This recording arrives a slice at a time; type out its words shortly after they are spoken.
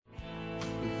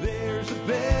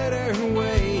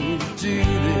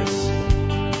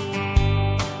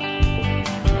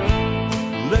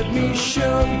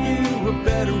show you a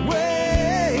better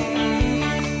way.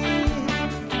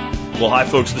 Well, hi,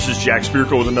 folks. This is Jack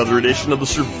Spirko with another edition of the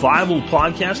Survival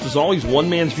Podcast. As always, one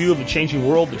man's view of the changing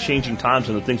world, the changing times,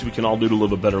 and the things we can all do to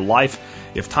live a better life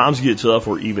if times get tough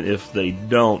or even if they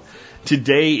don't.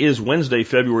 Today is Wednesday,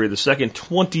 February the 2nd,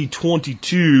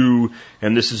 2022,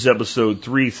 and this is episode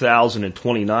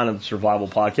 3029 of the Survival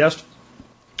Podcast.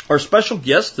 Our special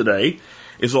guest today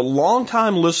is a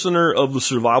longtime listener of the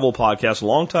Survival Podcast, a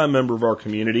longtime member of our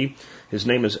community. His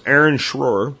name is Aaron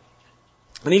Schroer,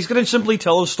 and he's going to simply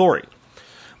tell a story.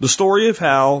 The story of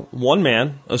how one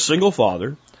man, a single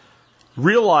father,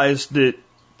 realized that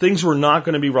things were not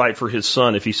going to be right for his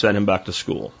son if he sent him back to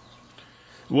school.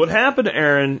 What happened to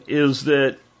Aaron is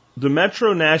that the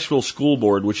Metro Nashville School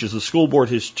Board, which is the school board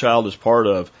his child is part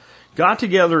of, got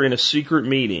together in a secret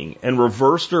meeting and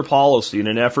reversed their policy in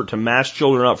an effort to match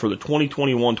children up for the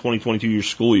 2021-2022 year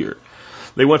school year.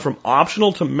 They went from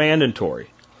optional to mandatory.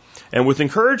 And with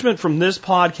encouragement from this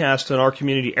podcast and our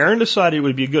community, Aaron decided it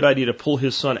would be a good idea to pull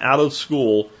his son out of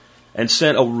school and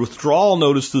sent a withdrawal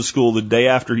notice to the school the day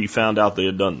after he found out they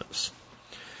had done this.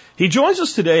 He joins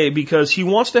us today because he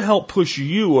wants to help push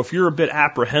you, if you're a bit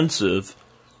apprehensive,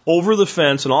 over the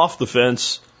fence and off the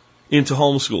fence into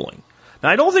homeschooling. Now,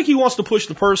 I don't think he wants to push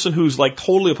the person who's like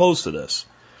totally opposed to this.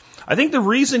 I think the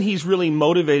reason he's really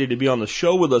motivated to be on the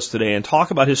show with us today and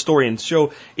talk about his story and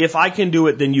show, if I can do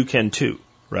it, then you can too,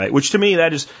 right? Which to me,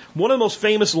 that is one of the most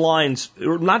famous lines,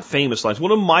 or not famous lines,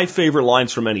 one of my favorite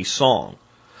lines from any song.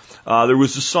 There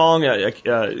was a song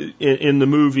in the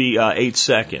movie 8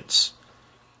 Seconds.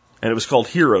 And it was called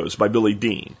Heroes by Billy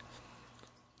Dean.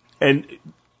 And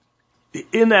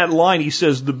in that line, he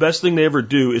says, the best thing they ever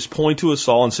do is point to us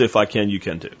all and say, if I can, you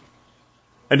can too.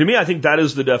 And to me, I think that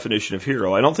is the definition of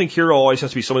hero. I don't think hero always has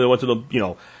to be somebody that went to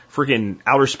the, freaking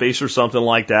outer space or something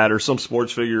like that, or some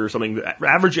sports figure or something. The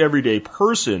average everyday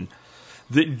person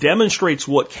that demonstrates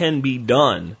what can be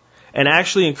done and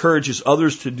actually encourages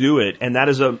others to do it, and that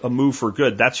is a move for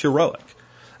good. That's heroic.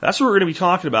 That's what we're going to be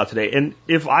talking about today. And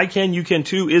if I can, you can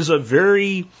too is a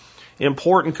very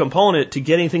important component to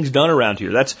getting things done around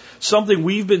here. That's something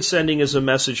we've been sending as a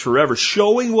message forever,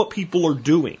 showing what people are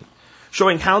doing,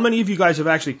 showing how many of you guys have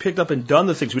actually picked up and done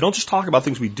the things. We don't just talk about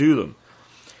things, we do them.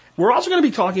 We're also going to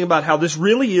be talking about how this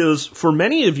really is, for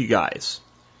many of you guys,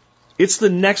 it's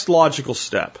the next logical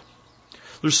step.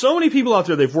 There's so many people out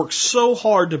there, they've worked so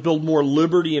hard to build more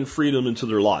liberty and freedom into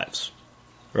their lives.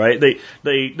 Right?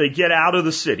 They get out of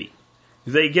the city.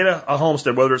 They get a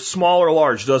homestead, whether it's small or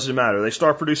large, doesn't matter. They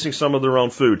start producing some of their own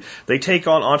food. They take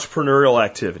on entrepreneurial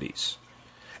activities.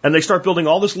 And they start building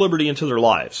all this liberty into their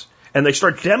lives. And they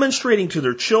start demonstrating to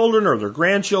their children or their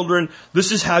grandchildren,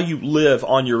 this is how you live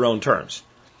on your own terms.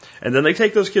 And then they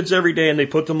take those kids every day and they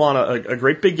put them on a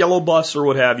great big yellow bus or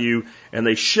what have you, and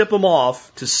they ship them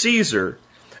off to Caesar,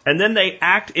 and then they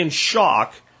act in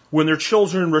shock when their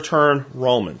children return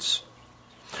Romans.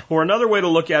 Or another way to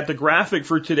look at the graphic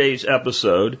for today's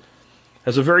episode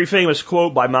has a very famous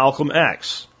quote by Malcolm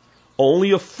X.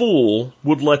 Only a fool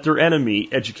would let their enemy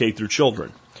educate their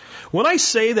children. When I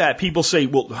say that, people say,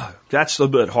 well, that's a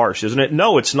bit harsh, isn't it?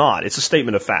 No, it's not. It's a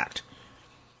statement of fact.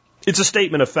 It's a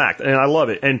statement of fact, and I love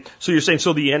it. And so you're saying,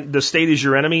 so the state is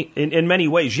your enemy? In many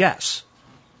ways, yes.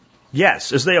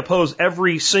 Yes, as they oppose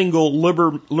every single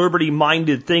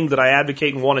liberty-minded thing that I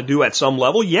advocate and want to do at some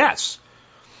level, yes.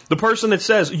 The person that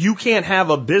says, you can't have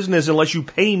a business unless you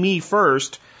pay me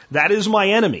first, that is my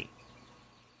enemy.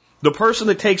 The person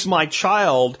that takes my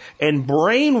child and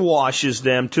brainwashes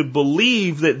them to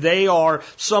believe that they are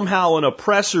somehow an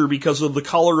oppressor because of the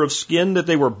color of skin that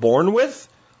they were born with,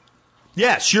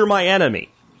 yes, you're my enemy.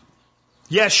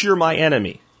 Yes, you're my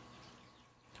enemy.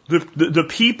 The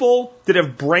people that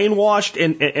have brainwashed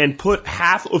and put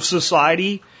half of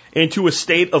society into a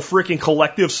state of freaking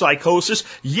collective psychosis,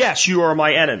 yes, you are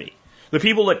my enemy. The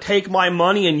people that take my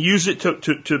money and use it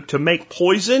to make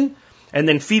poison and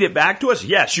then feed it back to us,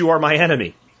 yes, you are my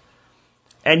enemy.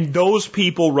 And those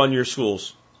people run your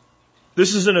schools.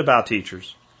 This isn't about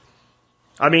teachers.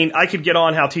 I mean, I could get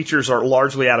on how teachers are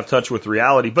largely out of touch with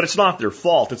reality, but it's not their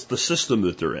fault. It's the system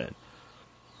that they're in.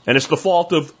 And it's the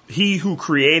fault of he who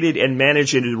created and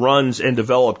managed and runs and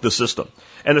developed the system.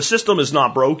 And the system is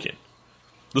not broken.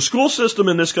 The school system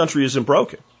in this country isn't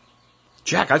broken.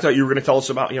 Jack, I thought you were going to tell us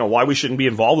about, why we shouldn't be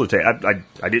involved with it.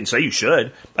 I didn't say you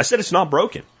should. I said it's not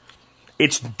broken.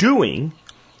 It's doing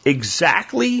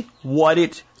exactly what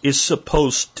it is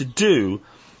supposed to do.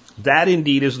 That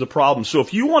indeed is the problem. So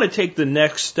if you want to take the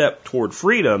next step toward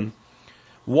freedom,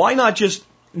 why not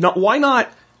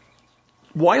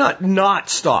not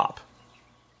stop?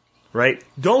 Right?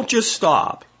 Don't just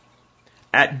stop.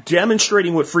 at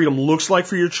demonstrating what freedom looks like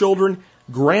for your children,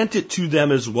 grant it to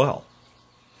them as well.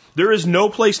 There is no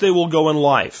place they will go in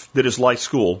life that is like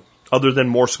school other than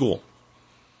more school.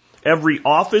 Every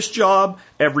office job,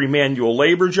 every manual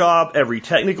labor job, every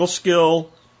technical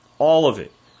skill, all of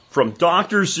it, from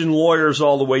doctors and lawyers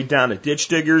all the way down to ditch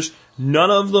diggers,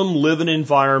 none of them live in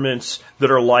environments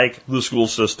that are like the school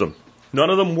system. None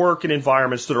of them work in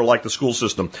environments that are like the school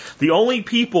system. The only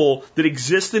people that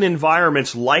exist in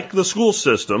environments like the school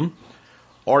system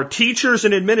are teachers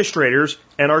and administrators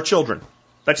and our children.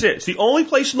 That's it. It's the only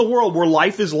place in the world where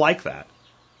life is like that.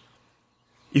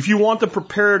 If you want them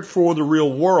prepared for the real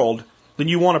world, then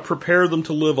you want to prepare them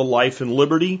to live a life in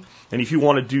liberty. And if you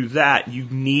want to do that, you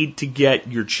need to get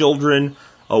your children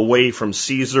away from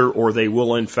Caesar, or they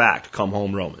will, in fact, come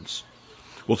home Romans.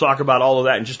 We'll talk about all of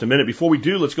that in just a minute. Before we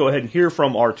do, let's go ahead and hear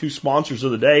from our two sponsors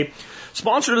of the day.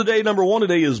 Sponsor of the day, number one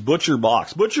today, is Butcher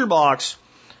Box. Butcher Box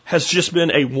has just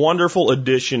been a wonderful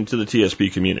addition to the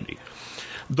TSP community.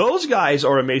 Those guys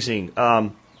are amazing.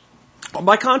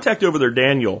 My contact over there,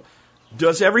 Daniel,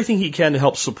 does everything he can to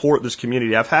help support this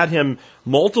community. I've had him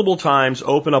multiple times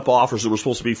open up offers that were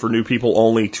supposed to be for new people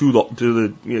only to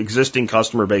the existing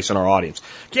customer base in our audience.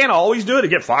 Can't always do it. He'd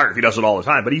get fired if he does it all the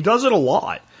time, but he does it a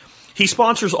lot. He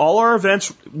sponsors all our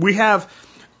events. We have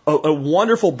a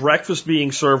wonderful breakfast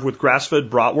being served with grass-fed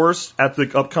bratwurst at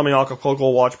the upcoming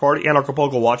Acapulco Watch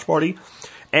Party,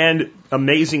 and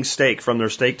amazing steak from their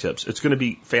steak tips. It's going to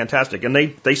be fantastic. And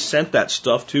they sent that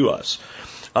stuff to us.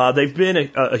 They've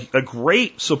been a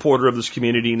great supporter of this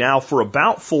community now for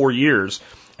about 4 years.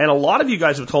 And a lot of you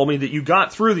guys have told me that you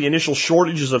got through the initial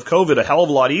shortages of COVID a hell of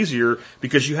a lot easier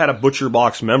because you had a Butcher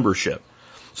Box membership.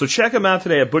 So check them out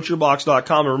today at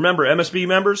butcherbox.com. And remember, MSB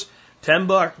members,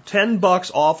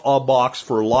 $10 off a box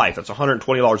for life. That's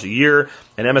 $120 a year,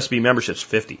 and MSB membership's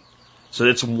 $50. So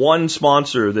it's one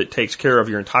sponsor that takes care of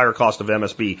your entire cost of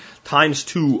MSB, times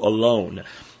 2 alone.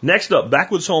 Next up,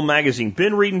 Backwoods Home Magazine.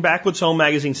 Been reading Backwoods Home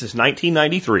Magazine since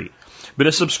 1993. Been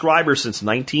a subscriber since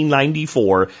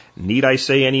 1994. Need I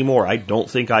say any more? I don't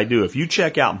think I do. If you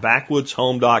check out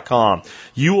backwoodshome.com,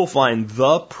 you will find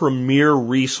the premier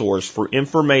resource for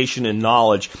information and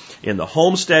knowledge in the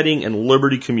homesteading and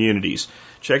liberty communities.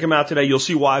 Check them out today. You'll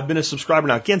see why I've been a subscriber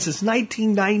now. Again, since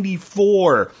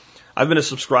 1994, I've been a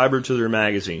subscriber to their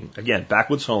magazine. Again,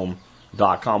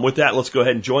 backwoodshome.com. With that, let's go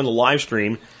ahead and join the live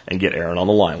stream and get Aaron on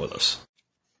the line with us.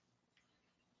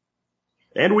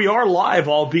 And we are live,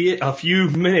 albeit a few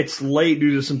minutes late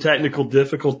due to some technical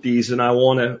difficulties, and I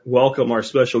want to welcome our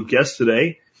special guest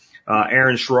today,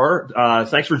 Aaron Schroer.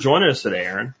 Thanks for joining us today,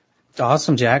 Aaron.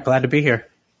 Awesome, Jack. Glad to be here.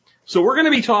 So we're going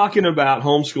to be talking about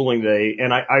homeschooling today,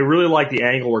 and I really like the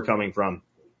angle we're coming from.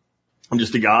 I'm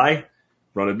just a guy,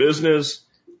 run a business,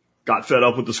 got fed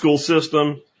up with the school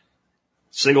system,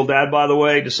 single dad, by the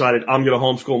way, decided I'm going to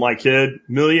homeschool my kid.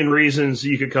 Million reasons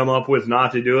you could come up with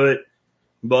not to do it,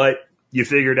 but you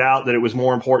figured out that it was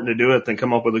more important to do it than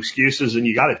come up with excuses, and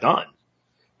you got it done.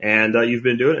 And you've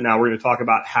been doing it. Now we're going to talk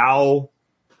about how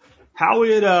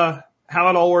it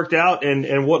all worked out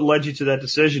and what led you to that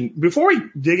decision. Before we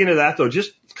dig into that, though,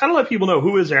 just kind of let people know,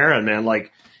 who is Aaron, man?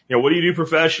 Like, you know, what do you do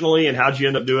professionally, and how'd you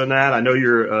end up doing that? I know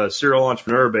you're a serial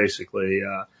entrepreneur, basically.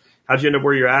 How'd you end up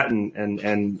where you're at, and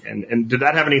did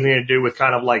that have anything to do with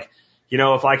kind of like, you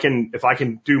know, if I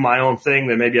can do my own thing,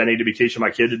 then maybe I need to be teaching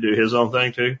my kid to do his own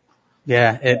thing too?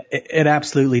 Yeah, it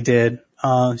absolutely did.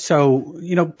 So,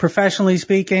 you know, professionally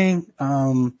speaking,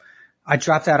 I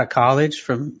dropped out of college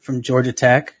from Georgia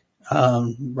Tech,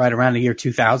 right around the year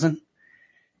 2000.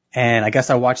 And I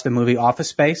guess I watched the movie Office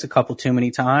Space a couple too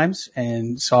many times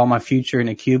and saw my future in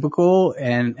a cubicle,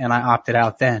 and I opted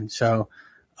out then. So,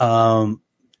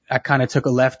 I kind of took a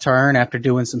left turn after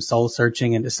doing some soul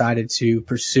searching and decided to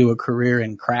pursue a career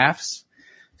in crafts.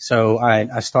 So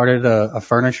I started a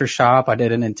furniture shop. I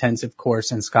did an intensive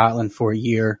course in Scotland for a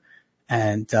year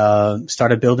and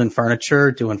started building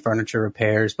furniture, doing furniture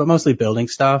repairs, but mostly building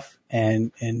stuff,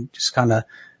 and just kind of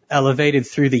elevated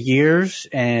through the years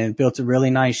and built a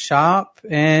really nice shop,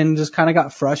 and just kind of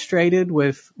got frustrated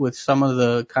with some of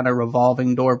the kind of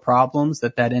revolving door problems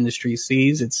that industry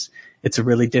sees. It's a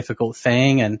really difficult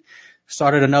thing, and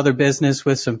started another business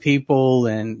with some people,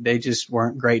 and they just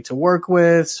weren't great to work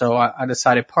with. So I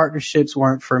decided partnerships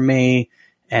weren't for me.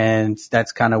 And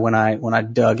that's kind of when I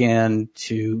dug in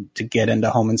to get into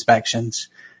home inspections.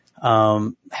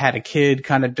 Had a kid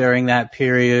kind of during that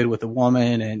period with a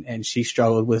woman, and she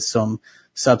struggled with some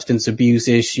substance abuse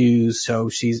issues. So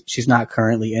she's not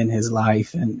currently in his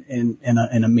life and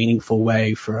in a meaningful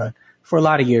way for a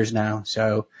lot of years now.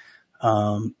 So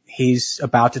he's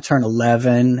about to turn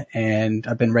 11, and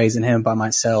I've been raising him by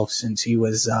myself since he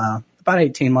was about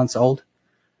 18 months old.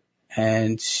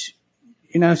 And,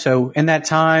 so in that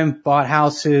time, bought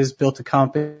houses, built a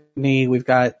company. We've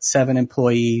got 7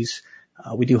 employees.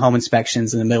 We do home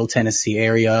inspections in the Middle Tennessee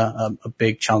area, a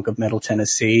big chunk of Middle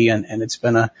Tennessee. And it's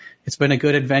been a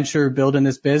good adventure building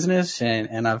this business.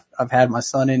 And I've had my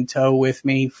son in tow with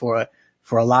me for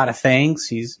a lot of things.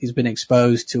 He's been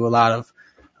exposed to a lot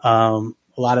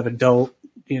of adult,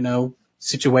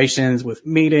 situations with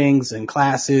meetings and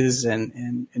classes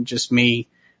and just me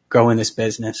growing this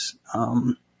business.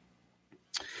 So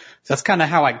that's kind of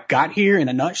how I got here in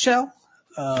a nutshell.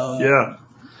 Yeah.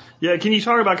 Can you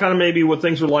talk about kind of maybe what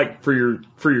things were like for your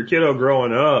kiddo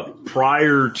growing up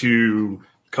prior to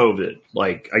COVID?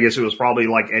 Like, I guess it was probably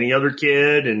like any other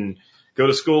kid and go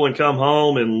to school and come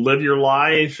home and live your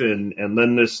life. And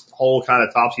then this whole kind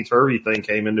of topsy-turvy thing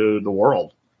came into the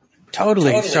world.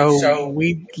 Totally. So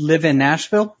we live in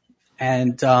Nashville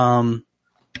and,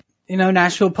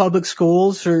 Nashville public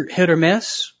schools are hit or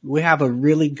miss. We have a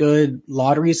really good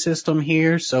lottery system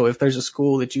here. So if there's a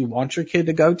school that you want your kid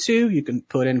to go to, you can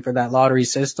put in for that lottery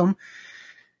system.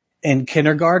 In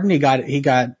kindergarten, he got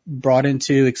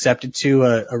accepted to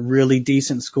a really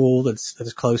decent school that's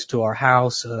close to our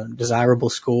house, a desirable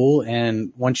school.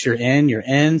 And once you're in, you're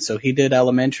in. So he did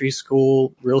elementary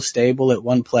school, real stable at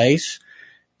one place.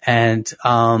 And,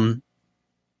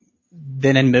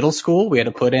 then in middle school, we had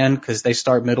to put in, cause they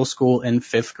start middle school in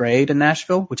 5th grade in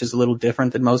Nashville, which is a little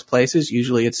different than most places.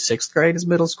 Usually it's 6th grade is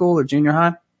middle school or junior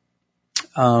high.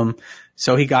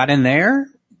 So he got in there,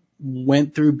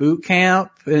 went through boot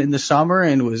camp in the summer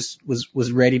and was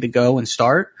ready to go and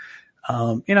start.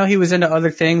 He was into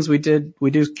other things. We do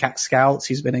Scouts.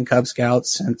 He's been in Cub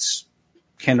Scouts since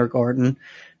kindergarten.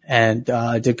 And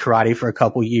did karate for a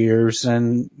couple years,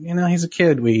 and he's a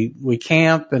kid. We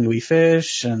camp and we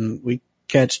fish and we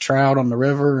catch trout on the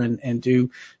river and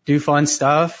do fun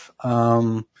stuff.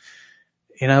 But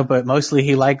mostly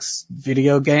he likes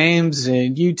video games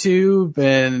and YouTube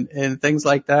and things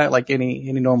like that, like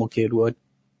any normal kid would.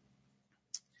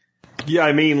 Yeah,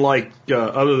 I mean,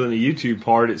 other than the YouTube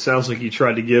part, it sounds like you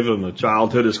tried to give him a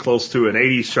childhood as close to an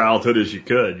 80s childhood as you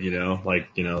could,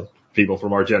 people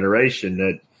from our generation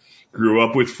that grew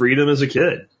up with freedom as a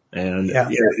kid. And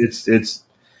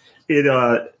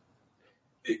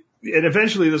and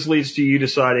eventually this leads to you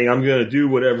deciding I'm going to do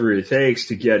whatever it takes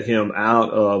to get him out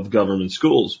of government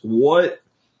schools. What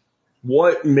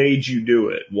made you do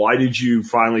it? Why did you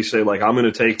finally say, I'm going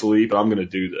to take the leap and I'm going to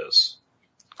do this?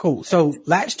 Cool. So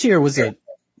last year was a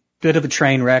bit of a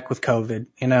train wreck with COVID.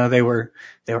 They were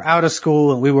out of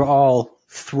school and we were all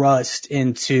thrust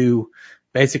into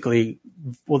basically,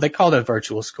 well, they called it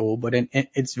virtual school, but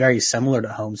it's very similar to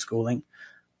homeschooling.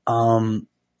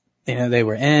 They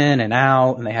were in and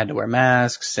out and they had to wear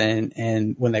masks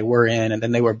and when they were in and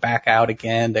then they were back out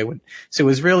again, so it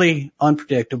was really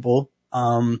unpredictable.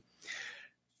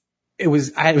 It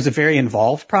was a very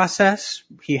involved process.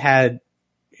 He had,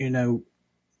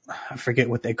 I forget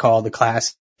what they call the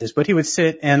classes, but he would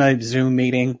sit in a Zoom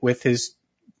meeting with his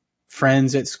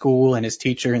friends at school and his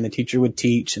teacher, and the teacher would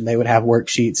teach and they would have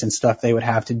worksheets and stuff they would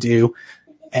have to do.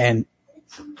 And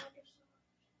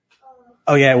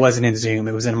it wasn't in Zoom.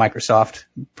 It was in a Microsoft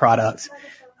product.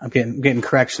 I'm getting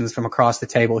corrections from across the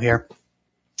table here.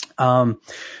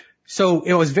 So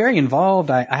it was very involved.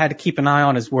 I had to keep an eye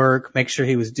on his work, make sure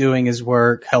he was doing his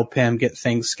work, help him get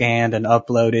things scanned and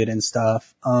uploaded and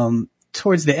stuff.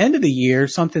 Towards the end of the year,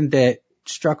 something that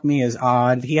struck me as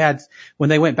odd. When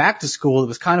they went back to school, it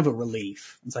was kind of a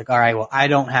relief. It's like, all right, well, I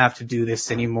don't have to do this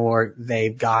anymore.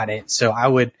 They've got it. So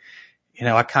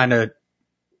I kind of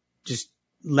just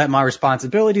let my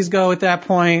responsibilities go at that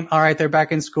point. All right, they're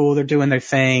back in school. They're doing their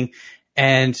thing.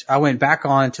 And I went back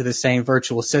on to the same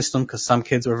virtual system because some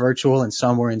kids were virtual and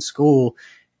some were in school.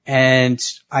 And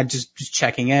I just was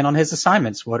checking in on his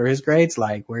assignments. What are his grades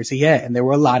like? Where's he at? And there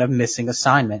were a lot of missing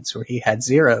assignments where he had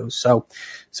zeros. So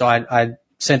I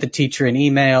sent the teacher an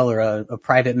email or a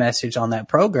private message on that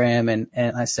program. And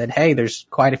I said, hey, there's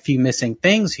quite a few missing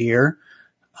things here.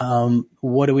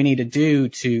 What do we need to do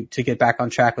to get back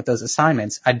on track with those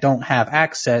assignments? I don't have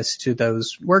access to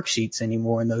those worksheets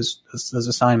anymore and those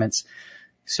assignments.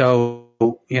 So,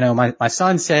 my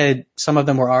son said some of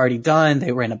them were already done.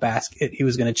 They were in a basket. He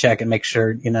was going to check and make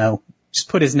sure, just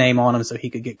put his name on them so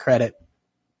he could get credit.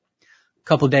 A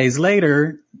couple days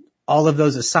later, all of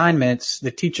those assignments,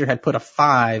 the teacher had put a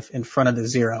 5 in front of the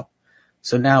 0.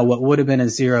 So now what would have been a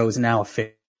 0 is now a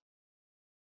 50.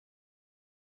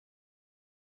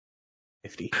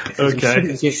 Okay. You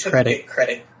shouldn't get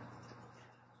credit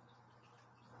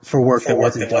for work that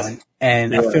wasn't done.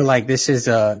 And I feel like this is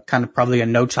a kind of probably a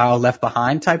No Child Left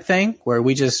Behind type thing where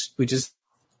we just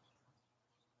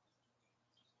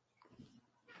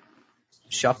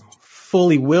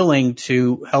fully willing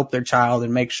to help their child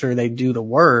and make sure they do the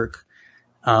work.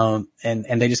 And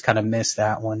they just kind of missed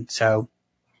that one. So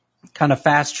kind of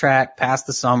fast track past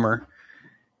the summer,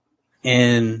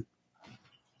 and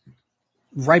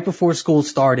right before school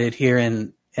started here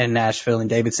in Nashville in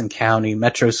Davidson County,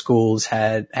 Metro Schools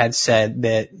had said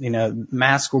that,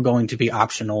 masks were going to be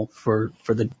optional for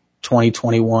the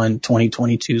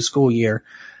 2021-2022 school year.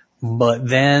 But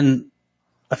then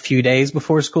a few days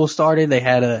before school started, they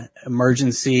had an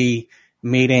emergency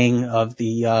meeting of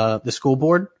the school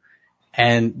board,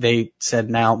 and they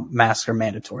said now masks are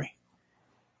mandatory.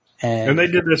 And they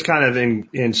did this kind of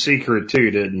in secret too,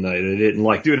 didn't they? They didn't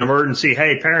like do an emergency,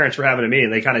 hey, parents, we're having a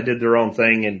meeting. They kind of did their own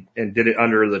thing and did it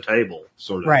under the table,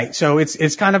 sort of. Right. So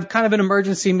it's kind of an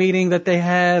emergency meeting that they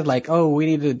had, like, oh, we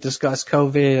need to discuss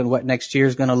COVID and what next year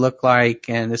is going to look like,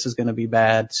 and this is going to be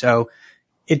bad. So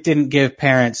it didn't give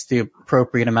parents the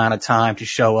appropriate amount of time to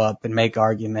show up and make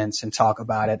arguments and talk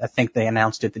about it. I think they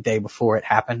announced it the day before it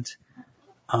happened.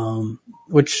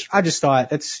 Which I just thought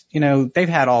that's, they've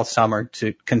had all summer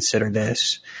to consider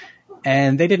this,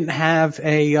 and they didn't have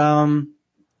an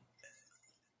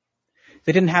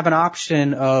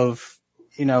option of,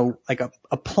 like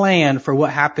a plan for what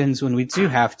happens when we do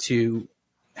have to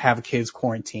have kids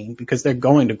quarantined, because they're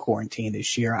going to quarantine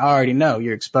this year. I already know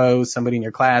you're exposed. Somebody in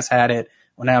your class had it.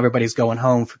 Well, now everybody's going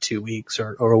home for 2 weeks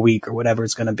or a week or whatever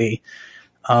it's going to be.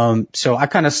 So I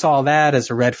kind of saw that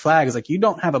as a red flag. It's like, you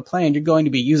don't have a plan. You're going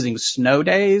to be using snow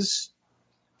days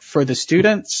for the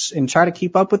students and try to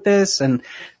keep up with this. And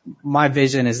my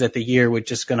vision is that the year was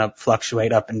just going to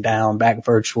fluctuate up and down, back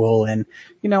virtual. And,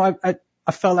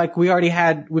 I felt like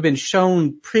we've been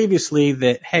shown previously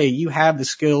that, hey, you have the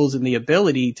skills and the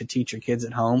ability to teach your kids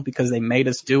at home because they made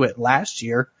us do it last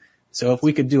year. So if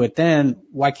we could do it then,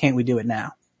 why can't we do it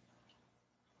now?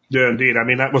 Yeah, indeed. I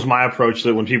mean, that was my approach,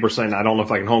 that when people are saying, I don't know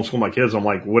if I can homeschool my kids, I'm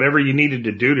like, whatever you needed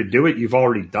to do it, you've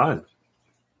already done.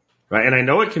 Right. And I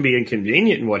know it can be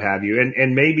inconvenient and what have you.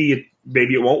 And maybe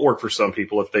it won't work for some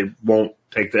people if they won't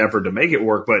take the effort to make it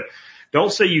work. But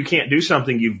don't say you can't do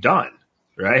something you've done.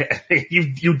 Right.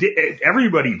 You did.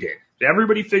 Everybody did.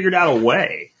 Everybody figured out a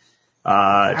way,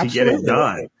 to get it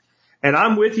done. And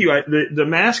I'm with you. The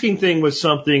masking thing was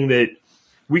something that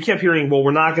we kept hearing, well,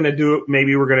 we're not going to do it.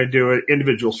 Maybe we're going to do it.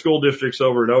 Individual school districts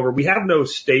over and over. We have no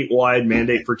statewide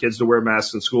mandate for kids to wear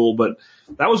masks in school, but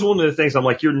that was one of the things I'm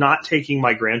like, you're not taking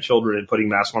my grandchildren and putting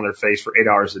masks on their face for 8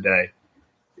 hours a day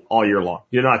all year long.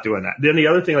 You're not doing that. Then the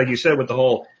other thing, like you said, with the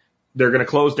whole, they're going to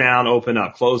close down, open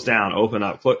up, close down, open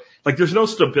up. Like there's no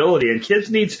stability, and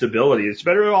kids need stability. It's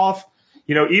better off,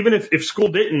 even if school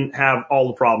didn't have all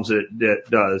the problems that it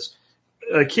does,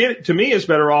 a kid, to me, is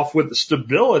better off with the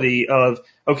stability of,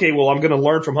 okay, well, I'm going to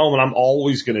learn from home and I'm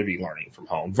always going to be learning from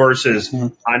home versus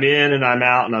I'm in and I'm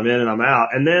out and I'm in and I'm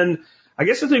out. And then I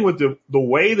guess the thing with the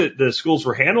way that the schools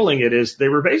were handling it is they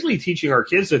were basically teaching our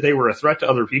kids that they were a threat to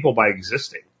other people by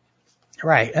existing.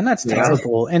 Right. And that's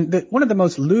terrible. And one of the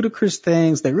most ludicrous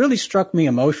things that really struck me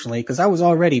emotionally, because I was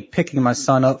already picking my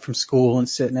son up from school and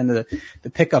sitting in the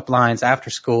pickup lines after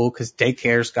school because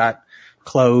daycares got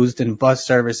closed and bus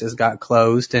services got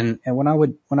closed. And when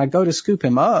I go to scoop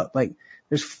him up, like,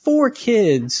 there's 4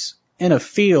 kids in a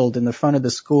field in the front of the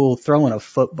school throwing a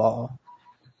football,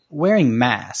 wearing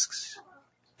masks.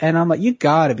 And I'm like, you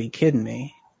gotta be kidding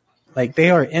me. Like,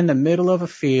 they are in the middle of a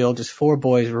field, just 4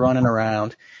 boys running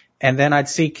around. And then I'd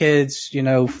see kids,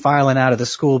 filing out of the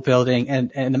school building,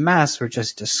 and the masks were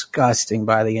just disgusting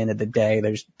by the end of the day.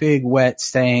 There's big wet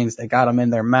stains. They got them in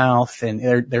their mouth, and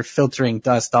they're filtering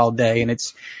dust all day. And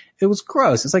it was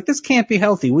gross. It's like, this can't be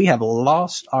healthy. We have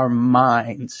lost our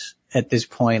minds at this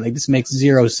point. Like, this makes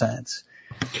 0 sense.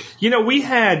 We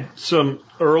had some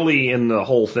early in the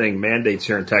whole thing mandates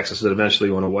here in Texas that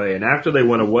eventually went away. And after they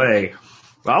went away,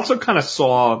 I also kind of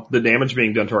saw the damage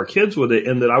being done to our kids with it,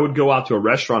 in that I would go out to a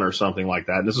restaurant or something like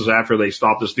that. And this was after they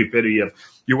stopped the stupidity of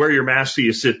you wear your mask so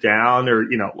you sit down, or,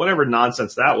 whatever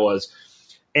nonsense that was.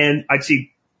 And I'd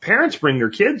see parents bring their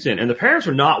kids in, and the parents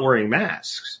were not wearing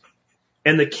masks.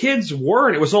 And the kids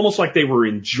weren't. It was almost like they were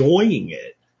enjoying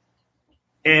it.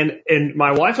 And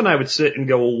my wife and I would sit and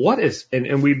go, well, what is,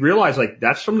 and we'd realize, like,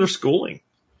 that's from their schooling.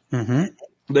 Mm-hmm.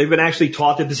 They've been actually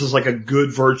taught that this is like a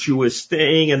good, virtuous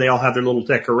thing, and they all have their little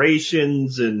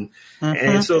decorations. And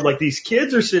so, like, these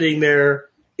kids are sitting there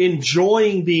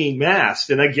enjoying being masked.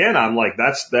 And again, I'm like,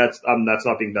 that's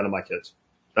not being done to my kids.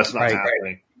 That's not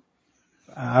happening.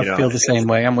 I feel the same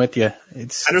way. I'm with you.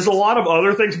 And there's a lot of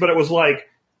other things, but it was like,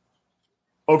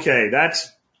 okay,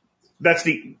 that's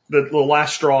the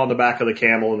last straw on the back of the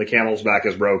camel, and the camel's back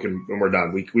is broken, and we're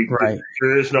done.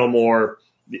 There is no more.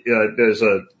 there's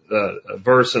a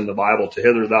verse in the Bible, to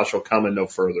hither thou shalt come and no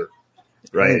further,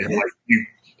 right? And like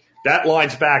that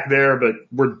line's back there, but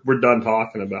we're done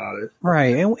talking about it.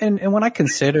 Right. And when I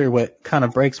consider what kind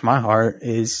of breaks my heart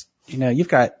is, you've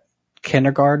got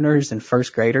kindergartners and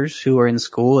first graders who are in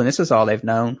school and this is all they've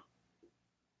known.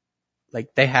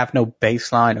 Like they have no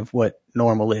baseline of what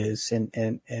normal is.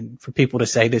 And for people to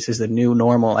say this is the new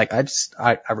normal, like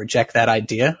I reject that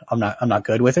idea. I'm not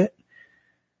good with it.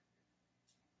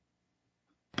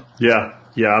 Yeah,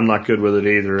 I'm not good with it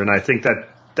either. And I think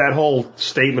that whole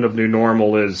statement of new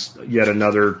normal is yet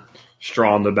another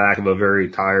straw in the back of a very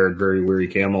tired, very weary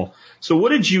camel. So what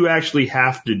did you actually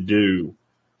have to do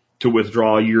to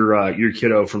withdraw your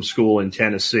kiddo from school in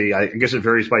Tennessee? I guess it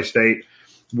varies by state.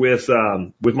 With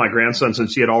my grandson,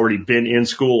 since he had already been in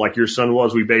school like your son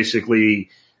was, we basically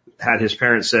had his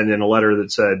parents send in a letter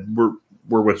that said,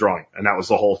 we're withdrawing. And that was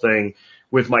the whole thing.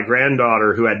 With my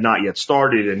granddaughter, who had not yet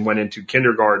started and went into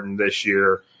kindergarten this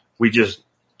year, we just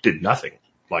did nothing.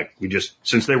 Like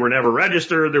since they were never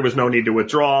registered, there was no need to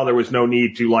withdraw. There was no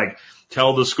need to like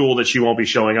tell the school that she won't be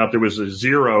showing up. There was a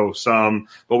zero sum,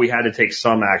 but we had to take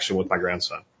some action with my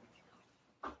grandson.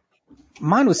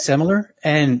 Mine was similar.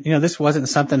 And, this wasn't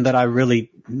something that I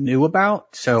really knew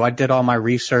about. So I did all my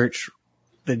research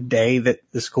the day that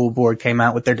the school board came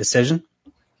out with their decision.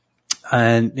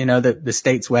 And, the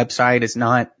state's website is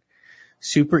not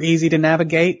super easy to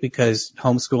navigate because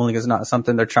homeschooling is not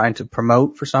something they're trying to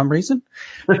promote for some reason.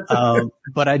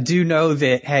 But I do know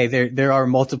that, hey, there are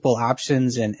multiple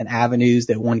options and avenues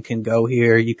that one can go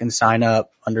here. You can sign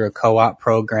up under a co-op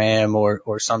program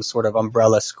or some sort of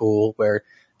umbrella school where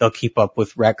they'll keep up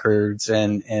with records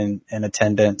and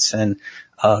attendance and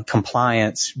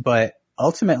compliance. But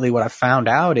ultimately what I found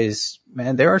out is,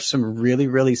 man, there are some really,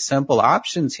 really simple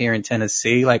options here in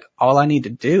Tennessee. Like all I need to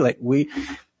do,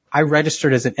 I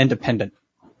registered as an independent.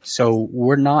 So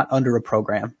we're not under a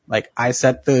program. Like I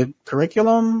set the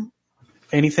curriculum,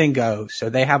 anything goes. So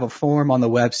they have a form on the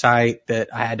website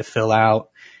that I had to fill out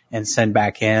and send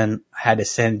back in. I had to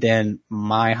send in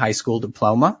my high school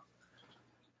diploma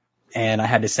and I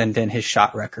had to send in his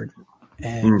shot record.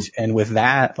 And with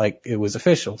that, like it was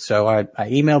official. So I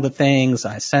emailed the things,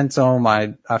 I sent them,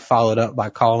 I followed up by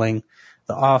calling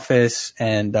the office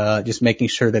and just making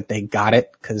sure that they got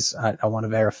it because I want to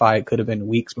verify. It could have been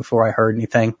weeks before I heard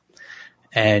anything.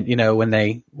 And when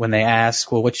they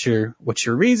asked, well, what's your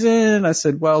reason? I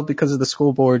said, well, because of the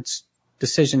school board's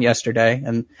decision yesterday.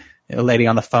 And a lady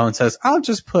on the phone says, I'll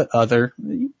just put other.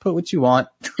 You put what you want.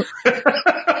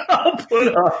 I'll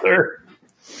put other.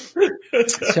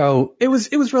 So it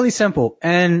was really simple.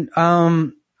 And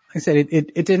like I said,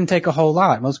 it didn't take a whole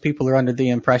lot. Most people are under the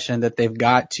impression that they've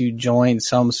got to join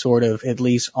some sort of at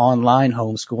least online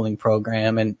homeschooling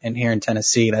program. And here in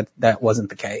Tennessee, that wasn't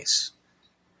the case.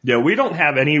 Yeah, we don't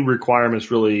have any requirements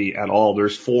really at all.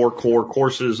 There's 4 core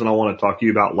courses, and I want to talk to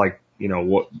you about what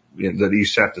that you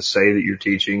have to say that you're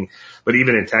teaching. But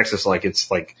even in Texas, it's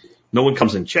like no one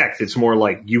comes and checks. It's more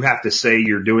like you have to say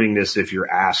you're doing this if you're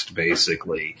asked,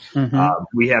 basically. Mm-hmm.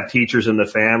 We have teachers in the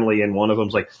family, and one of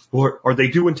them's like, well, are they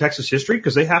doing Texas history?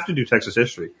 Because they have to do Texas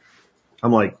history.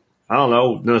 I'm like, I don't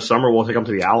know. In the summer, we'll take them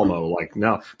to the Alamo. Like,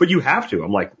 no. But you have to.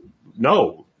 I'm like,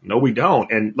 no, we don't.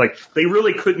 And, they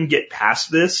really couldn't get past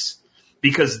this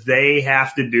because they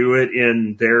have to do it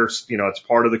in their, it's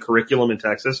part of the curriculum in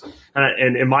Texas.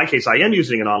 And in my case, I am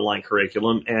using an online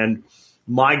curriculum, and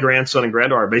my grandson and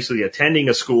granddaughter are basically attending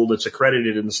a school that's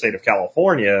accredited in the state of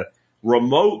California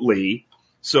remotely.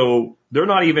 So they're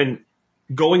not even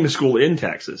going to school in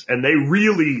Texas. And they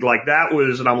really that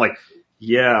was, and I'm like,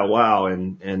 yeah, wow.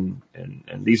 And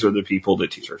these are the people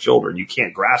that teach our children. You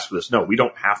can't grasp this. No, we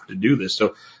don't have to do this.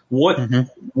 So what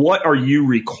are you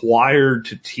required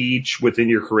to teach within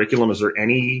your curriculum? Is there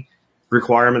any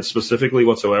requirements specifically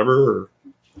whatsoever? Or?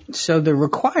 So the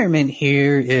requirement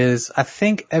here is, I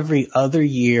think every other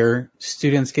year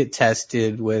students get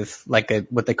tested with what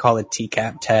they call a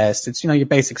TCAP test. It's, your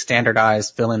basic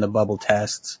standardized fill in the bubble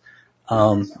tests.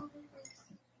 Say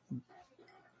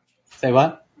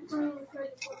what?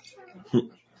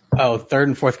 Oh, 3rd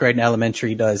and 4th grade in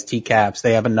elementary does TCAPs.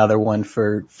 They have another one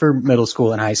for middle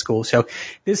school and high school. So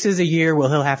this is a year where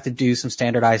he'll have to do some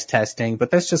standardized testing, but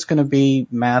that's just going to be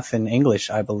math and English,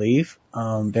 I believe.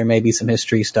 There may be some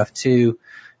history stuff too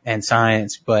and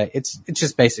science, but it's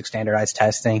just basic standardized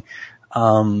testing.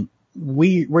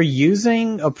 We're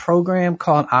using a program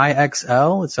called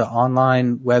IXL. It's an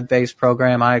online web-based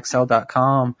program,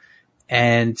 IXL.com.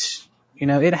 And,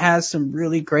 it has some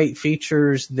really great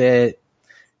features that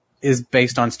is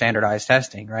based on standardized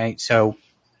testing, right? So,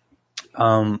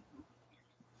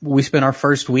 we spent our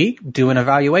first week doing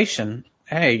evaluation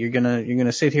hey, you're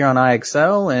gonna sit here on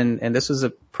IXL, and this was a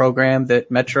program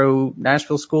that Metro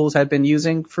Nashville schools had been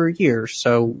using for years.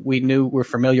 So we're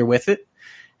familiar with it,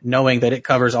 knowing that it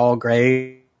covers all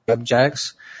grade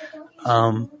subjects.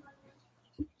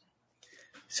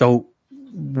 So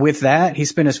with that, he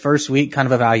spent his first week kind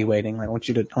of evaluating. I want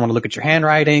to look at your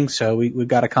handwriting. So we've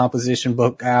got a composition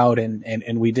book out,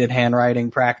 and we did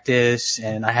handwriting practice,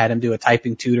 and I had him do a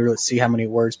typing tutor. Let's see how many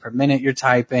words per minute you're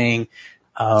typing.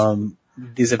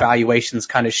 These evaluations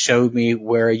kind of showed me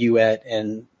where are you at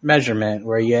in measurement,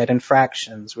 where are you at in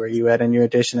fractions, where are you at in your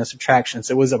addition and subtraction.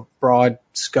 So it was a broad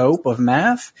scope of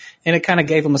math, and it kind of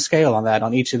gave him a scale on that.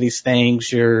 On each of these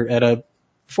things, you're at a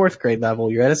 4th grade level,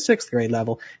 you're at a 6th grade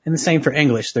level. And the same for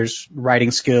English. There's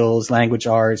writing skills, language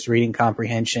arts, reading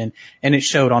comprehension, and it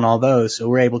showed on all those. So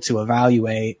we're able to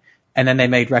evaluate, and then they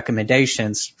made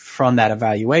recommendations from that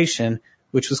evaluation,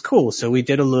 which was cool. So we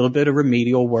did a little bit of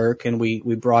remedial work, and we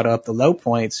brought up the low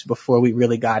points before we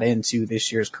really got into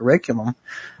this year's curriculum.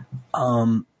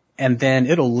 And then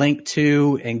it'll link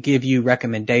to and give you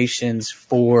recommendations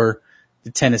for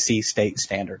the Tennessee state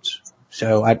standards.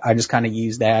 So I just kind of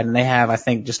use that, and they have, I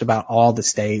think, just about all the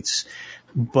states,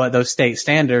 but those state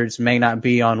standards may not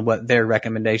be on what their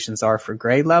recommendations are for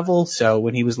grade level. So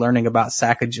when he was learning about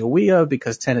Sacagawea,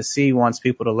 because Tennessee wants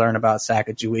people to learn about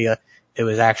Sacagawea, it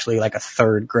was actually like a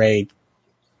 3rd grade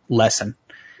lesson.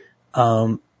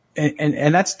 And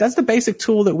that's the basic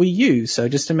tool that we use. So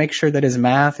just to make sure that his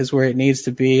math is where it needs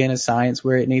to be and his science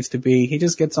where it needs to be, he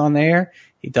just gets on there.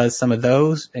 He does some of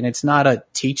those, and it's not a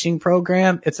teaching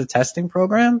program. It's a testing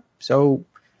program. So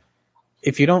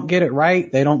if you don't get it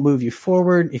right, they don't move you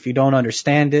forward. If you don't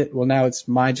understand it, well, now it's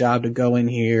my job to go in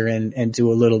here and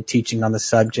do a little teaching on the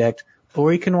subject.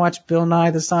 Or you can watch Bill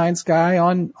Nye the Science Guy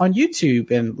on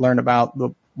YouTube and learn about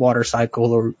the water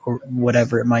cycle or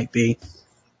whatever it might be.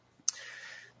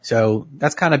 So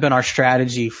that's kind of been our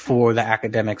strategy for the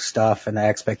academic stuff and the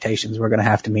expectations we're going to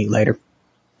have to meet later.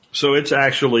 So it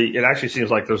actually seems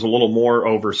like there's a little more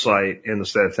oversight in the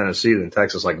state of Tennessee than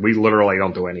Texas. Like we literally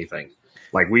don't do anything.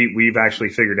 Like we've actually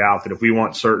figured out that if we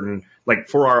want certain, like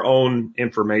for our own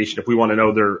information, if we want to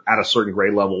know they're at a certain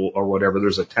grade level or whatever,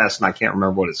 there's a test, and I can't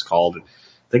remember what it's called.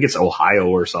 I think it's Ohio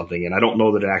or something, and I don't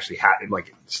know that it actually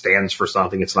stands for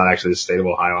something. It's not actually the state of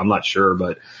Ohio. I'm not sure,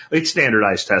 but it's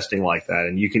standardized testing like that,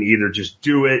 and you can either just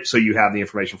do it so you have the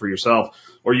information for yourself,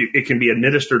 or it can be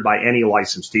administered by any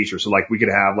licensed teacher. So like we could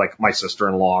have like my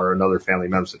sister-in-law or another family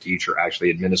member's a teacher actually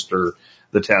administer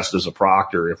the test as a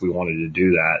proctor if we wanted to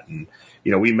do that. And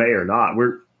we may or not.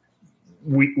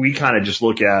 We kind of just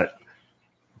look at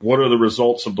what are the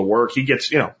results of the work. He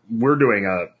gets, we're doing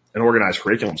an organized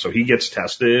curriculum, so he gets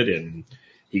tested and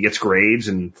he gets grades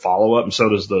and follow up, and so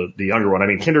does the younger one. I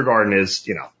mean, kindergarten is,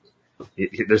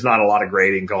 there's not a lot of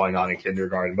grading going on in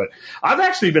kindergarten, but I've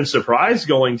actually been surprised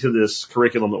going to this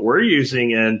curriculum that we're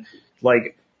using, and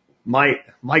like my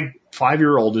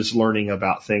 5-year-old is learning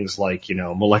about things like,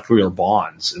 molecular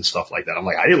bonds and stuff like that. I'm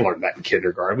like, I didn't learn that in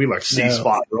kindergarten. We learned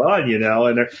C-spot run,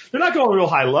 and they're not going real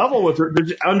high level with it. They're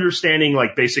just understanding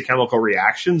like basic chemical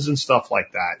reactions and stuff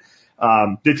like that.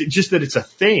 Just that it's a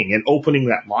thing and opening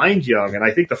that mind young. And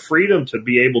I think the freedom to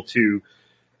be able to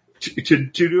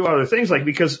do other things, like,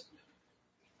 because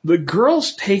the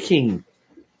girl's taking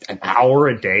an hour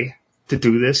a day to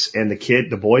do this, and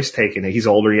the boy's taking it. He's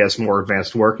older. He has more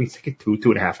advanced work. He's taking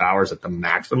 2.5 hours at the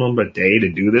maximum a day to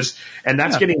do this. And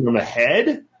that's getting them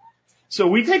ahead. So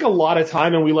we take a lot of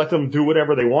time and we let them do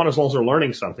whatever they want as long as they're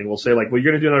learning something. We'll say like, well,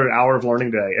 you're going to do another hour of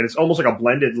learning today. And it's almost like a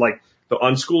blended, like the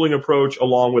unschooling approach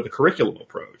along with the curriculum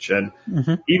approach. And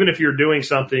even if you're doing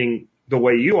something the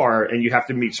way you are and you have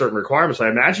to meet certain requirements, I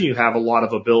imagine you have a lot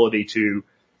of ability to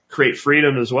create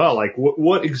freedom as well. Like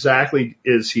what exactly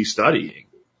is he studying?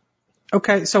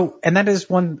 Okay. So, and that is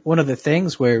one of the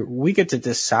things where we get to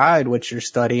decide what you're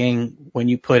studying when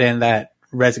you put in that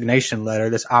resignation letter,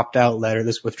 this opt-out letter,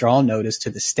 this withdrawal notice to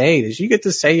the state, is you get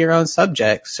to say your own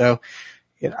subject. So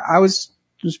I was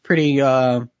pretty,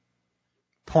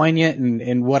 poignant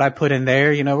in what I put in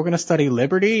there. We're going to study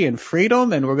liberty and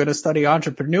freedom, and we're going to study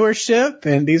entrepreneurship,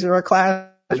 and these are our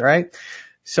classes, right?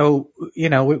 So,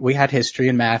 we had history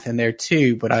and math in there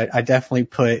too, but I definitely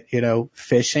put,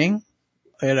 fishing,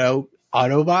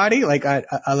 auto body. Like I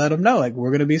let them know, like,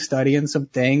 we're going to be studying some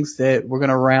things that we're going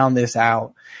to round this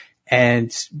out.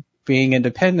 And being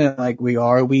independent like we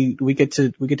are, we get to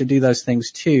do those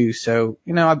things too. So,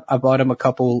 I bought him a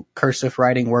couple cursive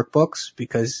writing workbooks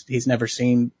because he's never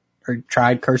seen or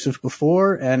tried cursive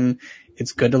before, and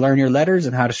it's good to learn your letters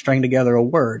and how to string together a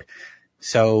word.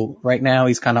 So right now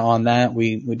he's kind of on that.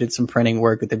 We did some printing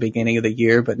work at the beginning of the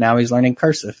year, but now he's learning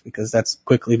cursive because that's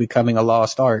quickly becoming a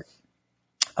lost art.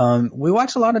 We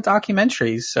watch a lot of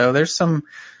documentaries. So there's some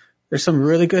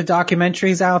really good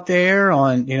documentaries out there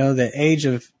on, the age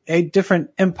of 8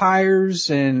 different empires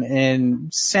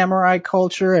and samurai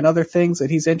culture and other things that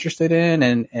he's interested in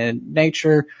and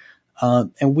nature.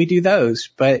 And we do those.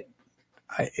 But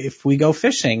if we go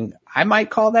fishing, I might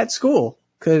call that school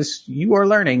because you are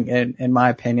learning, in my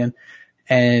opinion.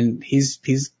 And he's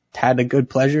had a good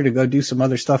pleasure to go do some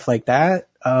other stuff like that.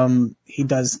 He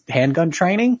does handgun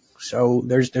training. So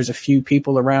there's a few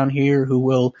people around here who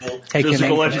will take him in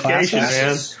physical for education,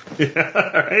 classes. man.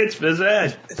 Yeah, it's phys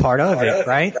ed. Part of it,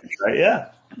 right? Right,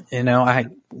 yeah.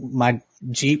 My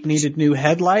Jeep needed new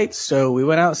headlights, so we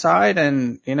went outside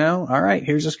and, all right,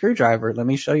 here's a screwdriver. Let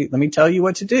me tell you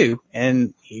what to do.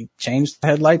 And he changed the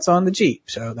headlights on the Jeep.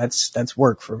 So that's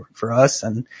work for us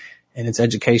and it's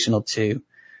educational too.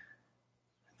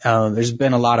 There's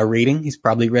been a lot of reading. He's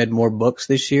probably read more books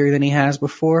this year than he has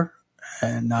before.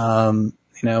 And,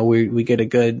 we get a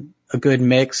good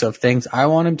mix of things I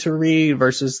want him to read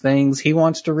versus things he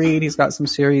wants to read. He's got some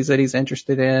series that he's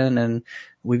interested in, and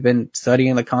we've been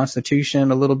studying the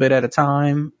Constitution a little bit at a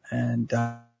time, and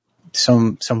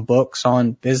some books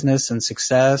on business and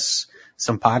success,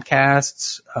 some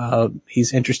podcasts.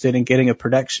 He's interested in getting a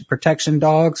protection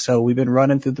dog, so we've been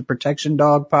running through the protection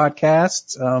dog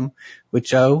podcasts with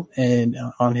Joe and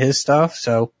on his stuff.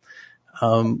 So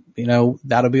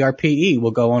that'll be our PE.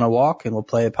 We'll go on a walk and we'll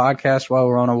play a podcast while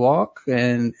we're on a walk.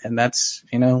 And that's,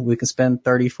 we can spend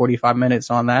 30, 45 minutes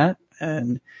on that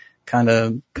and kind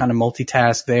of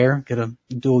multitask there, get a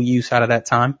dual use out of that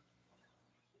time.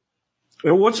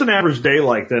 Well, what's an average day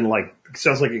like then? Like, it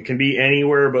sounds like it can be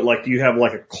anywhere, but like, do you have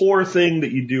like a core thing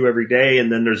that you do every day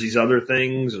and then there's these other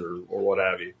things or what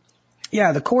have you?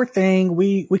 Yeah, the core thing,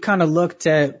 we kind of looked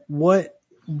at what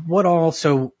all,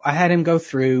 so I had him go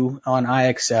through on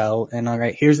IXL and all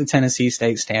right, here's the Tennessee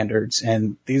state standards.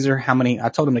 And these are I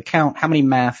told him to count how many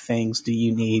math things do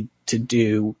you need to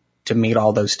do to meet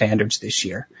all those standards this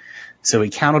year. So he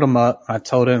counted them up. I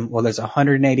told him, well, there's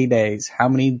 180 days. How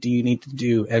many do you need to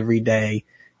do every day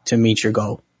to meet your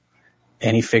goal?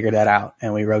 And he figured that out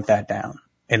and we wrote that down.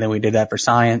 And then we did that for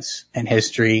science and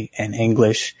history and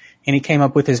English and he came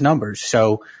up with his numbers.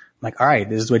 So I'm like, all right,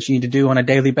 this is what you need to do on a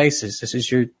daily basis. This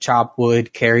is your chop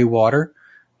wood, carry water.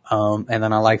 And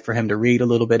then I like for him to read a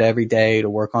little bit every day, to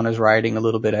work on his writing a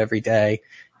little bit every day.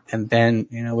 And then,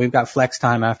 we've got flex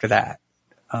time after that.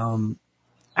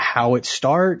 How it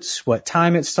starts, what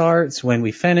time it starts, when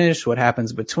we finish, what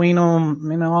happens between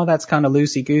them, all that's kind of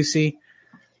loosey goosey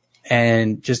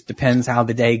and just depends how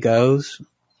the day goes.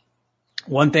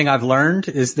 One thing I've learned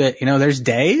is that, there's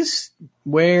days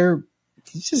where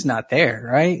it's just not there,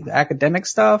 right? The academic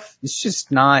stuff, it's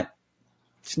not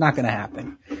going to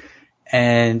happen.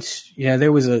 And,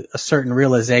 there was a certain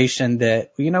realization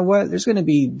that, you know what, there's going to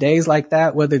be days like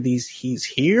that, whether he's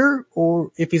here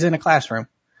or if he's in a classroom.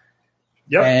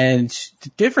 Yep. And the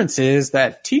difference is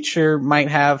that teacher might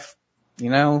have,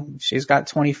 she's got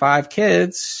 25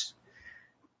 kids.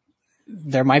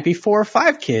 There might be 4 or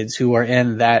 5 kids who are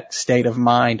in that state of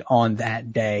mind on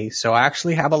that day. So I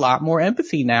actually have a lot more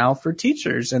empathy now for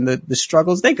teachers and the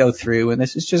struggles they go through. And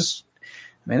this is just,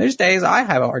 there's days I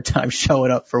have a hard time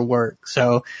showing up for work.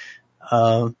 So,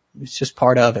 it's just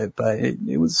part of it, but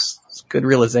it was a good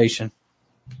realization.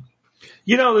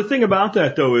 The thing about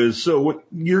that though is, so what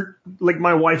you're like,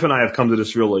 my wife and I have come to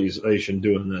this realization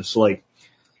doing this, like,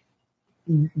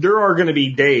 there are going to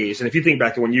be days, and if you think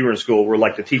back to when you were in school, where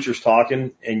like the teacher's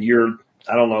talking and you're,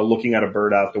 I don't know, looking at a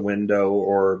bird out the window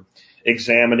or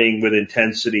examining with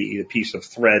intensity a piece of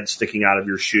thread sticking out of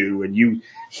your shoe and you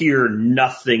hear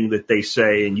nothing that they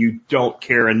say and you don't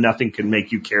care and nothing can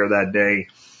make you care that day.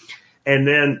 And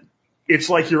then it's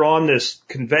like you're on this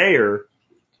conveyor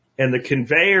and the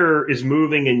conveyor is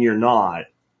moving and you're not.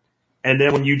 And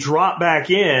then when you drop back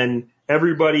in,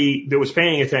 everybody that was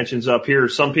paying attention's up here.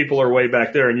 Some people are way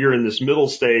back there and you're in this middle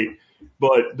state.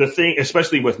 But the thing,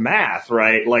 especially with math,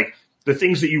 right? Like the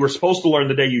things that you were supposed to learn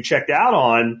the day you checked out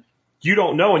on, you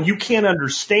don't know and you can't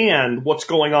understand what's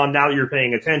going on now that you're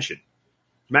paying attention.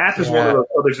 Math is one of those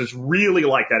others that's really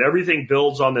like that. Everything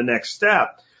builds on the next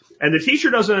step. And the teacher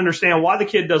doesn't understand why the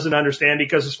kid doesn't understand,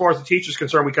 because as far as the teacher's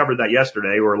concerned, we covered that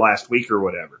yesterday or last week or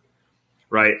whatever.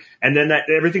 Right. And then that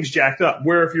everything's jacked up.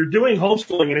 Where if you're doing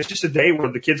homeschooling and it's just a day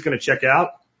where the kid's going to check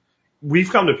out,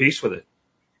 we've come to peace with it.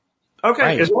 Okay.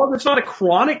 Right. As long as it's not a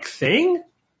chronic thing,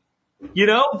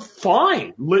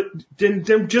 fine.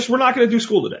 Then just, we're not going to do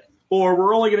school today, or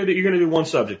we're only going to you're going to do one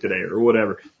subject today or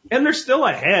whatever. And they're still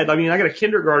ahead. I mean, I got a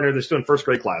kindergartner that's doing first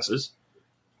grade classes.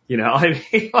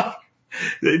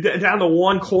 down to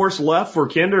one course left for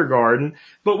kindergarten.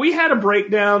 But we had a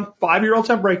breakdown. 5-year-olds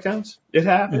have breakdowns. It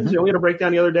happens. Mm-hmm. You know, we had a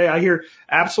breakdown the other day. I hear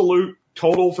absolute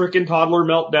total freaking toddler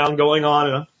meltdown going on,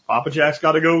 and Papa Jack's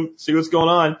got to go see what's going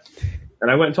on. And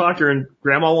I went and talked to her, and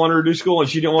Grandma wanted her to do school, and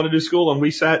she didn't want to do school. And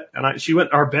we sat, and she went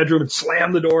in our bedroom and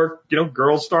slammed the door. You know,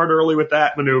 girls start early with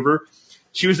that maneuver.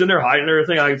 She was in there hiding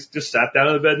everything. I just sat down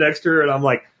in the bed next to her, and I'm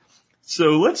like,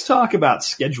 so let's talk about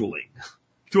scheduling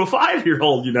to a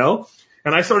 5-year-old, you know.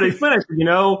 And I started explaining, I said, you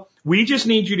know, we just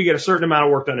need you to get a certain amount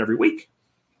of work done every week.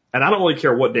 And I don't really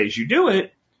care what days you do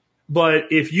it,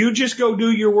 but if you just go do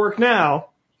your work now,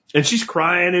 and she's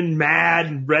crying and mad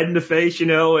and red in the face, you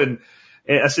know, and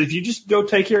I said, if you just go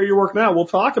take care of your work now, we'll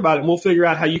talk about it and we'll figure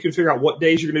out how you can figure out what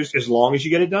days you're going to do as long as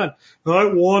you get it done. I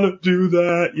want to do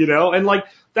that, you know, and like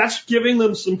that's giving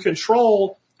them some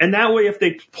control. And that way, if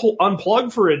they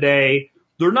unplug for a day,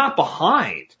 they're not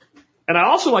behind. And I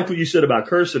also like what you said about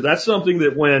cursive. That's something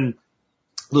that when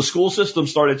the school system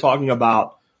started talking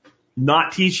about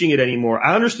not teaching it anymore,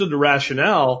 I understood the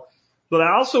rationale, but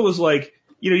I also was like,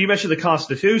 you know, you mentioned the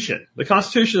Constitution. The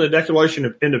Constitution and the Declaration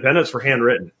of Independence were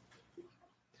handwritten.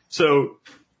 So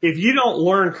if you don't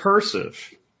learn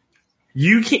cursive,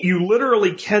 you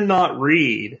literally cannot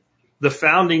read the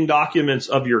founding documents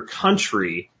of your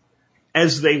country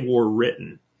as they were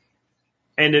written.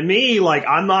 And to me, like,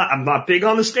 I'm not big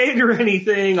on the state or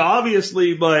anything,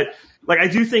 obviously, but like, I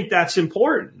do think that's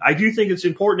important. I do think it's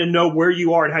important to know where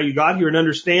you are and how you got here and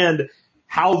understand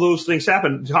how those things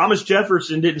happen. Thomas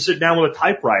Jefferson didn't sit down with a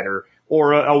typewriter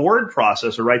or a word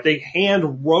processor, right? They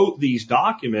hand wrote these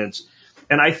documents.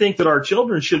 And I think that our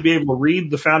children should be able to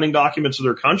read the founding documents of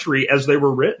their country as they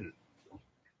were written.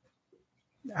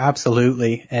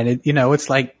 Absolutely. And it, you know, it's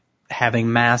like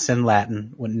having mass in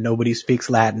Latin when nobody speaks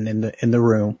Latin in the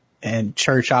room, and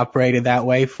church operated that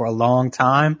way for a long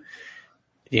time.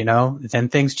 You know, then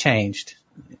things changed,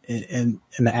 and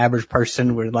the average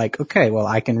person were like, okay, well,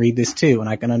 I can read this too and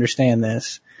I can understand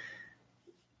this.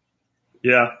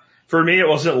 Yeah. For me, it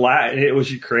wasn't Latin. It was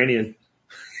Ukrainian.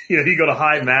 You know, you go to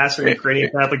high mass in the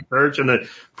Ukrainian Catholic Church and the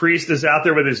priest is out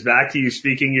there with his back to you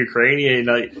speaking Ukrainian,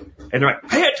 and they're like,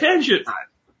 pay attention.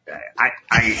 I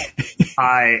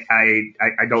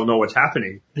don't know what's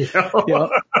happening. You know?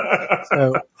 Yeah.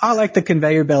 So I like the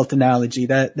conveyor belt analogy.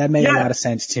 That made a lot of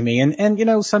sense to me. And, you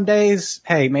know, some days,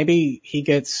 hey, maybe he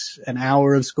gets an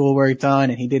hour of schoolwork done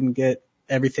and he didn't get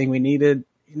everything we needed.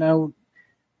 You know,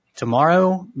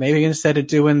 tomorrow, maybe instead of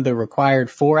doing the required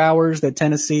 4 hours that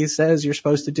Tennessee says you're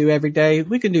supposed to do every day,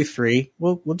 we can do 3.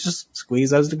 We'll just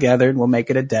squeeze those together and we'll make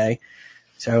it a day.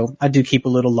 So I do keep a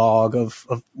little log of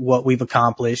what we've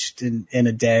accomplished in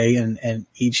a day and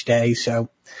each day. So,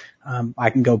 I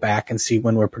can go back and see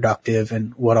when we're productive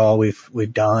and what all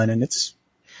we've done. And it's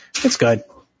good.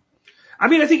 I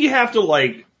mean, I think you have to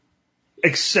like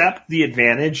accept the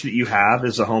advantage that you have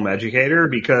as a home educator,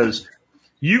 because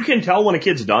you can tell when a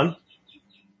kid's done.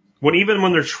 Even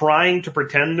when they're trying to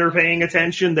pretend they're paying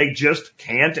attention, they just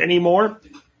can't anymore.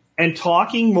 And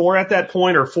talking more at that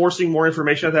point or forcing more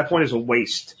information at that point is a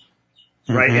waste,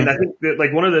 right? Mm-hmm. And I think that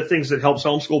like one of the things that helps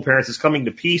homeschool parents is coming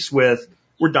to peace with,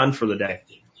 we're done for the day.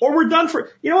 Or we're done for,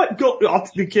 you know what,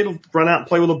 the kid will run out and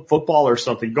play with a football or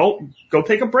something. Go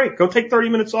take a break. Go take 30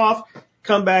 minutes off,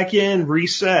 come back in,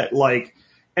 reset. Like,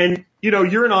 and you know,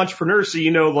 you're an entrepreneur, so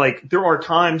you know, like there are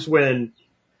times when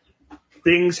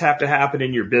things have to happen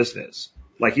in your business.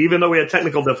 Like even though we had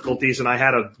technical difficulties and I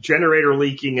had a generator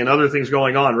leaking and other things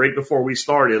going on right before we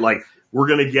started, like we're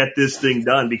going to get this thing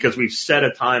done because we've set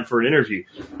a time for an interview.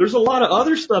 There's a lot of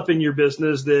other stuff in your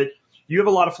business that you have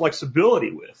a lot of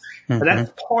flexibility with. Mm-hmm. And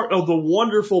that's part of the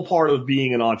wonderful part of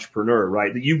being an entrepreneur,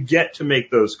 right? That you get to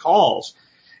make those calls.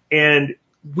 And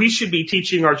we should be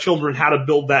teaching our children how to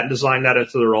build that and design that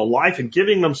into their own life and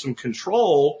giving them some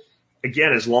control.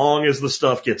 Again, as long as the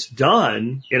stuff gets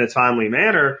done in a timely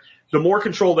manner, the more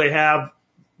control they have,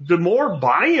 the more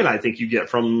buy-in I think you get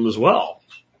from them as well.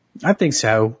 I think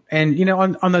so. And, you know,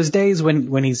 on those days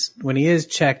when he is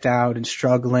checked out and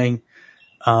struggling,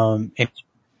 in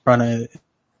front of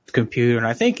the computer, and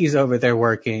I think he's over there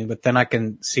working, but then I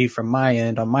can see from my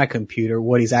end on my computer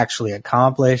what he's actually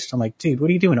accomplished. I'm like, dude, what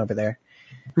are you doing over there?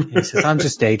 And he says, I'm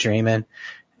just daydreaming.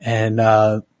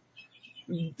 And,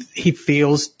 he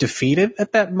feels defeated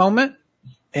at that moment.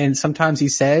 And sometimes he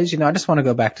says, you know, I just want to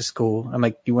go back to school. I'm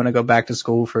like, you want to go back to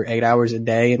school for 8 hours a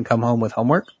day and come home with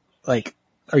homework? Like,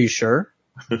 are you sure?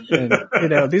 And, you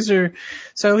know,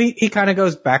 so he kind of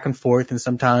goes back and forth, and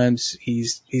sometimes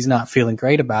he's not feeling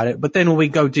great about it. But then when we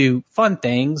go do fun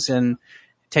things and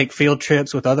take field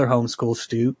trips with other homeschool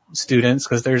students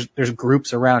because there's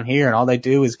groups around here and all they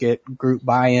do is get group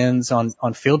buy-ins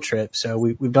on field trips. So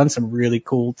we've done some really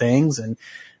cool things and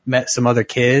met some other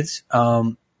kids.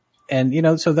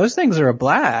 And so those things are a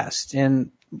blast.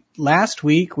 And last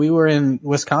week we were in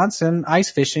Wisconsin ice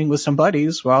fishing with some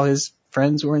buddies while his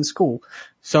friends were in school.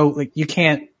 So like you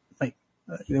can't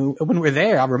when we're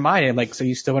there, I'll remind him like, so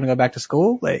you still want to go back to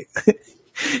school? Like,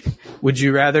 would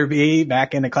you rather be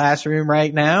back in the classroom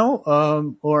right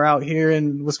now, or out here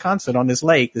in Wisconsin on this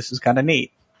lake? This is kind of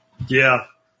neat. Yeah.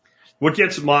 What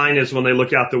gets mine is when they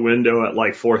look out the window at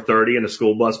like 4:30 and a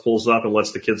school bus pulls up and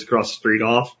lets the kids across the street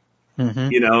off,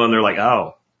 and they're like,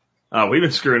 oh, we've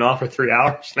been screwing off for 3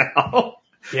 hours now.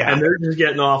 Yeah. And they're just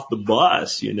getting off the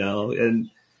bus, and,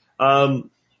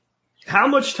 how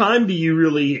much time do you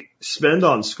really spend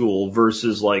on school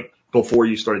versus like before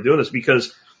you started doing this?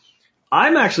 Because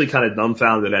I'm actually kind of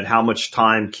dumbfounded at how much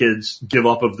time kids give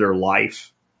up of their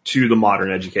life to the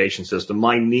modern education system.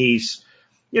 My niece,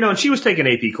 and she was taking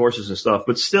AP courses and stuff,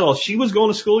 but still she was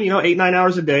going to school, 8-9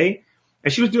 hours a day,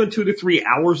 and she was doing 2 to 3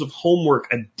 hours of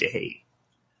homework a day.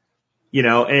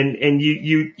 And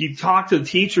you talk to the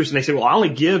teachers and they say, well, I only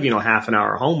give, half an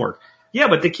hour of homework. Yeah,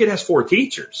 but the kid has 4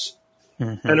 teachers.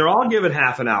 And they're all given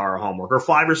half an hour of homework, or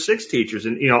 5 or 6 teachers.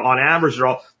 And, on average, they're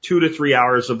all 2 to 3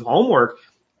 hours of homework.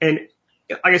 And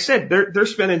like I said, they're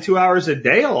spending 2 hours a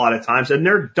day a lot of times, and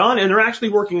they're done, and they're actually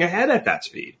working ahead at that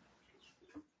speed.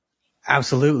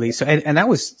 Absolutely. So, and that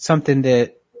was something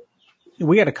that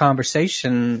we had a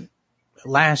conversation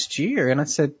last year, and I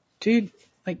said, dude,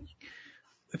 like,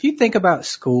 if you think about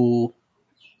school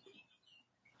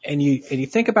and you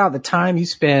think about the time you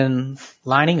spend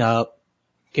lining up,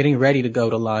 getting ready to go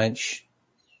to lunch,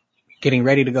 getting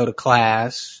ready to go to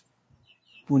class,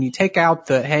 when you take out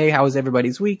the, hey, how was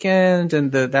everybody's weekend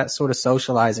and that sort of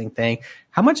socializing thing,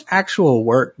 how much actual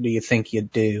work do you think you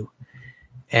do?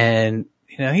 And,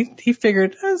 he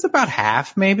figured it's about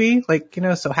half maybe,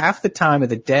 so half the time of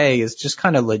the day is just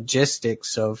kind of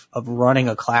logistics of running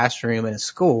a classroom in a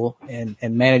school and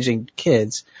managing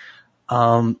kids.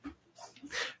 So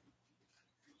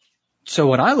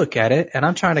when I look at it and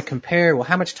I'm trying to compare, well,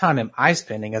 how much time am I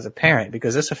spending as a parent?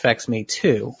 Because this affects me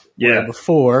too. Yeah. Where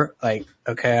before,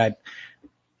 okay,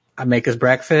 I make his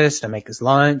breakfast, I make his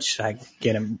lunch, I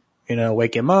get him,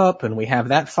 wake him up, and we have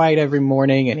that fight every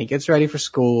morning, and he gets ready for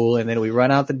school, and then we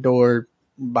run out the door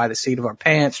by the seat of our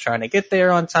pants trying to get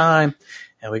there on time.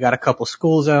 And we got a couple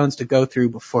school zones to go through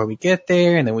before we get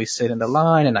there, and then we sit in the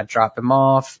line and I drop him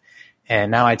off.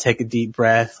 And now I take a deep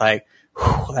breath, like,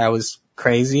 whew, that was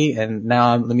crazy. And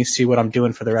now let me see what I'm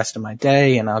doing for the rest of my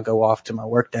day, and I'll go off to my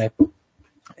work day.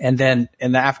 And then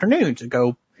in the afternoon to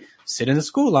go sit in the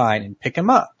school line and pick him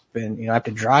up. And, I have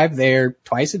to drive there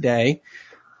twice a day,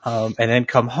 and then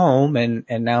come home, and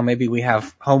now maybe we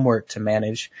have homework to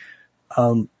manage.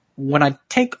 When I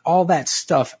take all that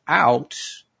stuff out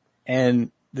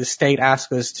and the state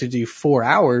asks us to do 4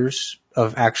 hours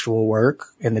of actual work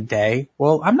in the day,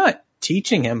 well, I'm not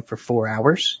teaching him for 4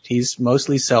 hours. He's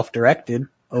mostly self-directed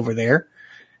over there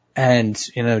and,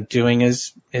 doing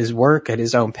his work at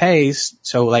his own pace.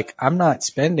 So I'm not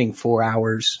spending 4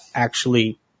 hours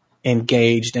actually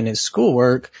engaged in his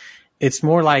schoolwork. It's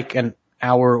more like an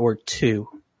hour or two.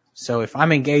 So if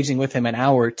I'm engaging with him an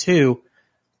hour or two,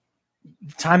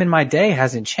 time in my day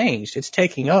hasn't changed. It's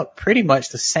taking up pretty much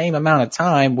the same amount of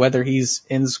time, whether he's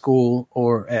in school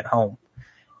or at home.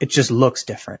 It just looks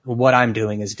different. What I'm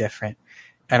doing is different.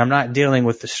 And I'm not dealing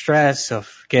with the stress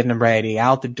of getting him ready,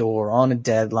 out the door, on a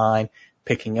deadline,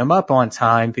 picking him up on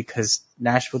time, because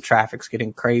Nashville traffic's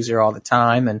getting crazier all the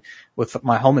time. And with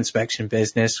my home inspection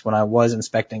business, when I was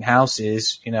inspecting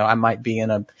houses, I might be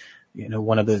in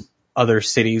one of the other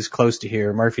cities close to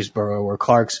here, Murfreesboro or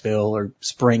Clarksville or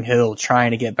Spring Hill,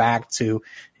 trying to get back to,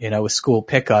 a school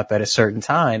pickup at a certain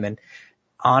time. And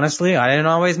honestly, I didn't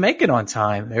always make it on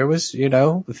time. There was,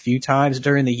 a few times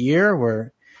during the year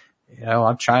where,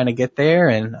 I'm trying to get there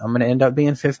and I'm going to end up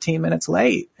being 15 minutes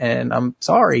late. And I'm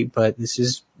sorry, but this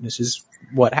is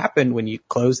what happened when you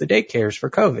close the daycares for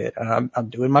COVID. I'm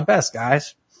doing my best,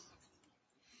 guys.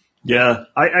 Yeah,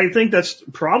 I think that's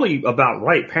probably about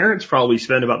right. Parents probably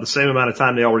spend about the same amount of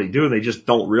time they already do, and they just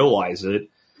don't realize it.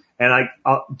 And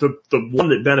the one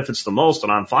that benefits the most,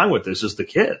 and I'm fine with this, is the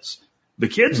kids. The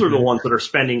kids are the ones that are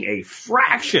spending a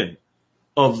fraction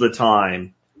of the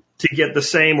time to get the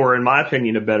same, or in my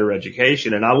opinion, a better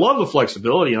education. And I love the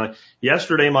flexibility.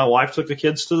 Yesterday, my wife took the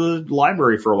kids to the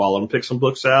library for a while and picked some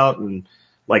books out, and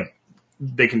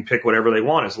they can pick whatever they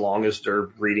want as long as they're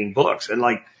reading books. And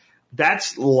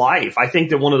that's life. I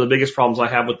think that one of the biggest problems I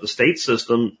have with the state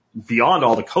system, beyond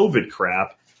all the COVID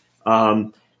crap,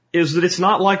 is that it's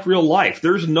not like real life.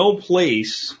 There's no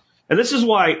place, and this is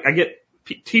why I get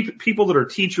people that are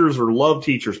teachers or love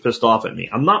teachers pissed off at me.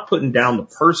 I'm not putting down the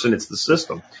person, it's the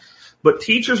system. But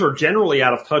teachers are generally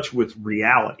out of touch with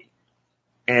reality.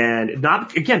 And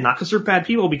not because they're bad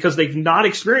people, because they've not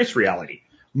experienced reality.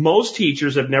 Most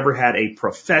teachers have never had a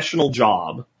professional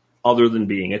job other than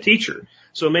being a teacher.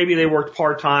 So maybe they worked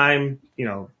part-time,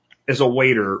 as a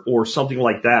waiter or something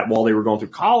like that while they were going through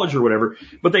college or whatever.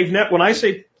 But when I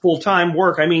say full-time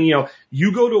work, I mean,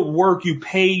 you go to work, you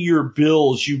pay your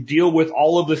bills, you deal with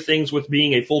all of the things with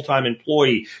being a full-time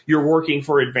employee. You're working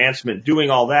for advancement,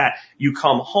 doing all that. You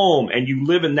come home and you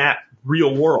live in that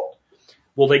real world.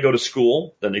 Well, they go to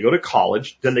school, then they go to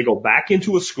college, then they go back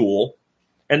into a school,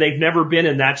 and they've never been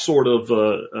in that sort of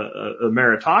a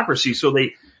meritocracy. So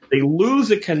they lose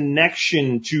a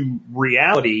connection to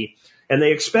reality, and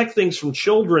they expect things from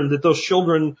children that those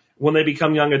children, when they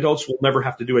become young adults, will never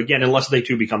have to do again unless they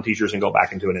too become teachers and go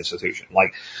back into an institution.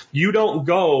 Like, you don't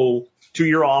go to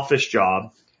your office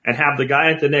job and have the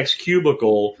guy at the next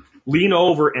cubicle lean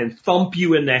over and thump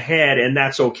you in the head, and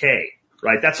that's okay,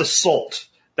 right? That's assault.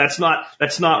 That's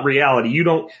not reality. You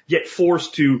don't get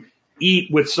forced to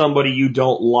eat with somebody you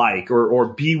don't like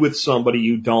or be with somebody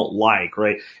you don't like,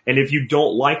 right? And if you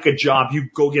don't like a job, you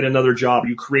go get another job,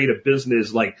 you create a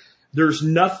business. Like, there's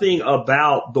nothing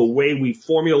about the way we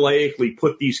formulaically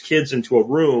put these kids into a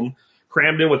room,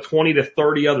 crammed in with 20 to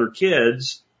 30 other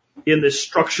kids in this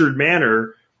structured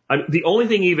manner. The only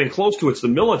thing even close to it's the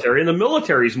military, and the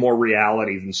military is more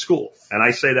reality than school. And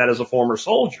I say that as a former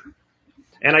soldier.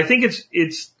 And I think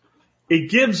it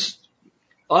gives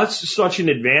us such an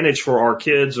advantage for our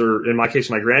kids, or in my case,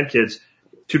 my grandkids,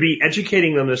 to be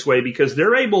educating them this way, because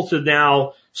they're able to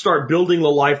now start building the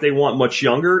life they want much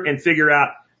younger and figure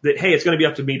out that, hey, it's going to be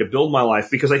up to me to build my life.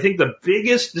 Because I think the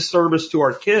biggest disservice to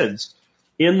our kids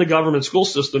in the government school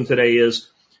system today is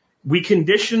we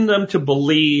condition them to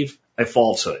believe a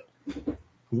falsehood.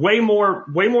 Way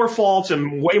more false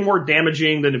and way more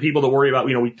damaging than the people that worry about,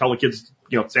 we tell the kids,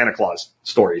 Santa Claus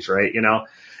stories, right?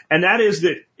 And that is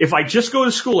that if I just go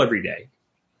to school every day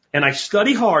and I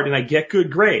study hard and I get good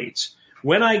grades,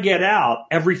 when I get out,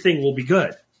 everything will be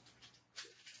good.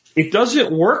 It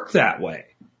doesn't work that way,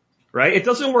 right? It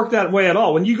doesn't work that way at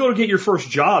all. When you go to get your first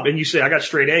job and you say, I got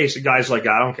straight A's, the guy's like,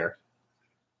 I don't care.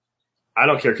 I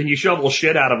don't care. Can you shovel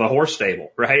shit out of a horse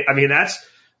stable, right? I mean, that's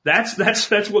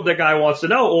what the guy wants to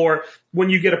know. Or when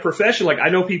you get a profession, like I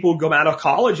know people who go out of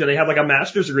college and they have like a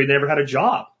master's degree, they never had a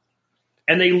job.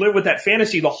 And they live with that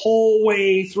fantasy the whole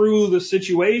way through the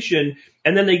situation.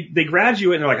 And then they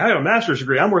graduate and they're like, I have a master's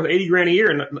degree. I'm worth 80 grand a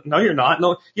year. And no, you're not.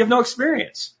 No, you have no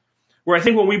experience. Where I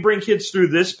think when we bring kids through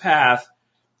this path,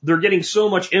 they're getting so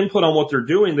much input on what they're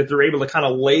doing that they're able to kind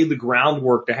of lay the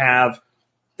groundwork to have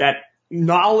that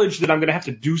knowledge that I'm going to have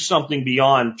to do something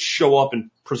beyond show up and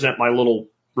present my little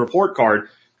report card.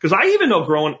 Because I even know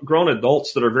grown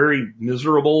adults that are very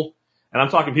miserable. And I'm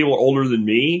talking people older than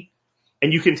me.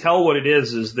 And you can tell what it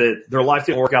is that their life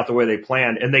didn't work out the way they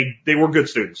planned. And they were good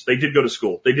students. They did go to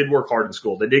school. They did work hard in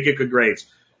school. They did get good grades.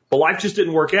 But life just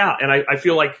didn't work out. And I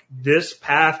feel like this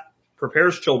path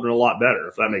prepares children a lot better,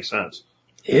 if that makes sense.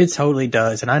 It totally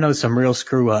does. And I know some real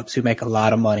screw-ups who make a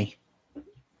lot of money.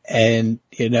 And,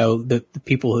 the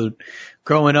people who,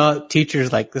 growing up,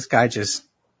 teachers like, this guy just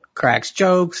cracks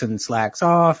jokes and slacks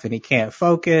off and he can't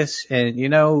focus. And,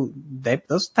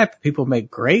 those type of people make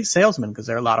great salesmen because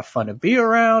they're a lot of fun to be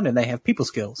around and they have people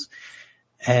skills.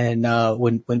 And,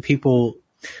 when people,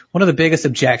 one of the biggest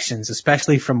objections,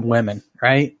 especially from women,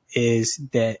 right, is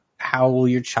that how will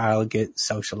your child get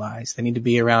socialized? They need to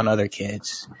be around other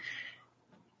kids.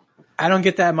 I don't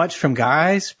get that much from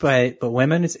guys, but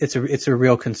women, it's a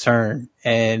real concern.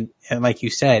 And like you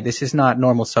said, this is not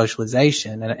normal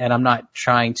socialization. And I'm not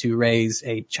trying to raise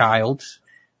a child.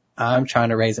 I'm trying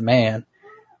to raise a man.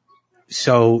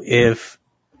 So if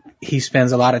he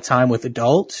spends a lot of time with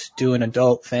adults doing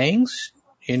adult things,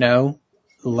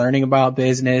 learning about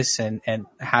business and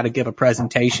how to give a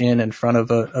presentation in front of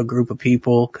a group of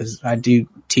people, cause I do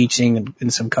teaching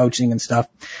and some coaching and stuff.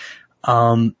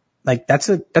 Like that's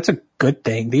a good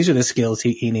thing. These are the skills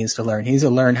he needs to learn. He needs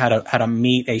to learn how to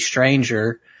meet a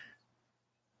stranger,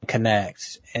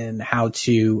 connect, and how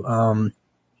to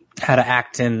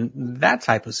act in that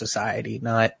type of society,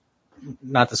 not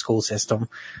the school system.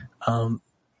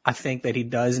 I think that he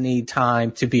does need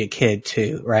time to be a kid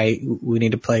too, right? We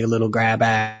need to play a little grab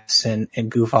ass and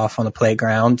goof off on the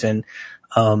playground. And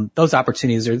those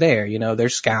opportunities are there.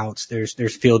 There's scouts,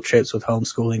 there's field trips with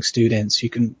homeschooling students. You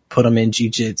can put them in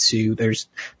jiu-jitsu. There's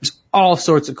all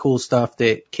sorts of cool stuff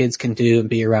that kids can do and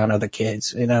be around other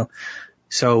kids,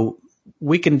 So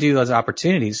we can do those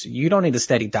opportunities. You don't need a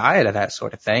steady diet of that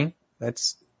sort of thing.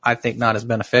 That's, I think, not as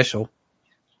beneficial.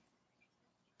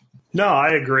 No,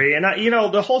 I agree. And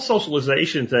the whole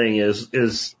socialization thing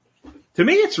is to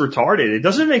me, it's retarded. It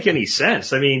doesn't make any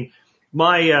sense. I mean,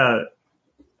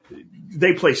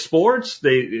 they play sports.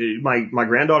 My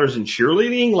granddaughter's in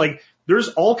cheerleading. Like, there's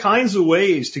all kinds of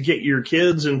ways to get your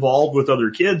kids involved with other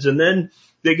kids. And then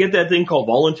they get that thing called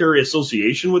voluntary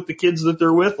association with the kids that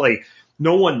they're with. Like,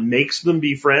 no one makes them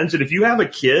be friends. And if you have a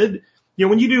kid,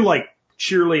 when you do like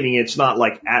cheerleading, it's not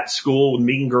like at school,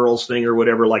 mean girls thing or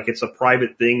whatever. Like, it's a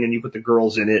private thing and you put the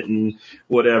girls in it and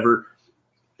whatever.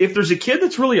 If there's a kid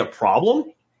that's really a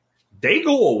problem, they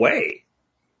go away.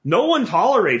 No one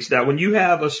tolerates that. When you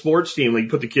have a sports team, like you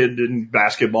put the kid in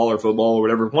basketball or football or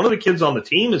whatever, if one of the kids on the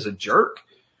team is a jerk,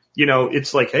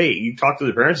 it's like, hey, you talk to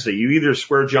the parents and say, you either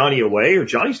square Johnny away or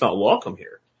Johnny's not welcome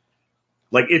here.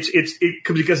 Like,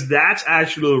 because that's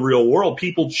actually the real world.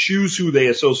 People choose who they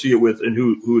associate with and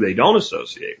who they don't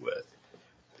associate with.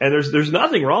 And there's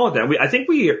nothing wrong with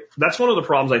that. That's one of the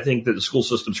problems I think that the school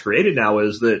system's created now,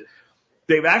 is that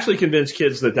they've actually convinced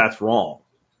kids that that's wrong.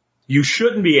 You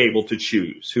shouldn't be able to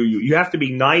choose who you have to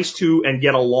be nice to and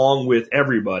get along with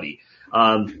everybody.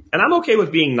 And I'm okay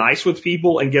with being nice with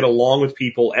people and get along with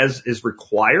people as is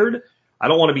required. I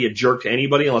don't want to be a jerk to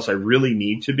anybody unless I really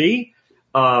need to be.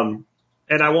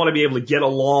 And I want to be able to get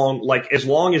along, like, as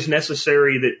long as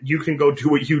necessary, that you can go do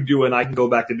what you do and I can go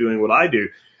back to doing what I do.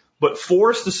 But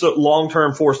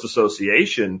long-term forced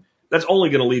association, that's only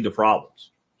going to lead to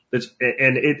problems.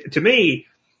 To me,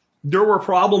 there were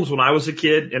problems when I was a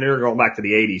kid, and they're going back to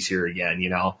the 80s here again,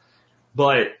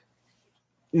 but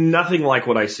nothing like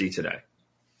what I see today.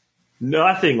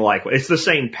 Nothing like it's the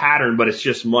same pattern, but it's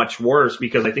just much worse,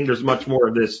 because I think there's much more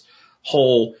of this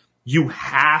whole, you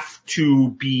have to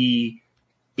be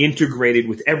integrated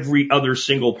with every other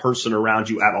single person around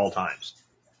you at all times.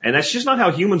 And that's just not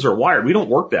how humans are wired. We don't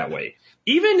work that way.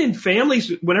 Even in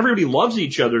families, when everybody loves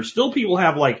each other, still people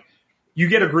have, like, you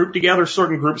get a group together,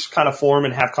 certain groups kind of form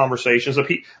and have conversations.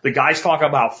 The guys talk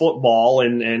about football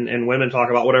and women talk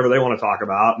about whatever they want to talk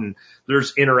about. And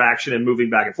there's interaction and moving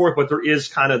back and forth. But there is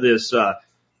kind of this,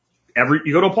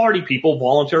 you go to a party, people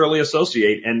voluntarily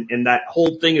associate, and that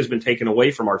whole thing has been taken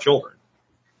away from our children.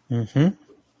 Mm-hmm.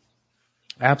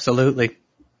 Absolutely.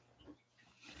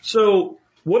 So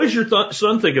what does your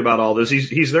son think about all this?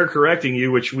 He's there correcting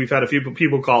you, which we've had a few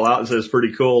people call out and say it's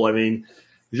pretty cool. I mean,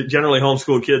 generally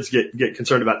homeschool kids get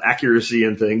concerned about accuracy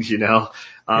and things, Yeah.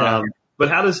 But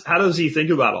how does he think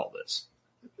about all this?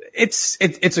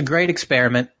 It's a great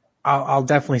experiment. I'll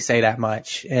definitely say that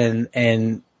much.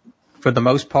 And for the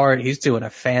most part, he's doing a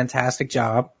fantastic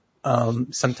job.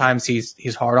 Sometimes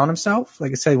he's hard on himself.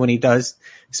 Like I said, when he does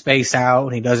space out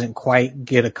and he doesn't quite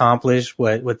get accomplished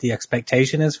what the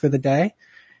expectation is for the day.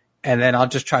 And then I'll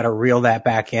just try to reel that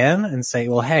back in and say,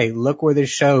 well, hey, look where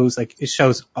this shows. Like, it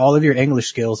shows all of your English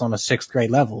skills on a 6th grade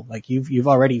level. Like, you've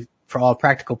already, for all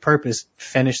practical purpose,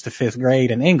 finished the 5th grade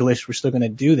in English. We're still going to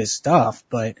do this stuff,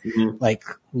 but like,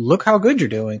 look how good you're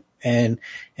doing. And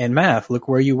math, look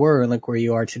where you were and look where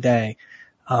you are today.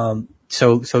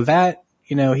 So that,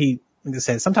 he, like I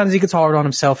said, sometimes he gets hard on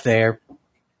himself there.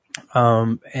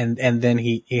 And then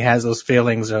he has those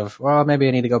feelings of, well, maybe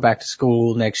I need to go back to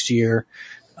school next year.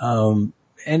 And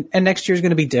next year is going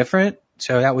to be different.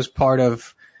 So that was part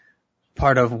of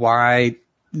why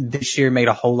this year made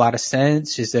a whole lot of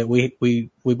sense, is that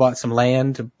we bought some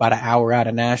land about an hour out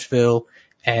of Nashville,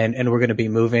 and we're going to be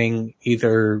moving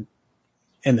either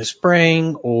in the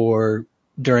spring or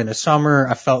during the summer.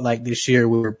 I felt like this year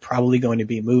we were probably going to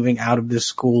be moving out of this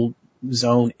school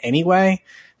zone anyway.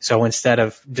 So instead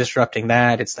of disrupting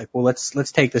that, it's like, well,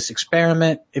 let's take this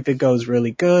experiment. If it goes really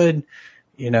good,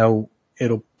 it'll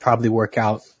probably work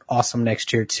out awesome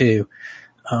next year too.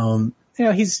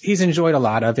 He's enjoyed a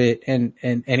lot of it, and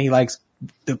he likes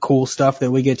the cool stuff that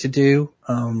we get to do.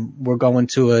 We're going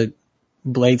to a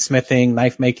bladesmithing,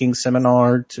 knife making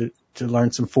seminar to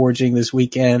learn some forging this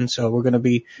weekend. So we're going to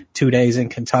be 2 days in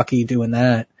Kentucky doing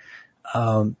that.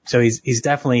 So he's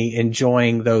definitely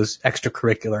enjoying those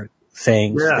extracurricular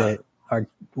things that are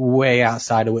way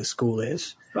outside of what school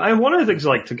is. And one of the things,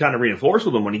 like, to kind of reinforce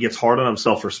with him when he gets hard on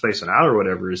himself for spacing out or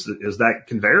whatever is that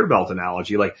conveyor belt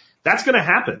analogy. Like, that's going to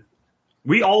happen.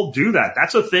 We all do that.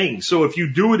 That's a thing. So if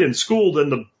you do it in school,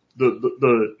 then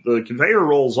the conveyor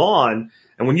rolls on,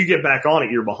 and when you get back on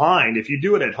it, you're behind. If you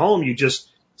do it at home, you just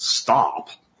stop.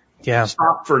 Yeah.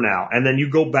 Stop for now. And then you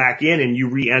go back in and you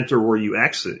re-enter where you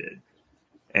exited.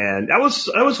 And that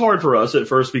was hard for us at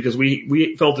first, because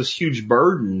we felt this huge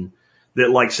burden that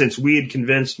like, since we had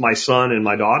convinced my son and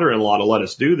my daughter-in-law to let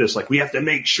us do this, like we have to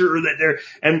make sure that they're,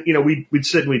 and you know, we'd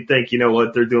sit and we'd think, you know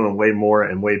what, they're doing way more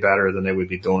and way better than they would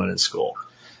be doing in school,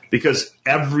 because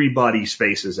everybody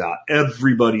spaces out,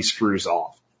 everybody screws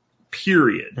off,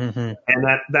 period. Mm-hmm. And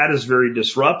that is very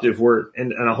disruptive. Where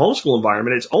in a homeschool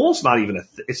environment, it's almost not even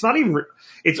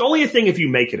it's only a thing if you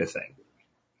make it a thing.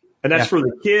 And that's for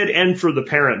the kid and for the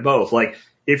parent both. Like,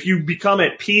 if you become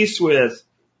at peace with,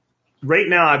 right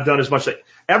now I've done as much, like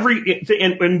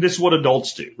and this is what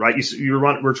adults do, right?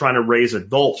 We're trying to raise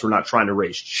adults. We're not trying to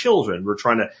raise children. We're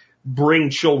trying to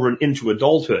bring children into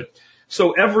adulthood.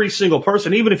 So every single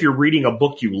person, even if you're reading a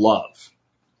book you love,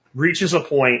 reaches a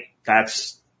point,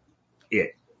 that's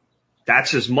it.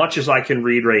 That's as much as I can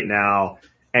read right now.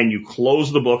 And you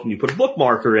close the book and you put a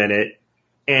bookmarker in it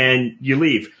and you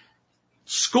leave.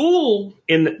 School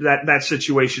in that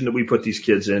situation that we put these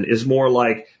kids in is more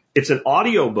like, it's an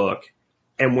audio book,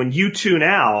 and when you tune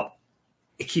out,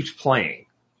 it keeps playing.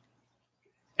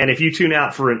 And if you tune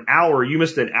out for an hour, you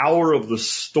missed an hour of the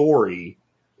story,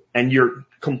 and you're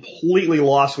completely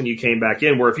lost when you came back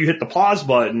in. Where if you hit the pause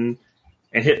button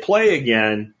and hit play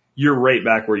again, you're right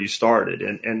back where you started.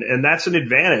 And that's an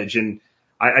advantage. And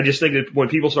I just think that when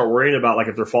people start worrying about, like,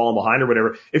 if they're falling behind or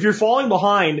whatever, if you're falling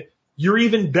behind, you're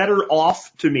even better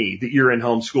off, to me, that you're in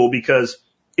homeschool, because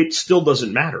it still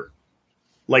doesn't matter.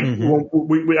 Like,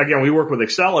 we work with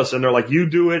Excelis, and they're like, you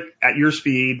do it at your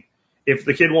speed. If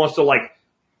the kid wants to, like,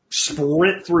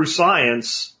 sprint through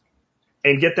science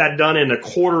and get that done in a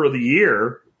quarter of the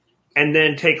year and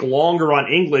then take longer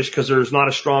on English because there's not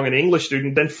as strong an English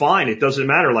student, then fine. It doesn't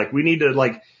matter. Like, we need to,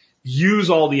 like, use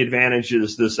all the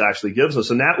advantages this actually gives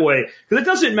us. And that way, because it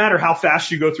doesn't matter how fast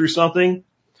you go through something.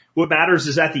 What matters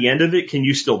is at the end of it, can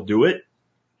you still do it?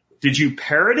 Did you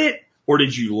parrot it or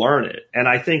did you learn it? And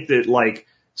I think that, like,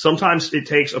 sometimes it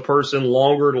takes a person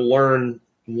longer to learn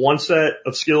one set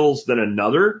of skills than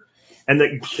another, and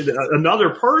that another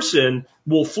person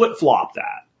will flip-flop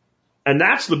that. And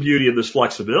that's the beauty of this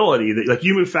flexibility, that, like,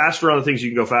 you move faster on the things you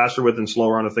can go faster with and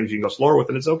slower on the things you can go slower with,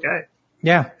 and it's okay.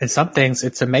 Yeah, and some things,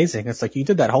 it's amazing. It's like, you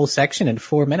did that whole section in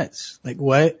 4 minutes. Like,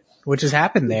 what just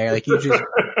happened there? Like, you just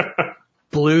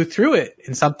blew through it,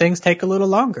 and some things take a little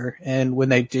longer. And when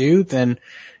they do, then,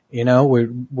 you know, we're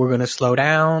going to slow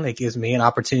down. It gives me an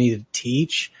opportunity to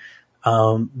teach.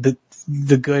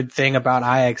 The good thing about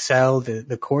IXL,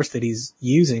 the course that he's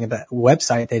using, the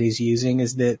website that he's using,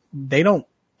 is that they don't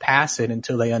pass it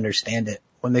until they understand it.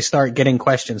 When they start getting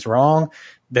questions wrong,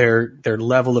 their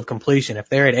level of completion, if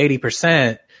they're at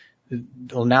 80%,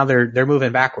 well, now they're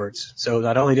moving backwards. So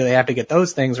not only do they have to get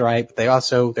those things right, but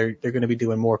they're going to be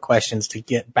doing more questions to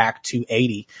get back to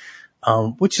 80,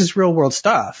 which is real world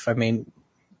stuff. I mean,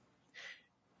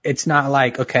 it's not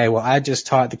like, okay, well, I just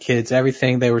taught the kids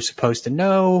everything they were supposed to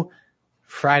know.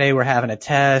 Friday we're having a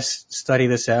test, study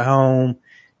this at home.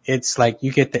 It's like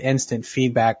you get the instant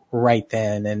feedback right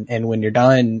then. And when you're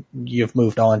done, you've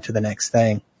moved on to the next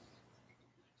thing.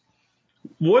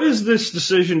 What has this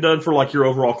decision done for, like, your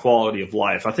overall quality of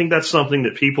life? I think that's something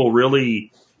that people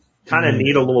really kind of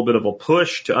need a little bit of a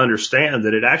push to understand,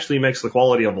 that it actually makes the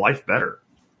quality of life better.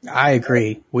 I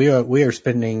agree. We are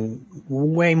spending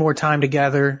way more time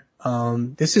together.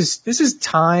 This is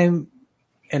time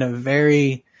in a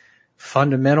very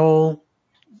fundamental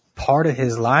part of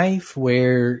his life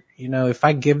where, you know, if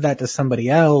I give that to somebody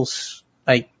else,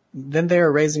 like, then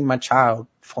they're raising my child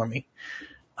for me.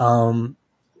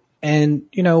 And,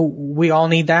 you know, we all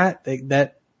need that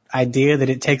idea that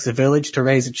it takes a village to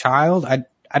raise a child. I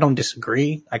don't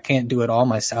disagree. I can't do it all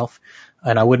myself,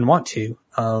 and I wouldn't want to.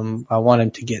 I want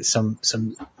him to get some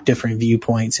different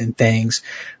viewpoints and things,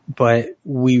 but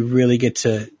we really get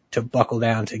to buckle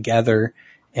down together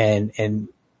and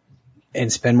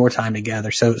spend more time together.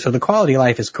 So the quality of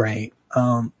life is great.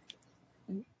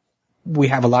 We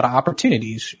have a lot of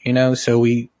opportunities, you know, so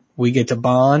we get to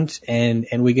bond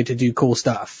and we get to do cool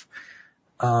stuff.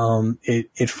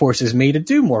 It forces me to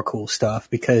do more cool stuff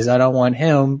because I don't want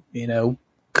him, you know,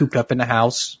 cooped up in the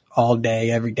house all day,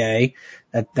 every day.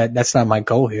 That's not my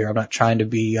goal here. I'm not trying to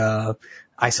be,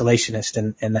 isolationist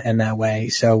in that way.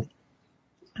 So,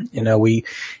 you know,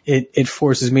 it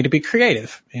forces me to be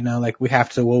creative, you know, like we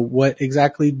have to, well, what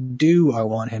exactly do I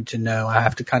want him to know? I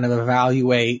have to kind of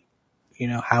evaluate, you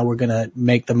know, how we're going to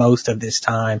make the most of this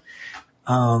time.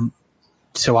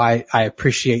 So I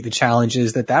appreciate the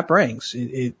challenges that brings.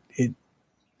 It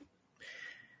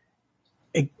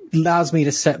allows me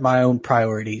to set my own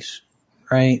priorities,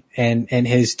 right? And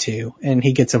his too. And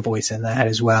he gets a voice in that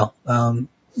as well.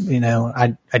 You know,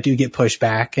 I do get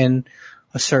pushback, and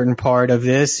a certain part of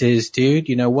this is, dude,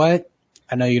 you know what?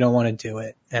 I know you don't want to do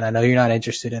it, and I know you're not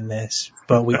interested in this,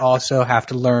 but we also have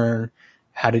to learn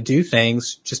how to do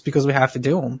things just because we have to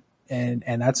do them.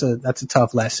 And that's a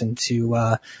tough lesson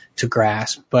to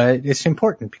grasp, but it's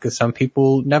important because some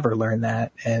people never learn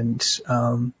that. And,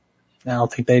 I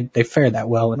don't think they fare that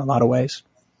well in a lot of ways.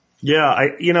 Yeah.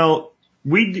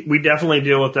 We definitely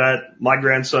deal with that. My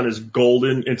grandson is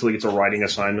golden until he gets a writing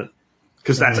assignment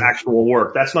because that's actual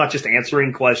work. That's not just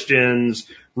answering questions,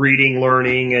 reading,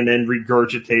 learning, and then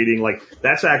regurgitating. Like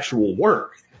that's actual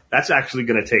work. That's actually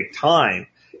going to take time.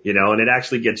 And it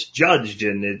actually gets judged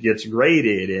and it gets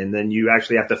graded and then you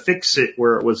actually have to fix it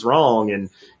where it was wrong and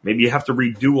maybe you have to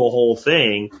redo a whole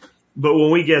thing. But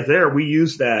when we get there, we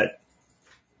use that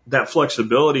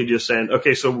flexibility just saying,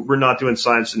 okay, so we're not doing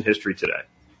science and history today.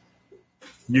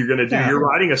 You're going to do your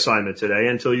writing assignment today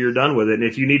until you're done with it. And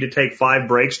if you need to take 5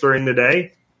 breaks during the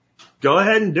day, go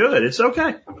ahead and do it. It's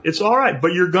okay. It's all right.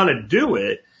 But you're going to do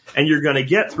it and you're going to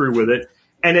get through with it.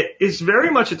 And it's very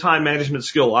much a time management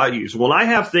skill I use. When I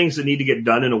have things that need to get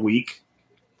done in a week,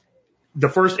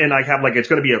 and I have it's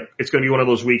going to be one of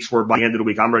those weeks where by the end of the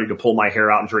week, I'm ready to pull my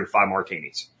hair out and drink 5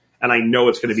 martinis. And I know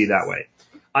it's going to be that way.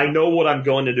 I know what I'm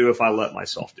going to do if I let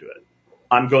myself do it.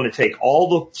 I'm going to take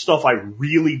all the stuff I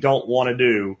really don't want to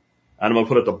do and I'm going to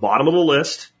put it at the bottom of the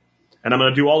list. And I'm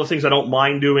going to do all the things I don't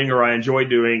mind doing or I enjoy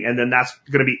doing. And then that's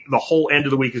going to be the whole end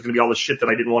of the week is going to be all the shit that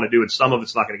I didn't want to do. And some of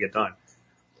it's not going to get done.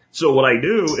 So what I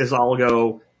do is I'll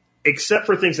go, except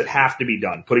for things that have to be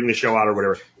done, putting the show out or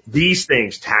whatever, these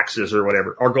things, taxes or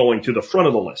whatever, are going to the front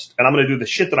of the list. And I'm going to do the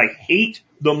shit that I hate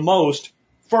the most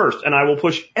first. And I will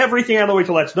push everything out of the way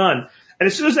till that's done. And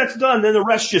as soon as that's done, then the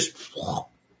rest just,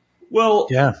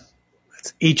 yeah.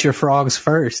 Let's eat your frogs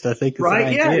first, I think.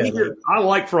 Right? Yeah. I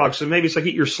like frogs. So maybe it's like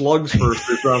eat your slugs first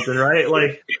or something, right?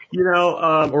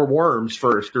 Or worms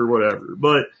first or whatever.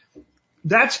 But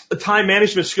that's a time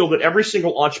management skill that every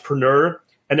single entrepreneur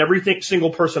and every single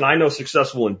person I know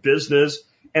successful in business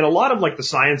and a lot of the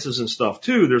sciences and stuff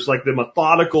too. There's the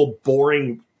methodical,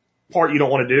 boring part you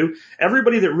don't want to do.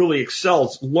 Everybody that really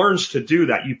excels learns to do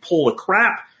that. You pull the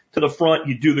crap to the front,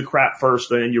 you do the crap first,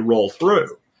 then you roll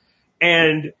through.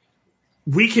 And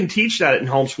we can teach that in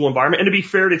homeschool environment. And to be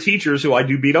fair to teachers who I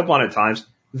do beat up on at times,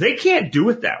 they can't do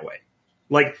it that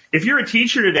way. If you're a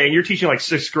teacher today and you're teaching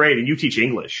 6th grade and you teach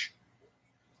English,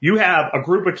 you have a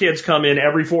group of kids come in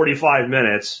every 45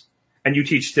 minutes and you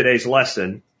teach today's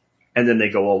lesson and then they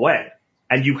go away.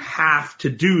 And you have to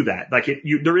do that.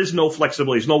 There is no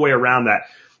flexibility. There's no way around that.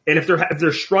 And if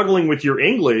they're struggling with your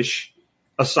English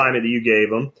assignment that you gave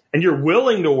them and you're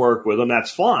willing to work with them,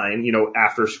 that's fine,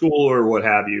 after school or what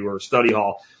have you, or study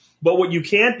hall. But what you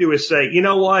can't do is say, you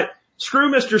know what?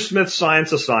 Screw Mr. Smith's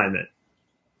science assignment,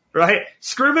 right?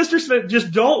 Screw Mr. Smith.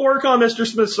 Just don't work on Mr.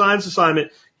 Smith's science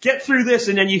assignment. Get through this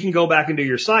and then you can go back and do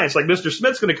your science. Mr.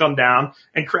 Smith's going to come down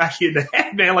and crack you in the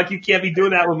head, man. You can't be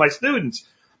doing that with my students.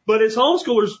 But as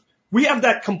homeschoolers, we have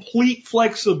that complete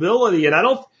flexibility. And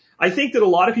I think that a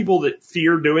lot of people that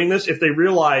fear doing this, if they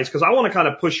realize, because I want to kind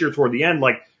of push here toward the end,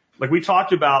 like we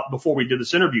talked about before we did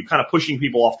this interview, kind of pushing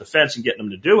people off the fence and getting them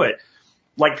to do it.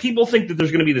 People think that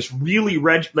there's going to be this really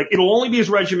it'll only be as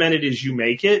regimented as you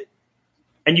make it.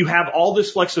 And you have all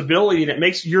this flexibility and it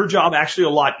makes your job actually a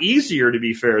lot easier, to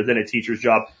be fair, than a teacher's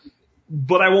job.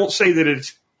 But I won't say that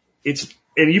it's,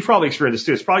 and you've probably experienced this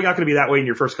too. It's probably not going to be that way in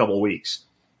your first couple of weeks.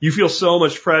 You feel so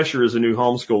much pressure as a new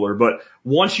homeschooler, but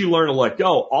once you learn to let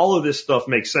go, all of this stuff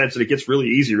makes sense and it gets really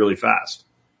easy really fast.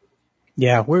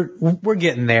 Yeah, we're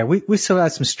getting there. We still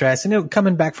had some stress, and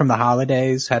coming back from the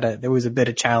holidays, there was a bit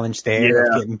of challenge there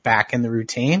of getting back in the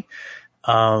routine.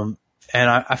 And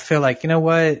I feel like, you know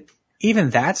what?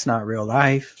 Even that's not real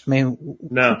life. I mean,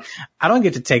 no, I don't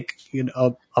get to take,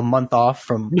 a month off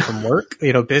from work,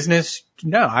 business.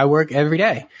 No, I work every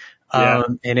day.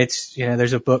 And it's,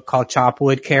 there's a book called Chop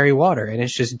Wood, Carry Water, and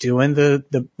it's just doing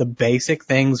the basic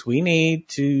things we need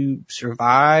to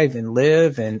survive and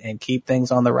live and keep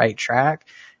things on the right track.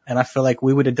 And I feel like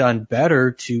we would have done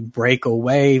better to break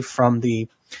away from the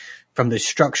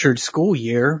structured school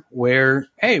year where,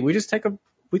 hey, we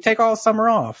take all summer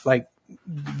off.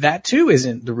 That too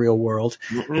isn't the real world.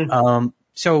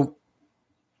 So,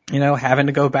 having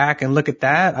to go back and look at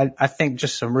that, I think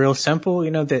just some real simple,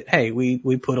 that, hey,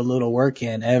 we put a little work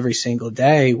in every single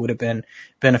day would have been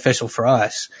beneficial for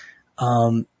us.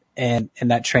 And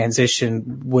that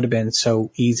transition would have been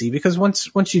so easy because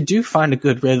once you do find a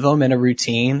good rhythm and a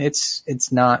routine,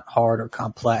 it's not hard or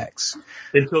complex.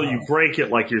 Until you break it,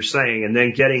 like you're saying, and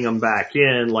then getting them back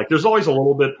in. There's always a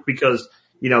little bit because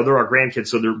they're our grandkids,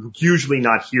 so they're usually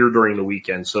not here during the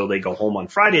weekend. So they go home on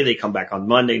Friday, they come back on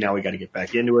Monday. Now we got to get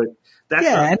back into it.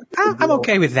 And I'm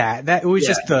okay with that. That it was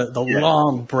just the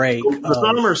long break. The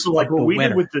summer, so like what we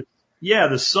did with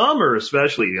the summer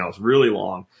especially, it's really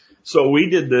long. So what we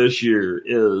did this year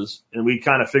is, and we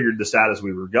kind of figured this out as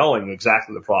we were going,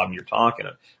 exactly the problem you're talking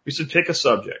of. We said pick a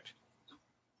subject.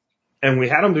 And we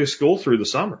had them do school through the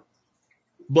summer.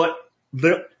 But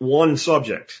the one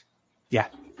subject. Yeah.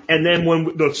 And then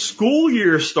when the school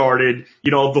year started,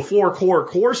 the 4 core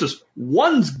courses,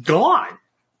 one's gone.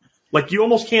 Like you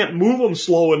almost can't move them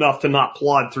slow enough to not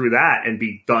plod through that and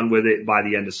be done with it by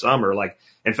the end of summer. Like,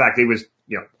 in fact, it was,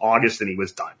 August and he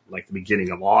was done, like the beginning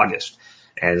of August.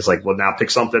 And it's like, well, now pick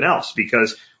something else,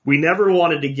 because we never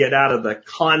wanted to get out of the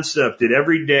concept that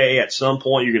every day at some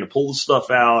point you're going to pull the stuff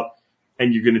out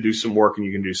and you're going to do some work and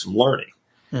you're going to do some learning.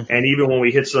 Mm-hmm. And even when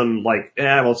we hit some like,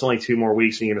 it's only 2 more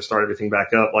weeks and you're going to start everything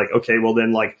back up. Like, okay, well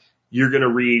then like you're going to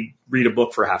read a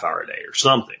book for a half hour a day or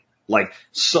something, like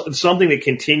something that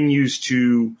continues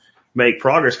to make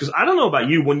progress. Cause I don't know about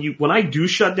you, when I do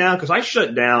shut down, cause I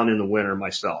shut down in the winter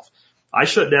myself. I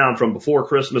shut down from before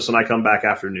Christmas and I come back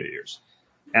after New Year's.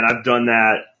 And I've done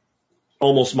that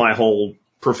almost my whole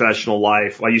professional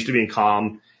life. I used to be in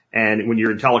comm, and when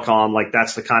you're in telecom, like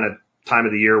that's the kind of time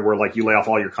of the year where like you lay off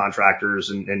all your contractors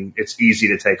and it's easy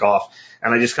to take off.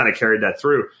 And I just kind of carried that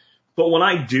through. But when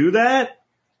I do that,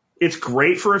 it's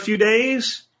great for a few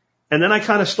days. And then I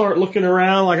kind of start looking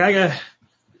around like I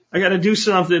got to do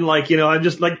something, like, I'm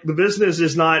just like the business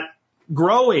is not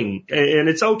growing and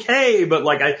it's okay. But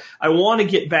like I want to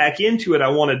get back into it. I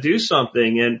want to do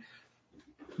something. And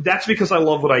that's because I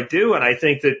love what I do. And I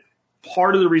think that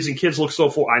part of the reason kids look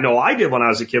I know I did when I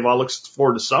was a kid, I looked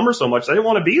forward to summer so much. I didn't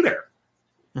want to be there.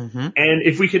 Mm-hmm. And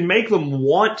if we can make them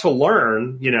want to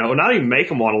learn, not even make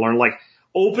them want to learn, like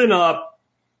open up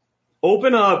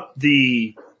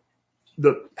the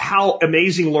how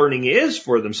amazing learning is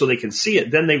for them so they can see it,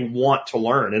 then they want to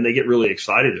learn and they get really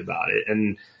excited about it.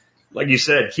 And like you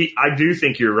said, I do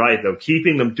think you're right though.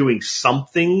 Keeping them doing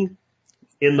something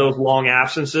in those long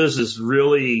absences is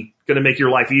really going to make your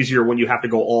life easier when you have to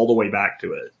go all the way back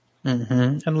to it.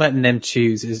 Mm-hmm. And letting them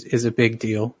choose is a big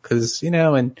deal, because,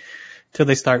 until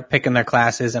they start picking their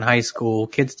classes in high school,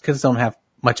 kids don't have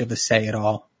much of a say at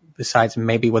all, besides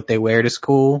maybe what they wear to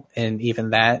school. And even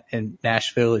that in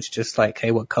Nashville, it's just like, hey,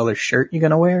 what color shirt you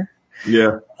going to wear?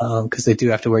 Yeah. Cause they do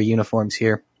have to wear uniforms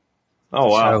here. Oh,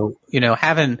 wow. So,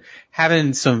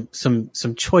 having some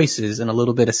choices and a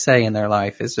little bit of say in their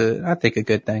life is I think a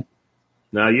good thing.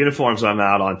 No, uniforms I'm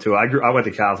out on too. I went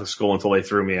to Catholic school until they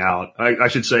threw me out. I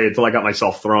should say until I got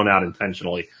myself thrown out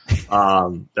intentionally.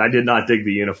 I did not dig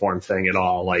the uniform thing at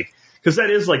all. Like, cause that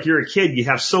is like, you're a kid, you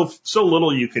have so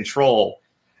little you control.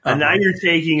 And now you're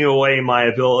taking away my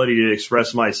ability to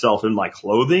express myself in my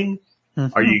clothing.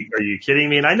 Mm-hmm. Are you kidding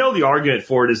me? And I know the argument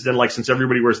for it is then like, since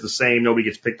everybody wears the same, nobody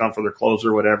gets picked on for their clothes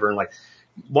or whatever. And like,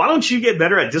 why don't you get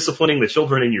better at disciplining the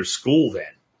children in your school then?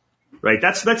 Right?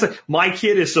 That's my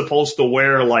kid is supposed to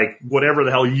wear like whatever the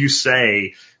hell you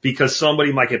say because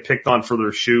somebody might get picked on for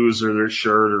their shoes or their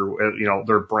shirt or,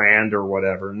 their brand or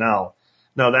whatever. No,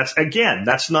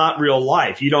 that's not real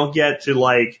life. You don't get to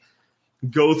like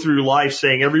go through life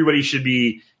saying everybody should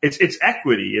be, it's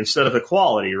equity instead of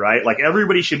equality, right? Like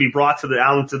everybody should be brought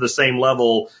down to the same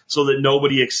level so that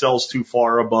nobody excels too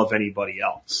far above anybody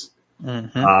else.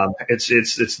 Mm-hmm.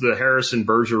 It's the Harrison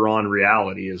Bergeron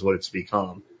reality is what it's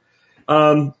become.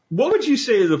 What would you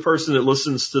say to the person that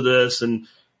listens to this? And,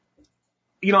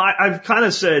 I've kind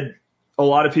of said a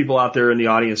lot of people out there in the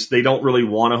audience, they don't really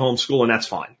want to homeschool, and that's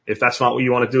fine. If that's not what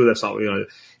you want to do, that's not what you want to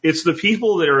do. It's the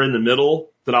people that are in the middle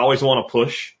that I always want to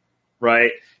push,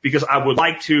 right? Because I would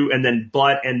like to, and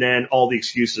then all the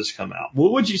excuses come out.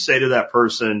 What would you say to that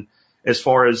person as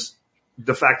far as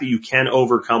the fact that you can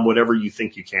overcome whatever you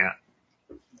think you can?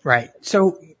 Right.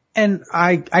 So, and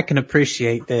I can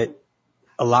appreciate that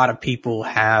a lot of people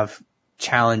have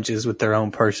challenges with their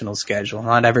own personal schedule.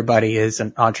 Not everybody is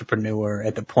an entrepreneur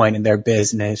at the point in their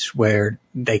business where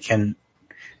they can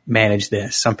manage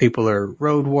this. Some people are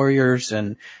road warriors,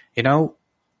 and,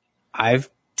 I've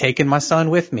taken my son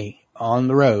with me on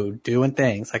the road doing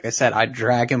things. Like I said, I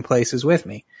drag him places with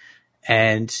me,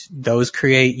 and those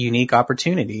create unique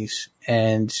opportunities,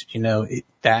 and,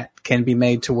 that can be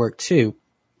made to work too.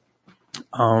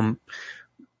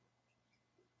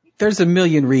 There's a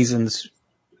million reasons,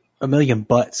 a million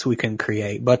buts we can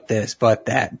create, but this, but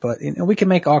that, but we can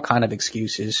make all kind of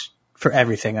excuses for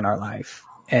everything in our life.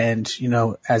 And,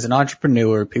 as an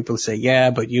entrepreneur, people say,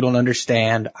 yeah, but you don't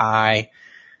understand.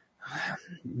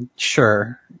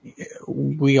 Sure,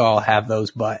 we all have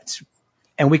those buts.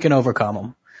 and we can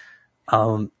overcome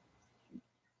them.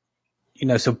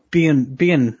 So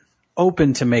being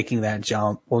open to making that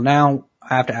jump. Well, now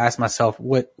I have to ask myself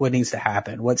what needs to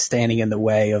happen, what's standing in the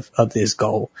way of this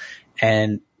goal.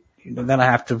 And then I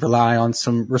have to rely on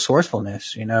some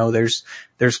resourcefulness.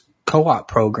 There's co-op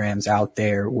programs out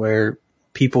there where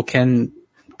people can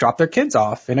drop their kids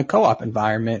off in a co-op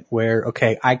environment where,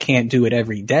 okay, I can't do it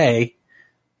every day.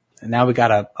 And now we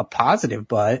got a positive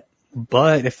but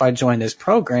if I join this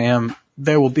program,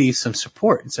 there will be some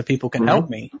support and so people can help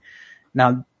me.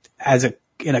 Now,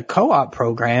 in a co-op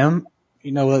program,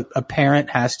 a parent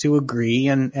has to agree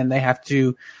and they have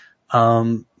to,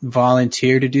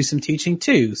 volunteer to do some teaching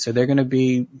too. So they're going to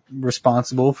be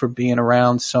responsible for being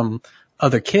around some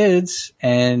other kids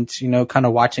and, kind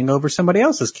of watching over somebody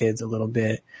else's kids a little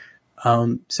bit.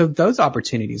 So those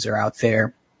opportunities are out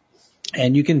there.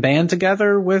 And you can band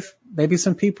together with maybe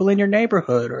some people in your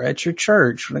neighborhood or at your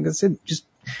church. Like I said,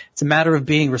 it's a matter of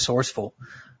being resourceful.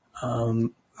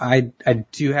 I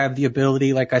do have the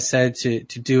ability, like I said, to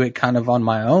do it kind of on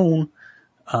my own.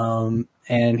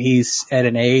 And he's at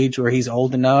an age where he's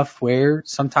old enough where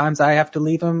sometimes I have to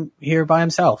leave him here by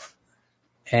himself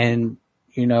and,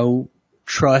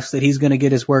 trust that he's going to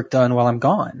get his work done while I'm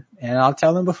gone. And I'll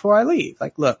tell him before I leave,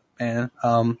 like, look, man, hey,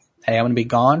 I'm going to be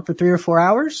gone for 3 or 4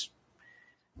 hours.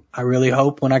 I really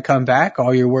hope when I come back,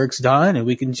 all your work's done and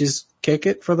we can just kick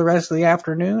it for the rest of the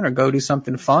afternoon or go do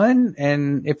something fun.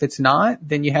 And if it's not,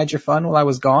 then you had your fun while I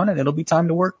was gone and it'll be time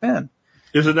to work then.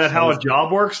 Isn't that how a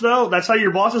job works though? That's how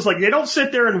your bosses, like, they don't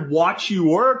sit there and watch you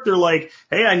work. They're like,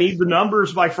 hey, I need the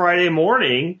numbers by Friday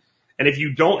morning. And if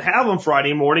you don't have them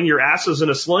Friday morning, your ass is in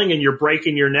a sling and you're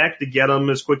breaking your neck to get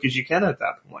them as quick as you can at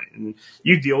that point. And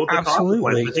you deal with the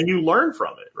consequences and you learn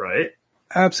from it, right?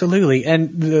 Absolutely.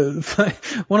 And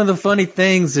one of the funny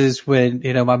things is when,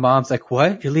 my mom's like,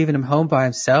 what? You're leaving him home by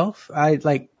himself? I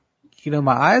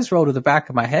my eyes roll to the back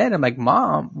of my head. I'm like,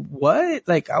 Mom, what?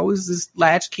 Like, I was this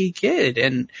latchkey kid.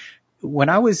 And when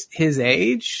I was his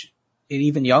age and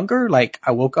even younger, like,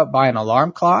 I woke up by an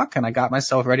alarm clock and I got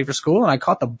myself ready for school and I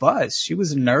caught the bus. She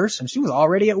was a nurse and she was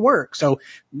already at work. So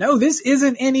no, this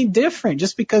isn't any different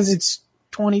just because it's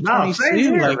 2022. No, same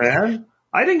here, man.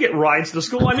 I didn't get rides to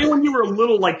school. I mean, when you were a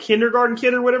little, like, kindergarten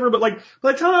kid or whatever, but, like,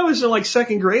 by the time I was in, like,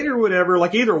 second grade or whatever,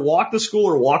 like, either walk to school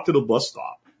or walk to the bus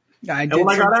stop. And when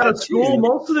I got out of school,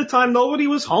 most of the time, nobody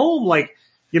was home. Like,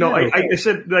 I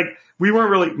said, like, we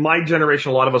weren't really, my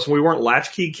generation, a lot of us, we weren't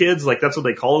latchkey kids. Like, that's what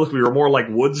they called us. We were more like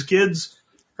woods kids.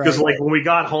 Because, like, when we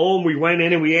got home, we went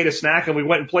in and we ate a snack and we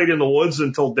went and played in the woods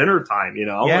until dinner time,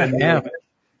 Yeah.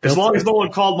 As long as no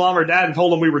one called mom or dad and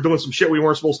told them we were doing some shit we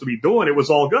weren't supposed to be doing, it was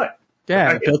all good.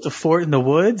 Yeah, built a fort in the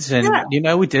woods and,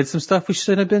 we did some stuff we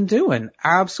shouldn't have been doing.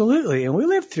 Absolutely. And we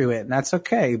lived through it and that's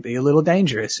okay. Be a little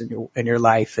dangerous in your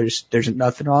life. There's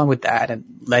nothing wrong with that and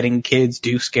letting kids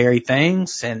do scary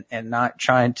things and not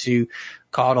trying to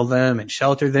coddle them and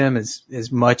shelter them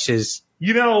as much as.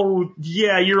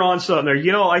 You're on something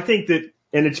there. I think that,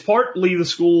 and it's partly the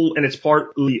school and it's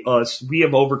partly us. We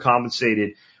have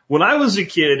overcompensated. When I was a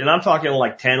kid, and I'm talking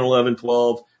like 10, 11,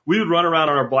 12, we would run around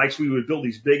on our bikes. We would build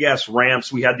these big ass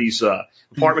ramps. We had these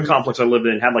apartment complex I lived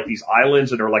in had like these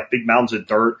islands and they were like big mounds of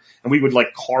dirt. And we would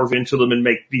like carve into them and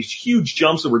make these huge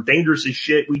jumps that were dangerous as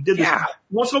shit. We did this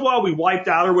once in a while. We wiped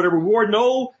out or whatever. We wore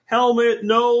no helmet,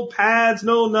 no pads,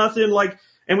 no nothing. Like,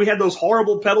 and we had those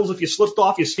horrible pedals. If you slipped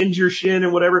off, you skinned your shin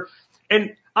and whatever.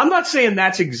 And I'm not saying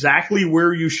that's exactly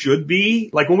where you should be.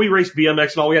 Like when we raced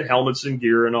BMX and all, we had helmets and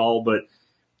gear and all, but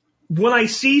when I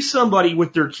see somebody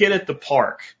with their kid at the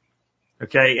park,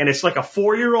 okay, and it's like a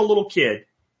 4-year-old little kid,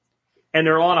 and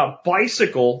they're on a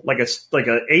bicycle, like an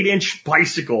 8-inch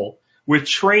bicycle with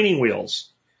training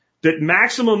wheels, that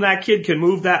maximum that kid can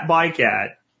move that bike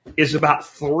at is about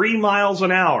 3 miles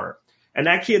an hour. And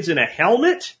that kid's in a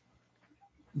helmet,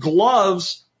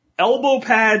 gloves, elbow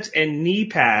pads, and knee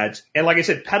pads, and like I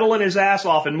said, pedaling his ass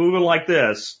off and moving like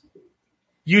this.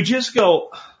 You just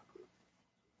go,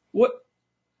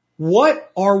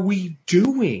 what are we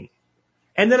doing?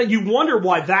 And then you wonder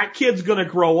why that kid's going to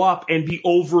grow up and be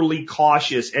overly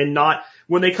cautious and not,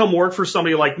 when they come work for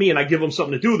somebody like me and I give them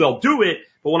something to do, they'll do it.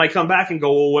 But when I come back and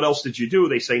go, well, what else did you do?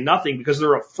 They say nothing because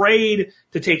they're afraid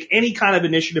to take any kind of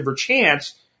initiative or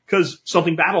chance because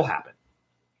something bad will happen.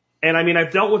 And I mean,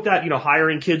 I've dealt with that,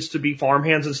 hiring kids to be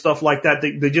farmhands and stuff like that.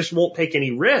 They just won't take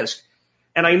any risk.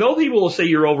 And I know people will say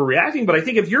you're overreacting, but I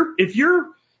think if you're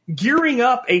gearing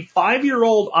up a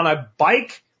 5-year-old on a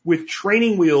bike with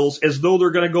training wheels as though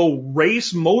they're going to go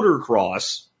race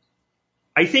motocross,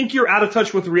 I think you're out of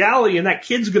touch with reality, and that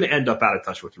kid's going to end up out of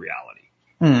touch with reality.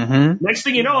 Mm-hmm. Next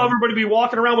thing you know, everybody be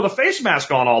walking around with a face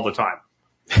mask on all the time.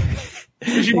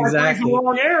 Because you might breathe the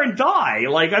wrong air and die.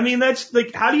 Like, I mean, that's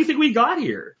like, how do you think we got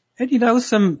here? And you know,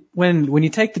 when you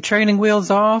take the training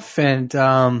wheels off and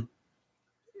you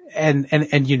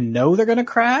know they're going to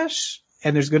crash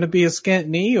and there's going to be a skint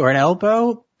knee or an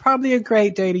elbow, probably a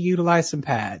great day to utilize some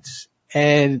pads.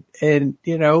 And,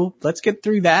 you know, let's get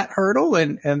through that hurdle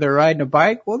and they're riding a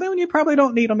bike. Well, then you probably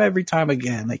don't need them every time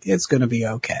again. Like, it's going to be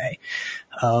okay.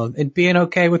 And being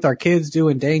okay with our kids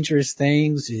doing dangerous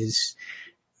things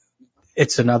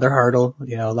it's another hurdle.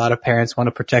 You know, a lot of parents want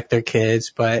to protect their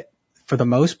kids, but for the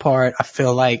most part, I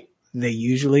feel like they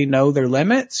usually know their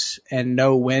limits and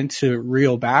know when to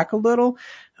reel back a little.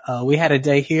 We had a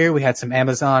day here. We had some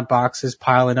Amazon boxes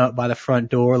piling up by the front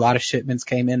door. A lot of shipments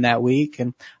came in that week.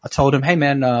 And I told him, hey,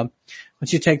 man, why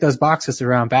don't you take those boxes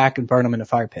around back and burn them in the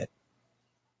fire pit?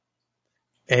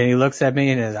 And he looks at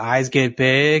me and his eyes get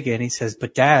big and he says,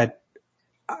 but Dad,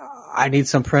 I need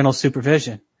some parental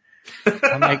supervision.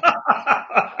 I'm like,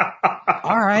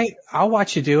 all right, I'll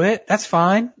watch you do it. That's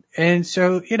fine. And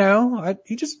so, you know,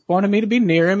 he just wanted me to be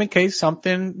near him in case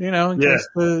something, you know, in case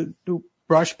the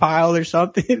brush pile or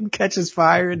something catches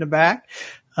fire in the back.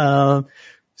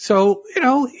 So, you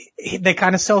know, they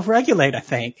kind of self-regulate, I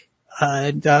think.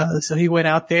 So he went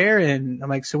out there and I'm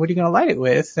like, so what are you going to light it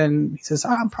with? And he says,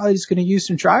 I'm probably just going to use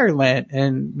some dryer lint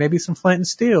and maybe some flint and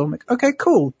steel. I'm like, okay,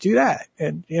 cool. Do that.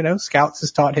 And, you know, Scouts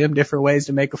has taught him different ways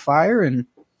to make a fire and,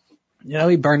 you know,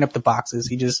 he burned up the boxes.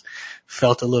 He just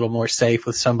felt a little more safe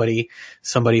with somebody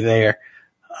there.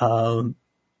 Man,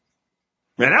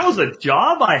 that was a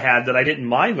job I had that I didn't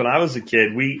mind when I was a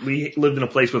kid. We lived in a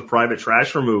place with private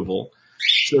trash removal.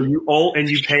 So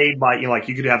you paid by, you know, like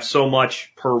you could have so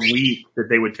much per week that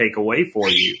they would take away for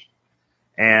you.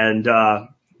 And,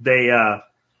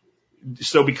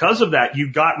 so because of that,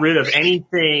 you got rid of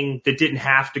anything that didn't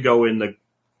have to go in the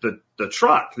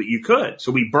truck that you could.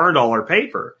 So we burned all our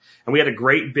paper and we had a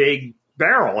great big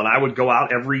barrel and I would go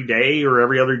out every day or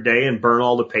every other day and burn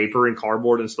all the paper and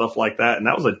cardboard and stuff like that. And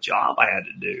that was a job I had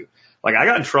to do. Like I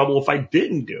got in trouble if I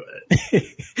didn't do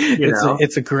it.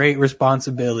 It's a great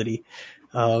responsibility.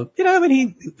 You know, I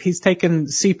mean, he's taken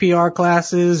CPR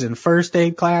classes and first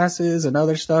aid classes and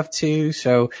other stuff too.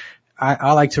 So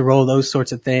I like to roll those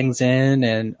sorts of things in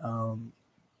and,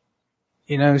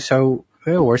 you know, so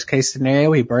worst case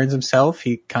scenario, he burns himself.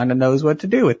 He kind of knows what to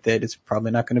do with it. It's probably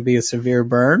not going to be a severe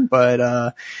burn,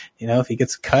 but, you know, if he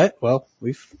gets a cut, well,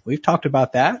 we've talked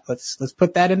about that. Let's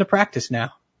put that into practice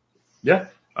now. Yeah.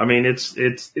 I mean, it's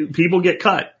people get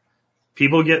cut.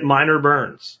 People get minor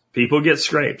burns. People get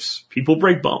scrapes. People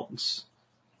break bones.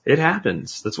 It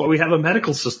happens. That's why we have a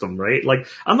medical system, right? Like,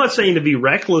 I'm not saying to be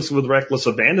reckless with reckless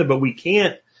abandon, but we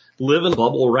can't live in a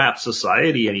bubble wrap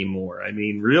society anymore. I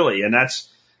mean, really. And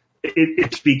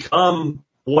it's become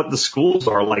what the schools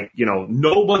are like. You know,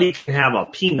 nobody can have a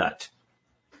peanut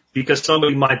because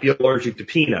somebody might be allergic to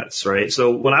peanuts, right?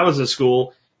 So when I was in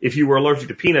school, if you were allergic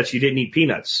to peanuts, you didn't eat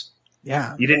peanuts.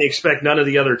 Yeah. You didn't expect none of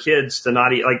the other kids to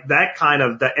not eat like that kind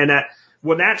of that. And that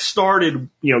when that started,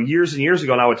 you know, years and years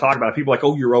ago, and I would talk about it, people like,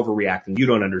 oh, you're overreacting. You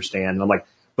don't understand. And I'm like,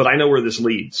 but I know where this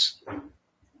leads.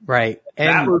 Right.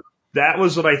 And that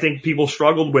was what I think people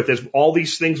struggled with is all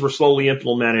these things were slowly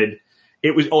implemented.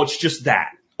 It was, oh, it's just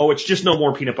that. Oh, it's just no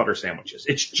more peanut butter sandwiches.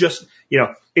 It's just, you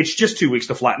know, it's just 2 weeks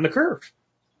to flatten the curve.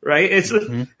 Right? It's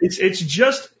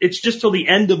just till the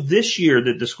end of this year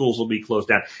that the schools will be closed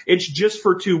down. It's just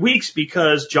for 2 weeks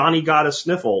because Johnny got a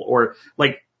sniffle or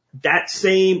like that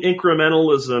same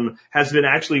incrementalism has been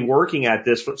actually working at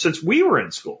this since we were in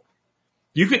school.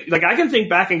 You could, like, I can think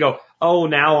back and go, oh,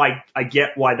 now I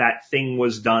get why that thing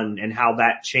was done and how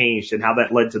that changed and how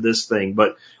that led to this thing.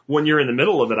 But when you're in the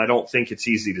middle of it, I don't think it's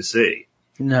easy to see.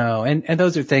 No, and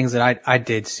those are things that I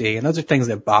did see, and those are things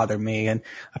that bother me, and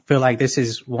I feel like this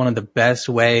is one of the best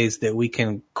ways that we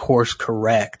can course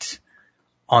correct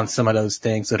on some of those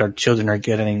things that our children are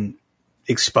getting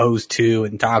exposed to,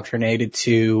 indoctrinated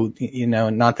to, you know,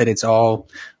 not that it's all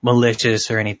malicious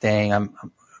or anything. I'm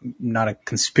not a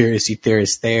conspiracy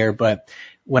theorist there, but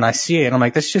when I see it, I'm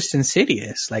like, that's just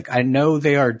insidious. Like, I know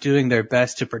they are doing their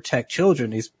best to protect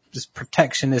children. This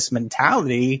protectionist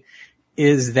mentality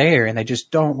is there and they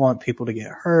just don't want people to get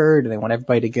hurt and they want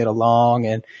everybody to get along.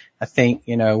 And I think,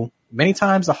 you know, many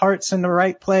times the heart's in the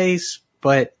right place,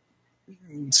 but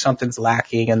something's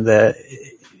lacking in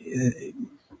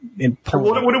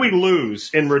what do we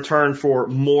lose in return for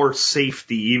more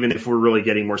safety, even if we're really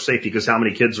getting more safety? Because how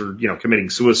many kids are, you know, committing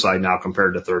suicide now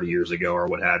compared to 30 years ago or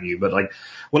what have you? But like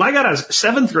when I got a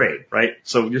 7th grade, right?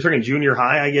 So you're talking junior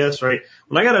high, I guess, right?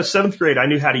 When I got a 7th grade, I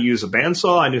knew how to use a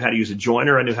bandsaw. I knew how to use a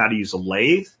joiner. I knew how to use a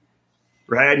lathe,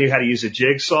 right? I knew how to use a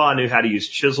jigsaw. I knew how to use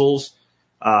chisels.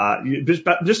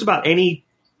 just about any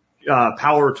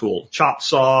power tool, chop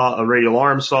saw, a radial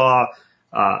arm saw,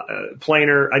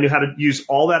 planer. I knew how to use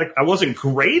all that. I wasn't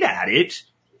great at it,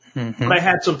 but I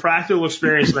had some practical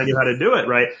experience and I knew how to do it,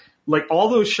 right? Like all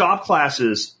those shop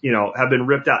classes, have been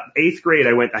ripped out. 8th grade,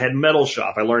 I had metal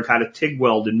shop. I learned how to TIG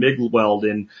weld and MIG weld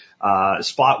and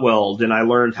spot weld, and I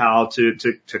learned how to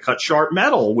cut sharp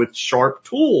metal with sharp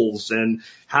tools, and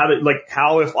how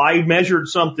if I measured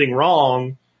something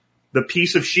wrong, the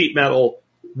piece of sheet metal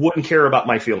wouldn't care about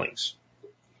my feelings.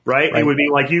 Right? It would be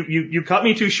like, you cut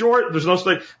me too short. There's no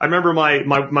such. I remember my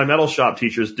metal shop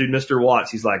teachers, dude, Mr.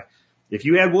 Watts, he's like, if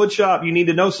you had wood shop, you need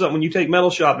to know something. When you take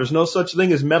metal shop, there's no such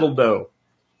thing as metal dough.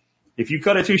 If you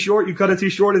cut it too short,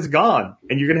 it's gone.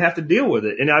 And you're going to have to deal with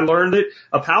it. And I learned that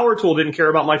a power tool didn't care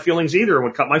about my feelings either and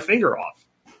would cut my finger off.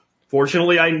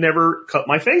 Fortunately, I never cut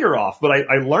my finger off, but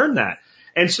I learned that.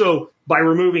 And so by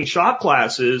removing shop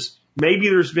classes, maybe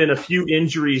there's been a few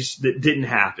injuries that didn't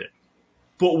happen.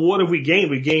 But what have we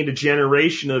gained? We gained a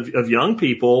generation of young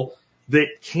people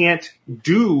that can't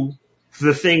do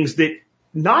the things that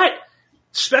not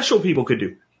special people could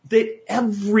do, that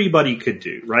everybody could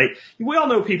do, right? We all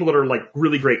know people that are like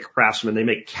really great craftsmen. They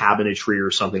make cabinetry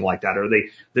or something like that, or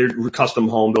they're custom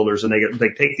home builders, and they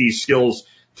take these skills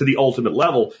to the ultimate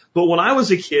level. But when I was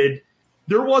a kid,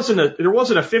 there wasn't a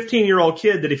 15-year-old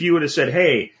kid that if you would have said,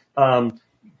 hey,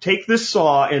 take this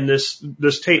saw and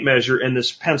this tape measure and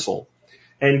this pencil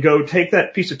and go take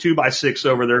that piece of 2x6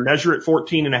 over there, measure it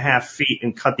 14.5 feet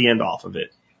and cut the end off of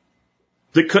it.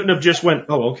 That couldn't have just went,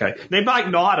 oh, okay. They might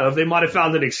not have. They might have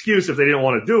found an excuse if they didn't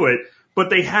want to do it, but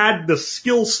they had the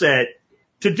skill set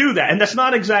to do that. And that's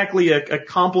not exactly a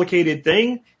complicated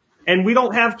thing. And we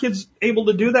don't have kids able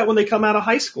to do that when they come out of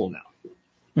high school now.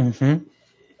 Mm-hmm.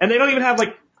 And they don't even have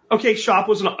shop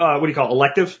was an,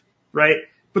 elective, right?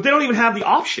 But they don't even have the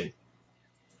option.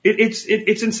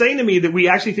 It's insane to me that we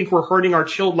actually think we're hurting our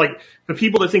children, like the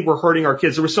people that think we're hurting our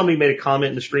kids. There was somebody made a comment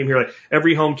in the stream here, like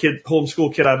every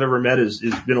homeschool kid I've ever met is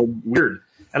been weird.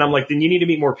 And I'm like, then you need to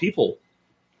meet more people,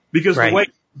 because the way,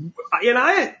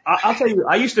 and I'll tell you,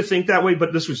 I used to think that way,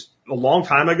 but this was a long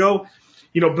time ago.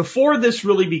 Before this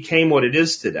really became what it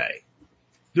is today,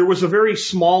 there was a very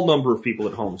small number of people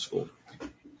that homeschooled,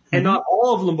 and not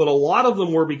all of them, but a lot of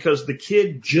them were because the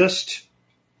kid just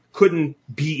couldn't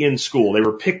be in school. They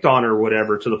were picked on or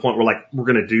whatever, to the point where we're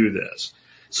going to do this.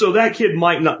 So that kid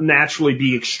might not naturally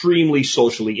be extremely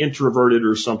socially introverted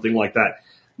or something like that.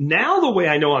 Now the way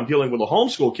I know I'm dealing with a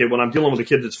homeschool kid, when I'm dealing with a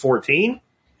kid that's 14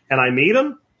 and I meet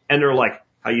them and they're like,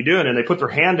 how you doing? And they put their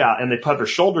hand out and they put their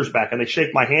shoulders back and they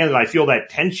shake my hand, and I feel that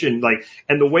tension,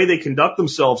 and the way they conduct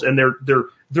themselves, and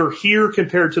they're here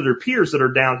compared to their peers that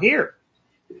are down here.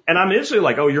 And I'm instantly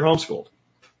like, oh, you're homeschooled.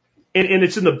 And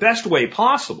it's in the best way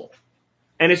possible.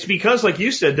 And it's because, like you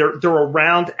said, they're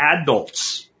around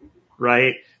adults,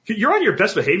 right? You're on your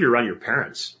best behavior around your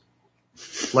parents.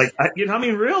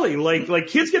 Really,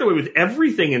 kids get away with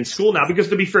everything in school now, because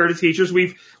to be fair to teachers,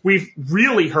 we've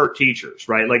really hurt teachers,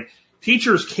 right?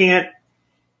 Teachers can't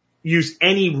use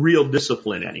any real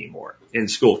discipline anymore in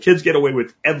school. Kids get away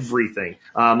with everything.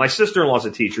 My sister-in-law's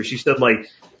a teacher. She said,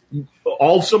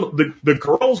 all the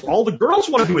girls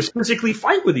want to do is physically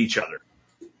fight with each other.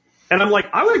 And I'm like,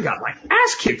 I would have got my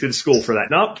ass kicked in school for that.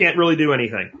 Nope, can't really do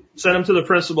anything. Send them to the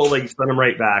principal, they send them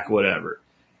right back, whatever.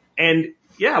 And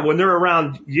yeah, when they're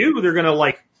around you, they're going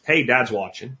to hey, dad's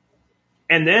watching.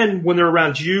 And then when they're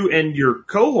around you and your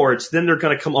cohorts, then they're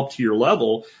going to come up to your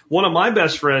level. One of my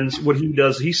best friends, what he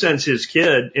does, he sends his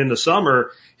kid in the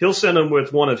summer, he'll send him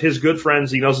with one of his good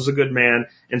friends he knows is a good man,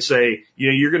 and say,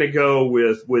 you're going to go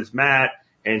with Matt,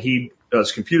 and he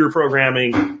does computer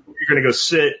programming. You're going to go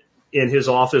sit in his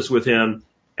office with him,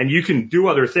 and you can do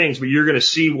other things, but you're going to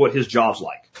see what his job's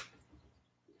like.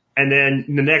 And then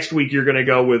the next week you're going to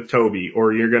go with Toby,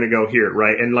 or you're going to go here,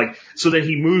 right? And so that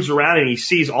he moves around and he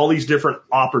sees all these different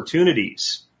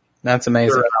opportunities. That's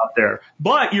amazing. That are out there.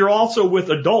 But you're also with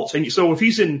adults. And so if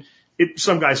he's in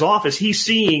some guy's office, he's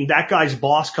seeing that guy's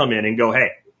boss come in and go,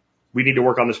 hey, we need to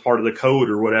work on this part of the code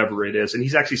or whatever it is. And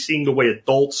he's actually seeing the way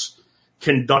adults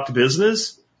conduct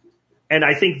business. And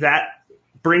I think that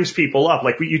brings people up.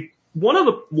 One of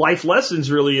the life lessons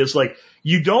really is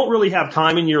you don't really have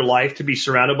time in your life to be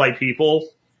surrounded by people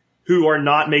who are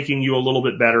not making you a little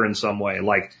bit better in some way.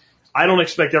 I don't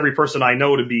expect every person I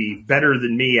know to be better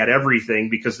than me at everything,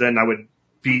 because then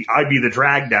I'd be the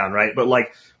drag down, right? But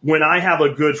when I have a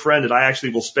good friend that I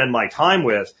actually will spend my time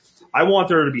with, I want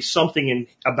there to be something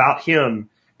about him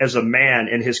as a man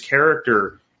and his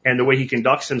character and the way he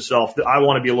conducts himself that I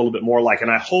want to be a little bit more like.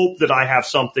 And I hope that I have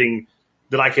something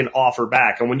that I can offer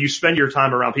back. And when you spend your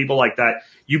time around people like that,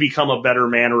 you become a better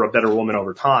man or a better woman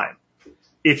over time.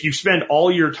 If you spend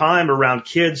all your time around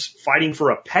kids fighting for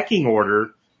a pecking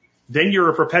order, then you're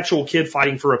a perpetual kid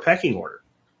fighting for a pecking order.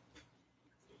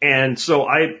 And so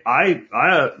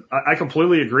I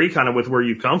completely agree kind of with where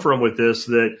you've come from with this,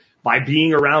 that by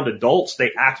being around adults,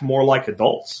 they act more like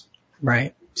adults.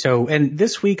 Right. So, and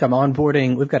this week I'm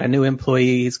onboarding, we've got a new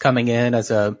employee. He's coming in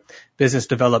as a business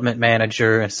development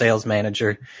manager, a sales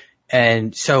manager.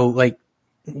 And so like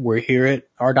we're here at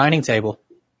our dining table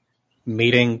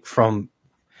meeting from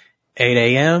 8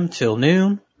 a.m. till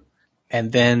noon. And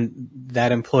then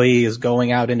that employee is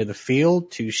going out into the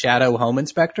field to shadow home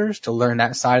inspectors to learn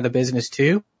that side of the business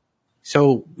too.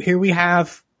 So here we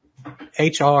have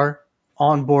HR,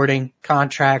 onboarding,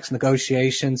 contracts,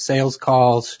 negotiations, sales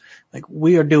calls. Like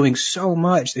we are doing so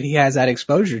much that he has that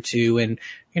exposure to. And,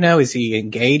 you know, is he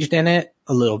engaged in it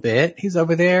a little bit? He's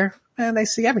over there and they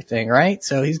see everything, right?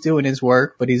 So he's doing his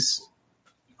work, but he's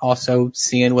also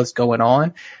seeing what's going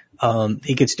on.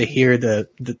 He gets to hear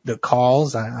the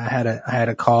calls. I had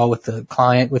a call with the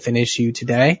client with an issue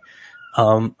today.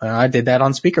 I did that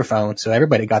on speakerphone. So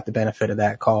everybody got the benefit of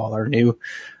that call. Our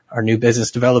new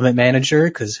business development manager,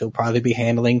 cause he'll probably be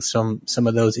handling some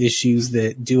of those issues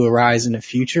that do arise in the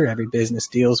future. Every business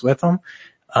deals with them.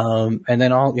 And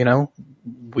then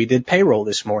we did payroll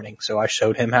this morning. So I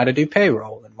showed him how to do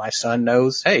payroll, and my son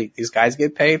knows, hey, these guys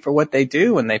get paid for what they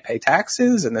do and they pay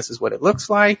taxes, and this is what it looks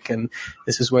like. And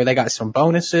this is where they got some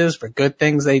bonuses for good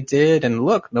things they did. And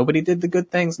look, nobody did the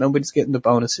good things. Nobody's getting the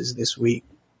bonuses this week.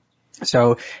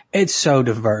 So it's so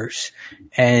diverse.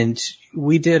 And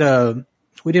we did a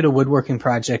woodworking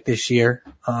project this year,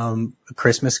 a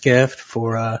Christmas gift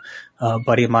for a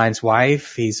buddy of mine's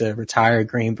wife. He's a retired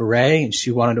Green Beret, and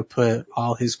she wanted to put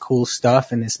all his cool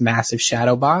stuff in this massive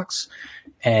shadow box.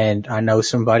 And I know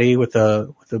somebody with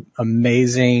a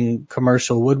amazing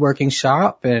commercial woodworking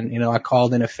shop, and I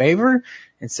called in a favor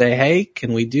and say, hey,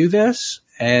 can we do this?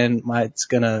 And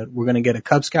we're gonna get a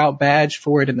Cub Scout badge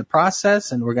for it in the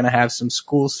process, and we're gonna have some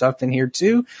school stuff in here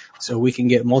too, so we can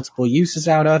get multiple uses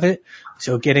out of it.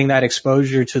 So getting that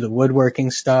exposure to the woodworking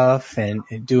stuff and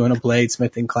doing a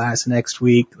bladesmithing class next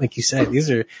week, like you said,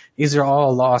 these are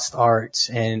all lost arts,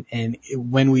 and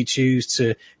when we choose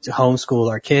to homeschool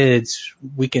our kids,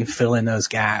 we can fill in those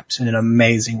gaps in an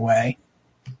amazing way.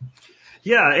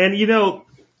 Yeah, and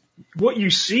what you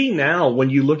see now when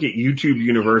you look at YouTube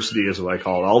University, is what I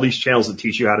call it, all these channels that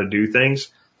teach you how to do things,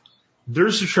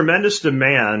 there's a tremendous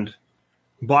demand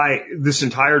by this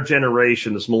entire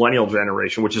generation, this millennial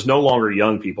generation, which is no longer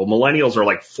young people. Millennials are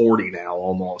like 40 now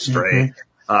almost, right?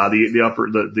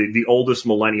 The oldest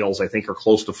millennials, I think, are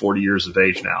close to 40 years of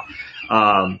age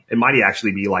now. It might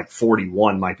actually be like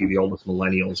 41 might be the oldest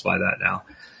millennials by that now.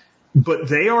 But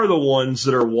they are the ones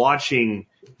that are watching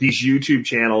these YouTube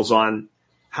channels on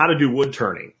how to do wood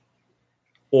turning.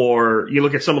 Or you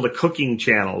look at some of the cooking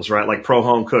channels, right? Like Pro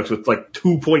Home Cooks with like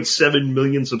 2.7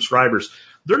 million subscribers.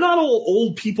 They're not all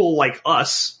old people like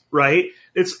us, right?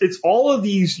 It's all of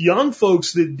these young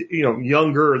folks that,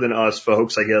 younger than us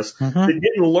folks, I guess, that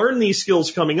didn't learn these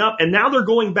skills coming up. And now they're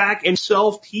going back and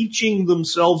self-teaching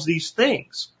themselves these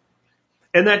things.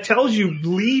 And that tells you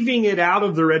leaving it out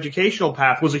of their educational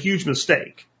path was a huge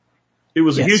mistake. It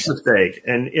was a huge mistake.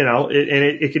 And,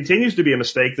 it continues to be a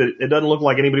mistake that it doesn't look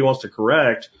like anybody wants to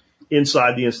correct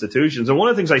inside the institutions. And one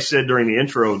of the things I said during the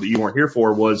intro that you weren't here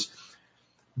for was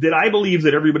that I believe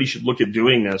that everybody should look at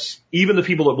doing this, even the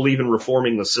people that believe in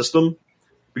reforming the system,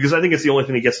 because I think it's the only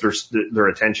thing that gets their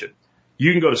attention.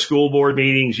 You can go to school board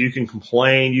meetings, you can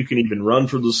complain, you can even run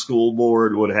for the school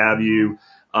board, what have you.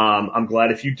 I'm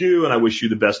glad if you do, and I wish you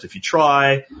the best if you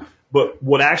try. But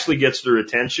what actually gets their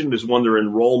attention is when their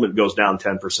enrollment goes down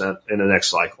 10% in the next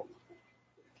cycle.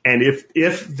 And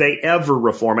if they ever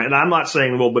reform it, and I'm not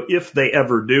saying, but if they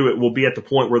ever do, it will be at the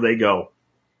point where they go,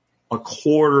 a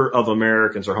quarter of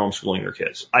Americans are homeschooling their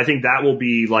kids. I think that will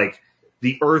be like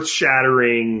the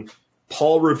earth-shattering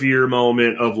Paul Revere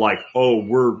moment of like, oh,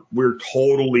 we're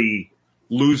totally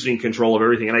losing control of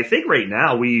everything. And I think right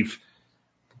now we've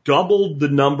doubled the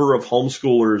number of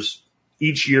homeschoolers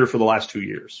each year for the last 2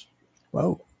 years.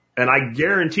 Whoa. And I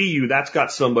guarantee you that's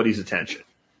got somebody's attention,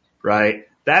 right?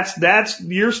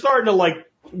 You're starting to like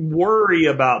worry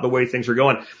about the way things are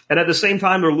going. And at the same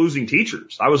time, they're losing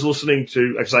teachers. I was listening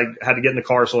to, because I had to get in the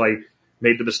car, so I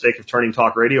made the mistake of turning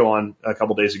talk radio on a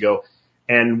couple days ago.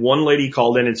 And one lady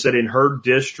called in and said in her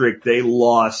district, they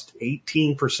lost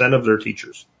 18% of their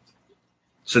teachers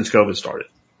since COVID started.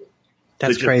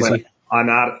 That's crazy. I'm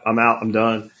out, I'm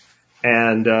done.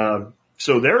 And,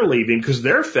 so they're leaving because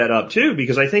they're fed up too,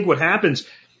 because I think what happens,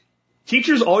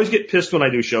 teachers always get pissed when I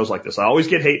do shows like this. I always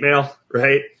get hate mail,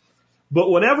 right? But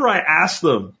whenever I ask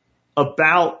them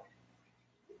about,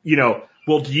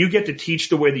 well, do you get to teach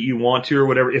the way that you want to or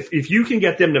whatever? If you can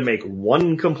get them to make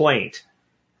one complaint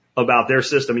about their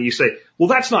system and you say, well,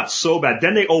 that's not so bad,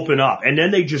 then they open up and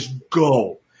then they just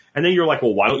go. And then you're like,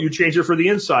 well, why don't you change it for the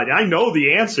inside? And I know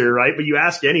the answer, right? But you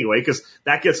ask anyway because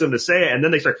that gets them to say it. And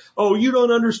then they start, oh, you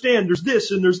don't understand. There's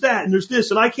this and there's that and there's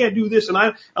this and I can't do this. And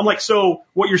I'm like, so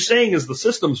what you're saying is the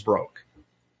system's broke.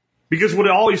 Because what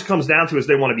it always comes down to is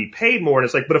they want to be paid more. And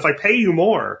it's like, but if I pay you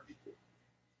more,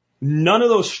 none of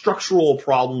those structural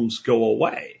problems go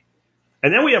away.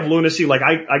 And then we have lunacy. Like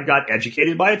I got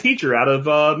educated by a teacher out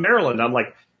of Maryland. I'm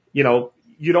like, you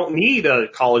don't need a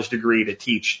college degree to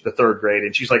teach the third grade.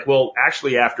 And she's like, well,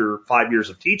 actually, after 5 years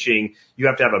of teaching, you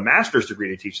have to have a master's degree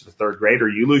to teach the third grade or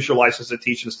you lose your license to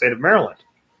teach in the state of Maryland.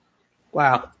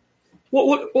 Wow.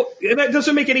 Well, and that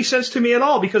doesn't make any sense to me at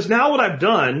all because now what I've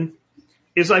done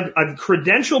is I've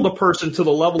credentialed a person to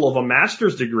the level of a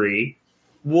master's degree.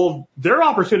 Well, their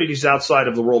opportunities outside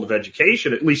of the world of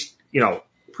education, at least,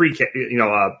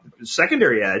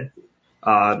 secondary ed,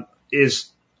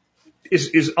 is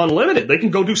unlimited. They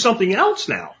can go do something else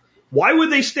now. Why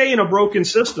would they stay in a broken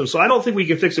system? So I don't think we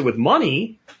can fix it with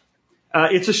money.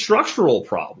 It's a structural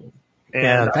problem.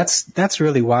 And, that's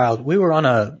really wild. We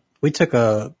took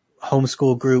a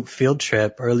homeschool group field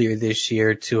trip earlier this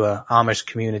year to a Amish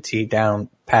community down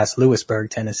past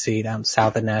Lewisburg, Tennessee, down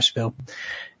south of Nashville.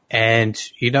 And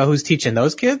you know who's teaching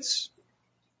those kids?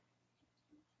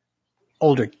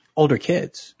 Older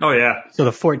kids. Oh, yeah. So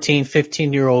the 14,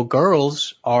 15-year-old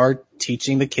girls are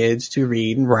teaching the kids to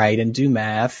read and write and do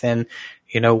math. And,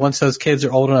 once those kids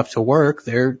are old enough to work,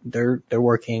 they're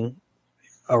working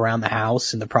around the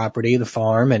house and the property, the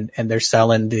farm, and they're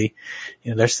selling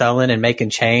they're selling and making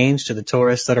change to the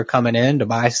tourists that are coming in to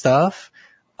buy stuff.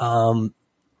 And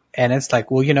it's like,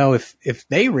 well, if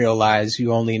they realize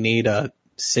you only need a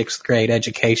 6th grade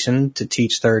education to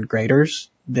teach 3rd graders,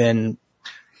 then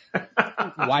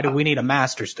why do we need a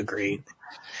master's degree?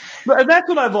 But that's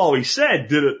what I've always said.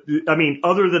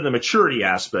 Other than the maturity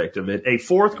aspect of it, a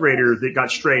 4th grader that got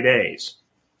straight A's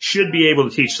should be able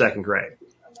to teach 2nd grade.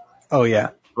 Oh,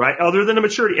 yeah. Right? Other than the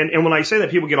maturity. And when I say that,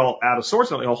 people get all out of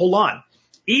sorts. I'm like, hold on.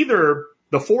 Either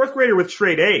the 4th grader with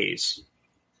straight A's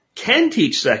can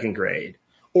teach 2nd grade,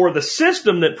 or the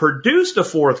system that produced a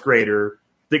 4th grader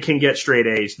that can get straight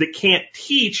A's that can't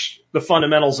teach the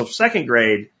fundamentals of 2nd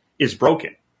grade is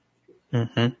broken.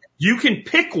 Mm-hmm. You can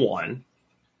pick one,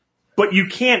 but you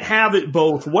can't have it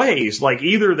both ways. Like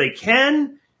either they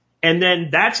can, and then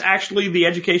that's actually the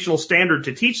educational standard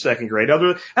to teach 2nd grade.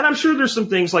 And I'm sure there's some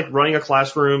things like running a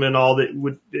classroom and all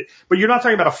that but you're not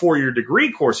talking about a 4-year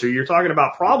degree course here. You're talking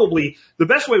about probably the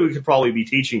best way we could probably be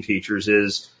teaching teachers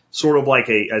is sort of like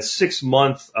a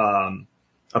 6-month,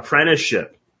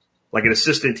 apprenticeship, like an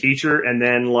assistant teacher, and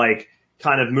then like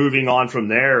kind of moving on from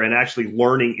there and actually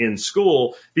learning in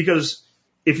school. Because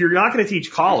if you're not going to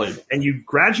teach college and you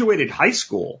graduated high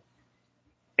school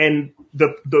and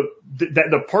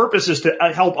the purpose is to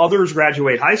help others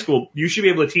graduate high school, you should be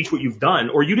able to teach what you've done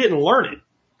or you didn't learn it.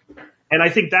 And I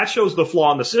think that shows the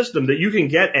flaw in the system that you can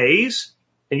get A's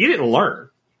and you didn't learn.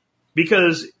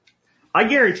 Because I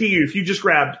guarantee you, if you just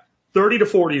grabbed 30 to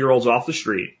 40-year-olds off the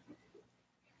street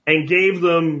and gave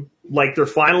them like their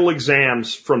final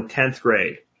exams from 10th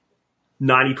grade,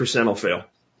 90% will fail.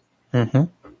 Mm-hmm.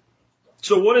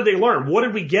 So what did they learn? What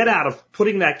did we get out of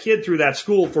putting that kid through that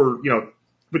school for,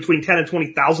 between $10,000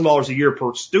 and $20,000 a year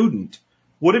per student?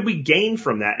 What did we gain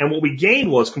from that? And what we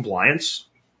gained was compliance.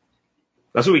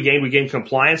 That's what we gained. We gained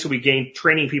compliance. We gained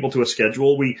training people to a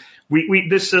schedule.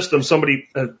 This system, somebody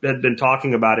had been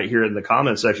talking about it here in the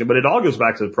comment section, but it all goes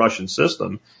back to the Prussian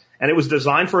system. And it was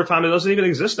designed for a time that doesn't even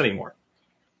exist anymore.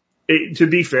 To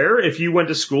be fair, if you went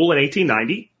to school in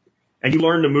 1890 and you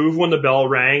learned to move when the bell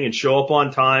rang and show up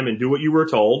on time and do what you were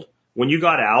told, when you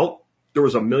got out, there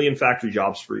was a million factory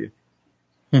jobs for you.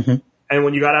 Mm-hmm. And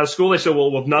when you got out of school, they said,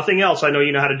 well, if nothing else, I know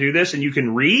you know how to do this and you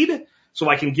can read, so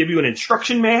I can give you an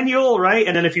instruction manual, right?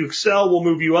 And then if you excel, we'll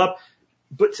move you up.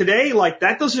 But today, like,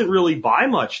 that doesn't really buy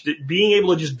much. Being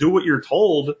able to just do what you're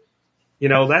told,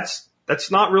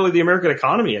 that's not really the American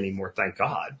economy anymore, thank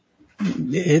God.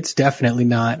 It's definitely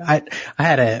not. I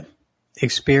had a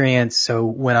experience. So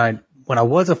when I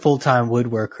was a full-time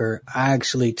woodworker, I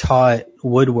actually taught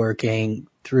woodworking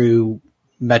through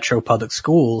Metro Public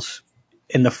Schools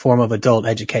in the form of adult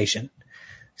education.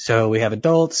 So we have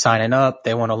adults signing up.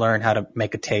 They want to learn how to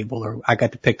make a table, or I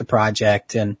got to pick the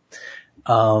project. And,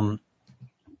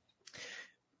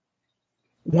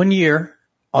 one year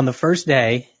on the first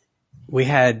day, we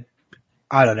had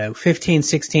I don't know, 15,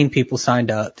 16 people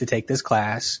signed up to take this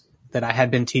class that I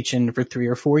had been teaching for 3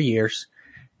 or 4 years.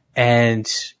 And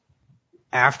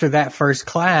after that first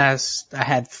class, I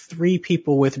had 3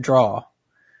 people withdraw.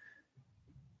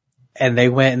 And they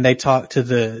went and they talked to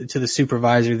the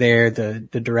supervisor there, the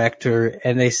director,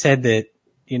 and they said that,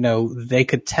 you know, they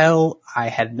could tell I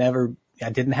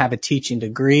didn't have a teaching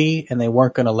degree and they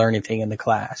weren't going to learn anything in the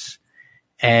class.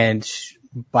 And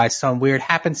by some weird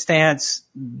happenstance,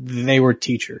 they were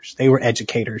teachers. They were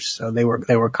educators. So they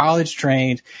were college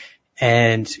trained.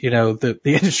 And, you know, the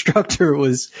instructor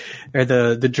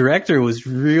the director was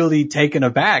really taken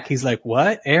aback. He's like,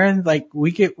 what? Aaron, like, we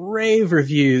get rave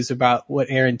reviews about what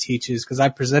Aaron teaches because I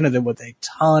presented them with a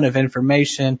ton of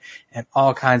information and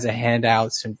all kinds of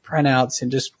handouts and printouts and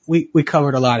just, we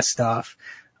covered a lot of stuff.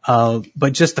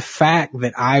 But just the fact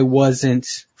that I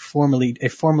wasn't a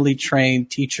formally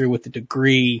trained teacher with a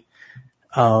degree,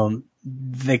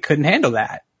 they couldn't handle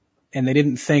that. And they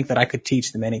didn't think that I could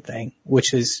teach them anything,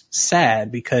 which is sad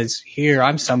because here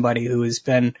I'm somebody who has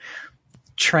been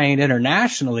trained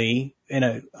internationally in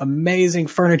an amazing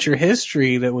furniture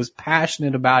history that was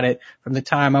passionate about it from the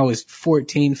time I was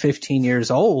 14, 15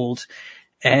 years old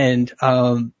and,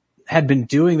 had been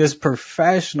doing this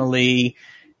professionally,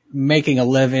 making a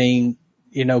living,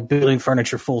 you know, building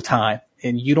furniture full time.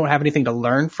 And you don't have anything to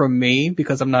learn from me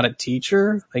because I'm not a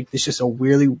teacher. Like, it's just a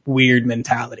really weird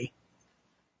mentality.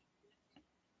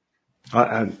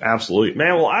 Absolutely,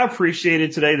 man. Well, I appreciate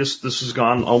it today. This has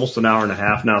gone almost an hour and a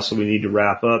half now, so we need to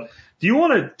wrap up. Do you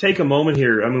want to take a moment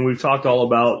here? I mean, we've talked all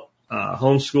about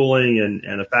homeschooling and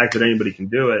the fact that anybody can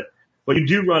do it, but you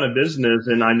do run a business,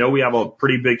 and I know we have a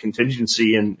pretty big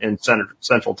contingency in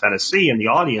Central Tennessee in the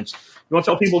audience. You want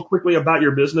to tell people quickly about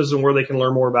your business and where they can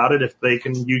learn more about it if they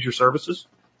can use your services?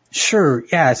 Sure.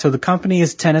 Yeah. So the company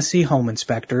is Tennessee Home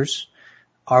Inspectors.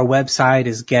 Our website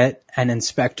is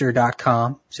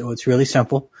getaninspector.com. So it's really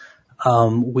simple.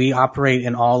 We operate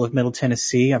in all of Middle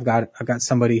Tennessee. I've got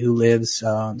somebody who lives,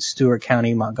 Stewart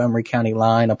County, Montgomery County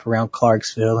line up around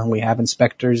Clarksville, and we have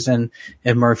inspectors in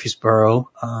Murfreesboro.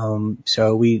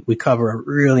 So we cover a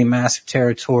really massive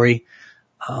territory.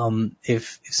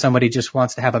 If somebody just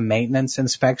wants to have a maintenance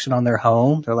inspection on their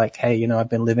home, they're like, hey, you know, I've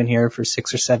been living here for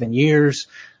 6 or 7 years.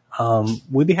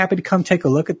 We'd be happy to come take a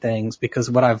look at things because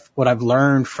what I've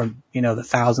learned from, you know, the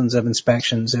thousands of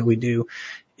inspections that we do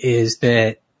is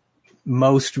that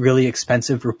most really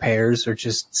expensive repairs are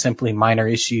just simply minor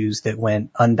issues that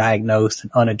went undiagnosed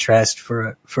and unaddressed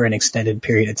for an extended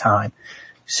period of time.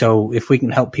 So if we can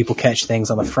help people catch things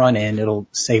on the front end, it'll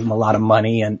save them a lot of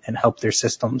money and help their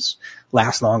systems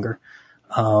last longer.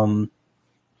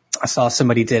 I saw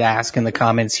somebody did ask in the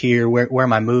comments here, where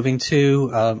am I moving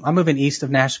to? I'm moving east of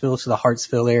Nashville to the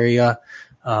Hartsville area.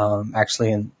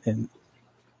 Actually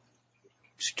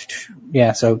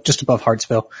so just above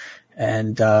Hartsville.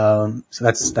 And, so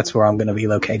that's where I'm going to be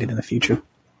located in the future.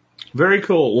 Very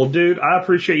cool. Well, dude, I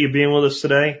appreciate you being with us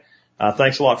today.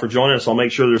 Thanks a lot for joining us. I'll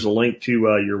make sure there's a link to,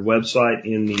 your website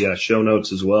in the, show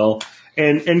notes as well.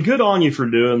 And good on you for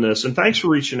doing this. And thanks for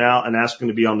reaching out and asking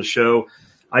to be on the show.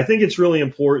 I think it's really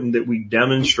important that we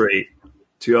demonstrate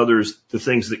to others the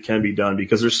things that can be done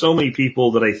because there's so many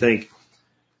people that I think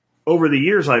over the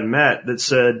years I've met that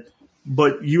said,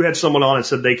 but you had someone on and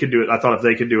said they could do it. I thought if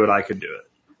they could do it, I could do it.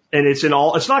 And it's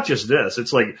not just this.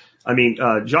 It's like, I mean,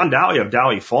 John Dowie of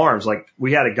Dowie Farms, like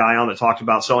we had a guy on that talked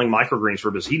about selling microgreens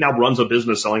for business. He now runs a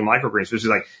business selling microgreens. So he's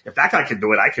like, if that guy can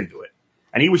do it, I can do it.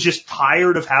 And he was just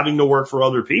tired of having to work for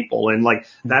other people. And like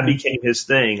that became his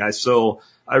thing. So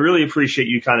I really appreciate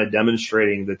you kind of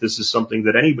demonstrating that this is something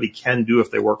that anybody can do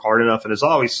if they work hard enough. And as I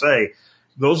always say,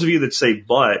 those of you that say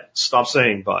but, stop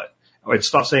saying but. Or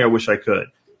stop saying I wish I could.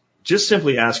 Just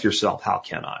simply ask yourself, how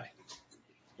can I?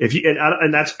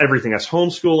 And that's everything. That's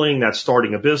homeschooling. That's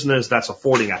starting a business. That's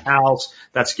affording a house.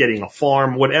 That's getting a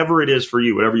farm. Whatever it is for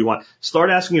you, whatever you want. Start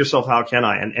asking yourself, how can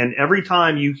I? And every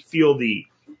time you feel the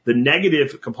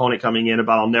negative component coming in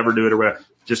about I'll never do it or whatever,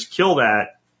 just kill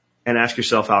that and ask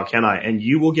yourself, how can I? And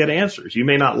you will get answers. You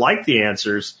may not like the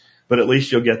answers, but at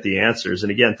least you'll get the answers.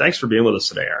 And again, thanks for being with us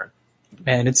today, Aaron.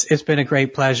 Man, it's been a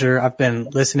great pleasure. I've been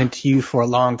listening to you for a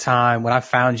long time. When I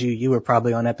found you, you were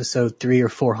probably on episode 300 or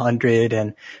 400,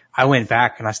 and I went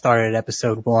back and I started at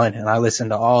episode 1, and I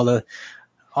listened to all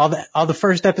the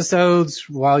first episodes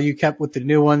while you kept with the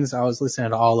new ones. I was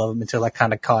listening to all of them until I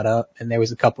kind of caught up, and there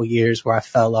was a couple years where I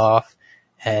fell off.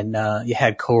 And you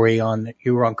had Corey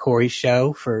you were on Corey's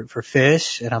show for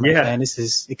Fish, and I'm like, man,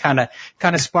 it kind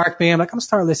of sparked me. I'm like, I'm gonna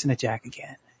start listening to Jack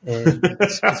again. And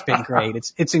it's been great.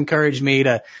 It's encouraged me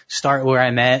to start where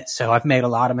I'm at. So I've made a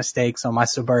lot of mistakes on my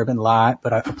suburban lot,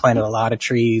 but I planted a lot of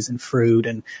trees and fruit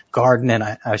and garden, and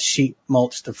I sheet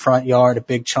mulched the front yard, a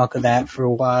big chunk of that for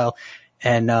a while.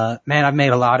 And, man, I've made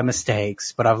a lot of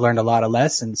mistakes, but I've learned a lot of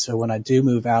lessons. So when I do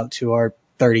move out to our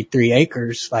 33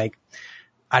 acres, like,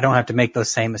 I don't have to make those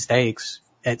same mistakes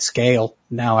at scale.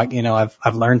 Now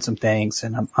I've learned some things,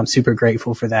 and I'm super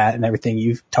grateful for that and everything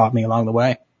you've taught me along the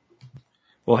way.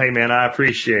 Well, hey, man, I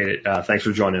appreciate it. Thanks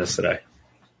for joining us today.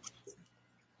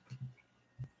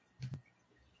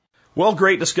 Well,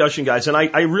 great discussion, guys. And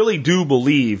I really do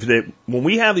believe that when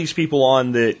we have these people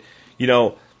on that,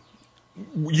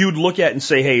 you'd look at and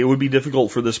say, hey, it would be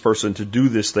difficult for this person to do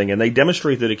this thing, and they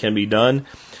demonstrate that it can be done,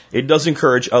 it does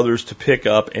encourage others to pick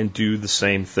up and do the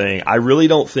same thing. I really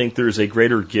don't think there's a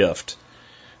greater gift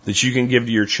that you can give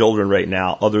to your children right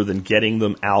now other than getting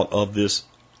them out of this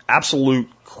absolute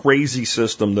crazy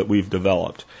system that we've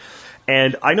developed.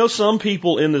 And I know some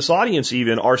people in this audience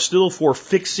even are still for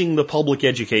fixing the public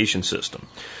education system.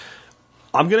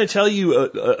 I'm going to tell you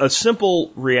a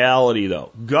simple reality,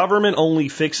 though. Government only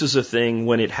fixes a thing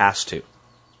when it has to.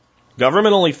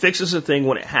 Government only fixes a thing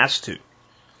when it has to.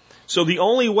 So the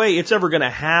only way it's ever going to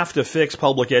have to fix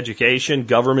public education,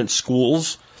 government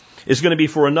schools, is going to be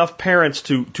for enough parents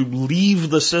to leave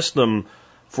the system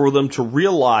for them to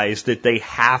realize that they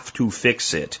have to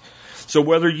fix it. So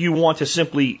whether you want to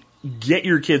simply get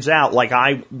your kids out like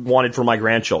I wanted for my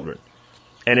grandchildren,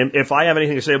 and if I have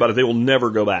anything to say about it, they will never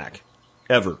go back.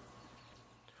 Ever.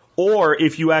 Or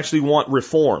if you actually want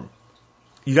reform,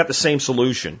 you got the same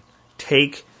solution.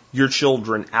 Take your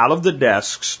children out of the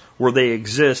desks where they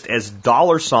exist as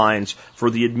dollar signs for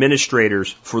the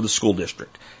administrators for the school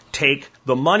district. Take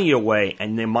the money away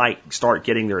and they might start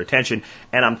getting their attention.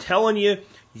 And I'm telling you,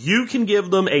 you can give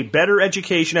them a better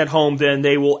education at home than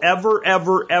they will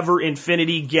ever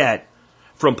infinity get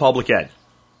from public ed.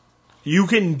 You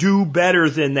can do better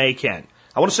than they can.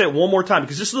 I want to say it one more time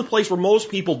because this is the place where most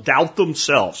people doubt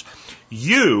themselves.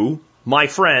 You, my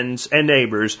friends and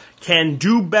neighbors, can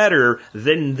do better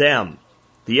than them.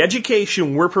 The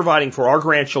education we're providing for our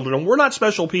grandchildren, and we're not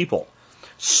special people,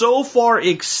 so far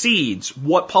exceeds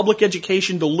what public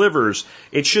education delivers,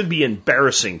 it should be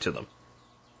embarrassing to them.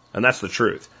 And that's the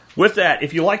truth. With that,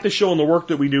 if you like the show and the work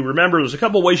that we do, remember there's a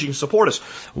couple ways you can support us.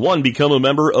 One, become a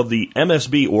member of the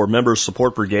MSB or Members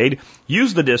Support Brigade.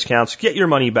 Use the discounts, get your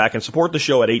money back, and support the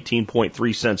show at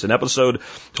 18.3 cents an episode.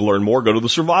 To learn more, go to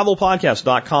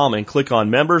thesurvivalpodcast.com and click on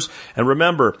members. And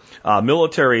remember,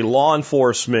 military, law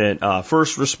enforcement,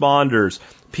 first responders,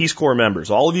 Peace Corps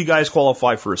members, all of you guys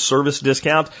qualify for a service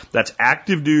discount. That's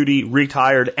active duty,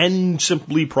 retired, and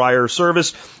simply prior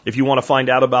service. If you want to find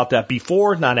out about that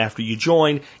before, not after you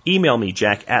join, email me,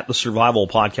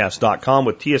 jack@thesurvivalpodcast.com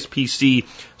with TSPC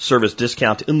service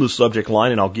discount in the subject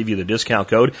line, and I'll give you the discount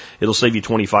code. It'll save you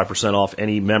 25% off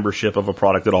any membership of a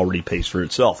product that already pays for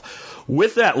itself.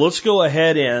 With that, let's go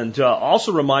ahead and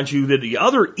also remind you that the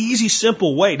other easy,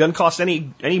 simple way, doesn't cost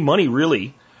any money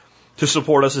really, to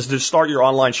support us is to start your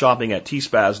online shopping at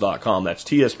tspaz.com. That's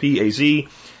TSPAZ,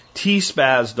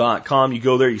 tspaz.com. You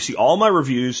go there, you see all my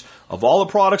reviews of all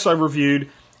the products I've reviewed,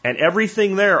 and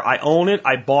everything there. I own it,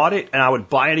 I bought it, and I would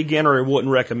buy it again or I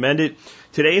wouldn't recommend it.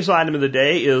 Today's item of the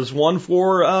day is one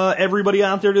for everybody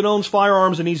out there that owns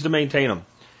firearms and needs to maintain them.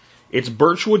 It's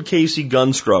Birchwood Casey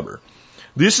Gun Scrubber.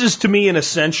 This is, to me, an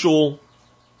essential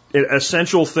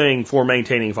thing for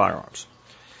maintaining firearms.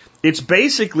 It's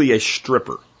basically a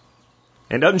stripper.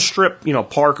 And it doesn't strip,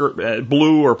 Parker,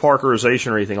 blue or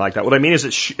Parkerization or anything like that. What I mean is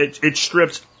it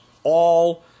strips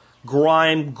all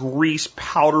grime, grease,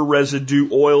 powder residue,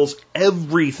 oils,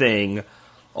 everything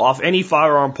off any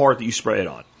firearm part that you spray it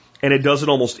on. And it does it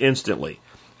almost instantly.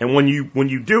 And when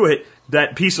you do it,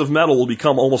 that piece of metal will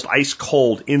become almost ice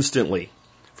cold instantly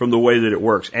from the way that it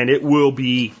works. And it will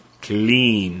be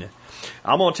clean.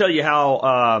 I'm going to tell you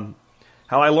how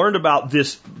I learned about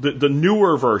this, the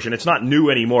newer version. It's not new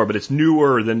anymore, but it's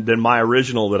newer than my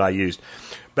original that I used.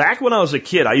 Back when I was a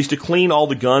kid, I used to clean all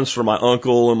the guns for my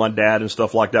uncle and my dad and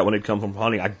stuff like that when they'd come from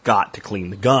hunting. I got to clean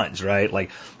the guns, right? Like,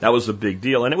 that was a big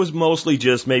deal. And it was mostly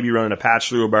just maybe running a patch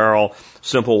through a barrel,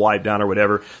 simple wipe down or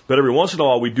whatever. But every once in a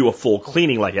while, we'd do a full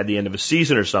cleaning, like at the end of a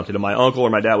season or something. And my uncle or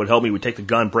my dad would help me. We'd take the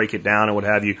gun, break it down and what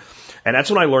have you. And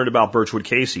that's when I learned about Birchwood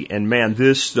Casey. And man,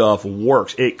 this stuff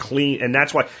works. It clean, and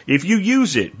that's why if you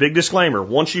use it, big disclaimer,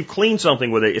 once you've cleaned something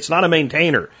with it, it's not a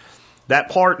maintainer. That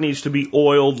part needs to be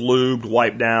oiled, lubed,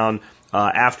 wiped down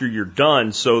after you're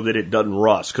done so that it doesn't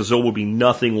rust, because there will be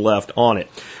nothing left on it.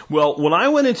 Well, when I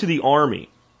went into the Army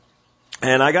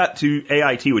and I got to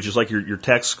AIT, which is like your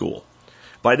tech school,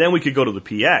 By then we could go to the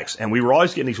PX, and we were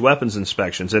always getting these weapons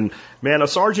inspections. And man, a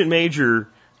sergeant major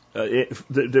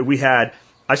that we had,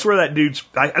 I swear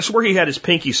I swear he had his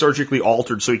pinky surgically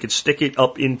altered so he could stick it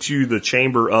up into the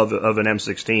chamber of an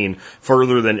M16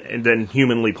 further than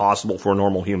humanly possible for a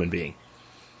normal human being.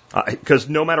 Because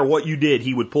no matter what you did,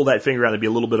 he would pull that finger out and there'd be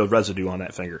a little bit of residue on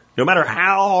that finger. No matter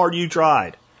how hard you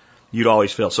tried, you'd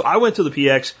always fail. So I went to the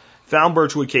PX, found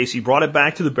Birchwood Casey, brought it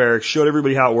back to the barracks, showed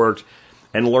everybody how it worked,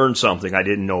 and learned something I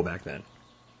didn't know back then.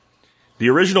 The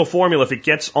original formula, if it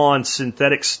gets on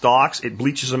synthetic stocks, it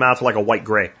bleaches them out to like a white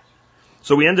gray.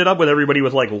 So we ended up with everybody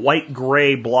with like white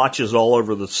gray blotches all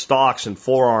over the stocks and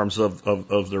forearms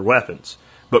of their weapons,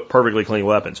 but perfectly clean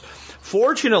weapons.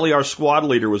 Fortunately, our squad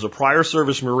leader was a prior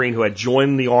service Marine who had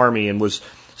joined the Army and was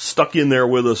stuck in there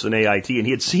with us in AIT, and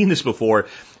he had seen this before,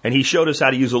 and he showed us how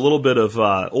to use a little bit of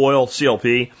oil,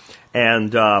 CLP,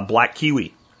 and black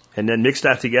kiwi, and then mix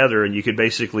that together, and you could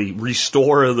basically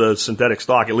restore the synthetic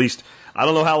stock. At least, I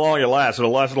don't know how long it lasts.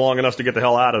 It'll last long enough to get the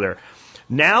hell out of there.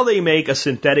 Now they make a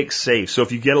synthetic safe, so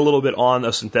if you get a little bit on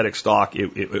a synthetic stock,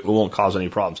 it won't cause any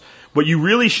problems. But you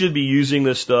really should be using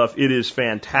this stuff. It is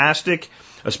fantastic,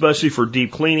 especially for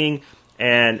deep cleaning.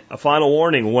 And a final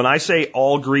warning, when I say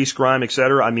all grease, grime,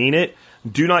 etc., I mean it.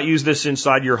 Do not use this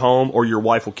inside your home or your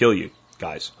wife will kill you,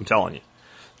 guys. I'm telling you.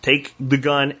 Take the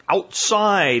gun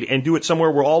outside and do it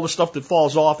somewhere where all the stuff that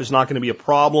falls off is not going to be a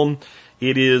problem.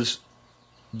 It is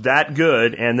that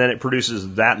good, and then it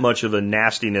produces that much of a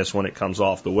nastiness when it comes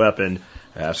off the weapon.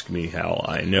 Ask me how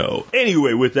I know.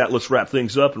 Anyway, with that, let's wrap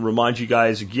things up and remind you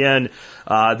guys again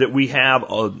that we have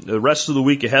the rest of the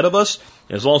week ahead of us.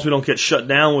 As long as we don't get shut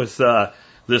down with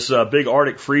this big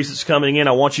Arctic freeze that's coming in,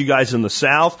 I want you guys in the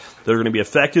south that are going to be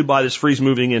affected by this freeze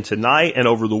moving in tonight and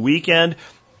over the weekend.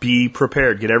 Be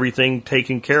prepared. Get everything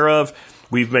taken care of.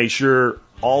 We've made sure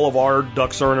all of our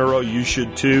ducks are in a row. You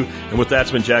should too. And with that,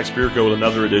 it's been Jack Spirko with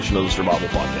another edition of the Survival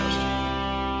Podcast.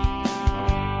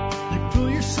 You pull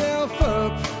yourself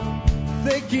up,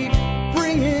 they keep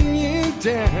bringing you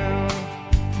down.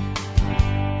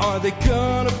 Are they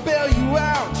gonna bail you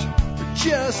out or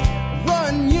just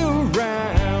run you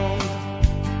around?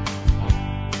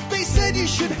 They said you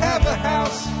should have a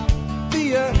house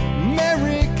the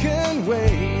American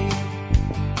way.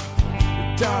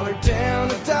 $1 down,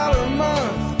 $1 a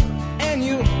month, and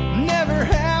you'll never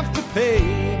have to pay.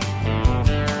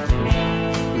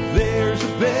 There's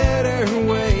a better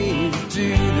way to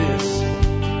do this.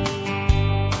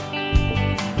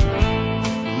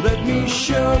 Let me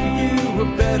show you a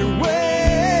better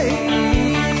way.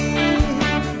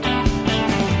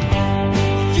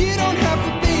 You don't have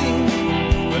to be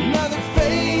another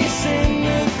face in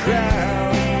the crowd.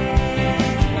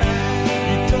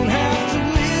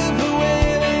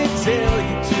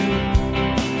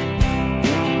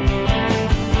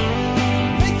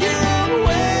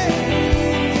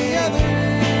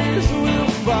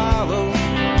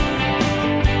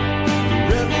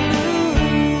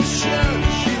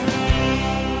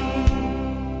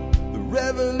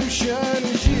 Revolution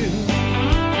is you.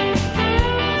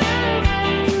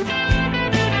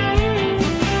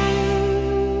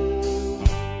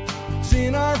 It's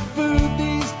in our food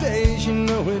these days, you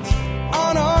know it's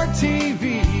on our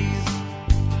TVs.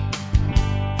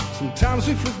 Sometimes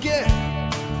we forget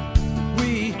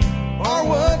we are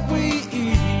what we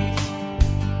eat.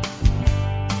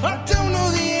 I don't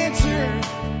know the answer.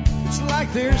 It's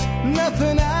like there's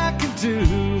nothing I can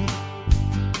do.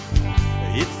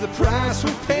 It's the price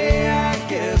we pay, I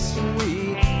guess, and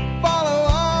we follow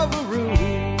all the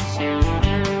rules.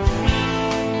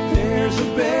 There's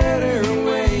a better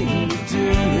way to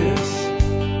do this.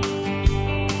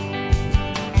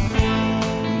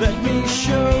 Let me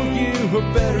show you a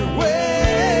better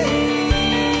way.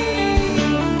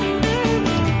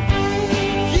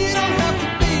 You don't have to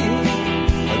be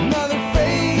another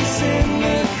face in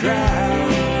the crowd.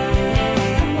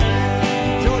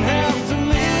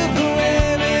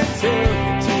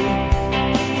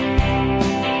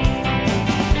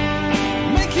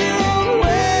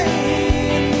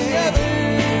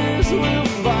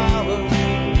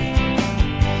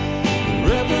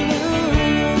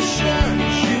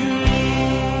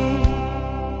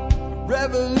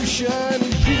 Revolution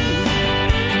is you.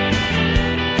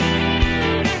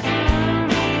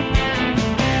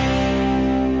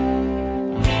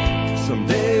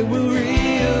 Someday we'll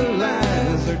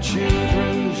realize our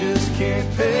children just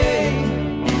can't pay.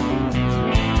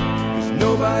 'Cause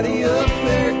nobody up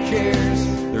there cares.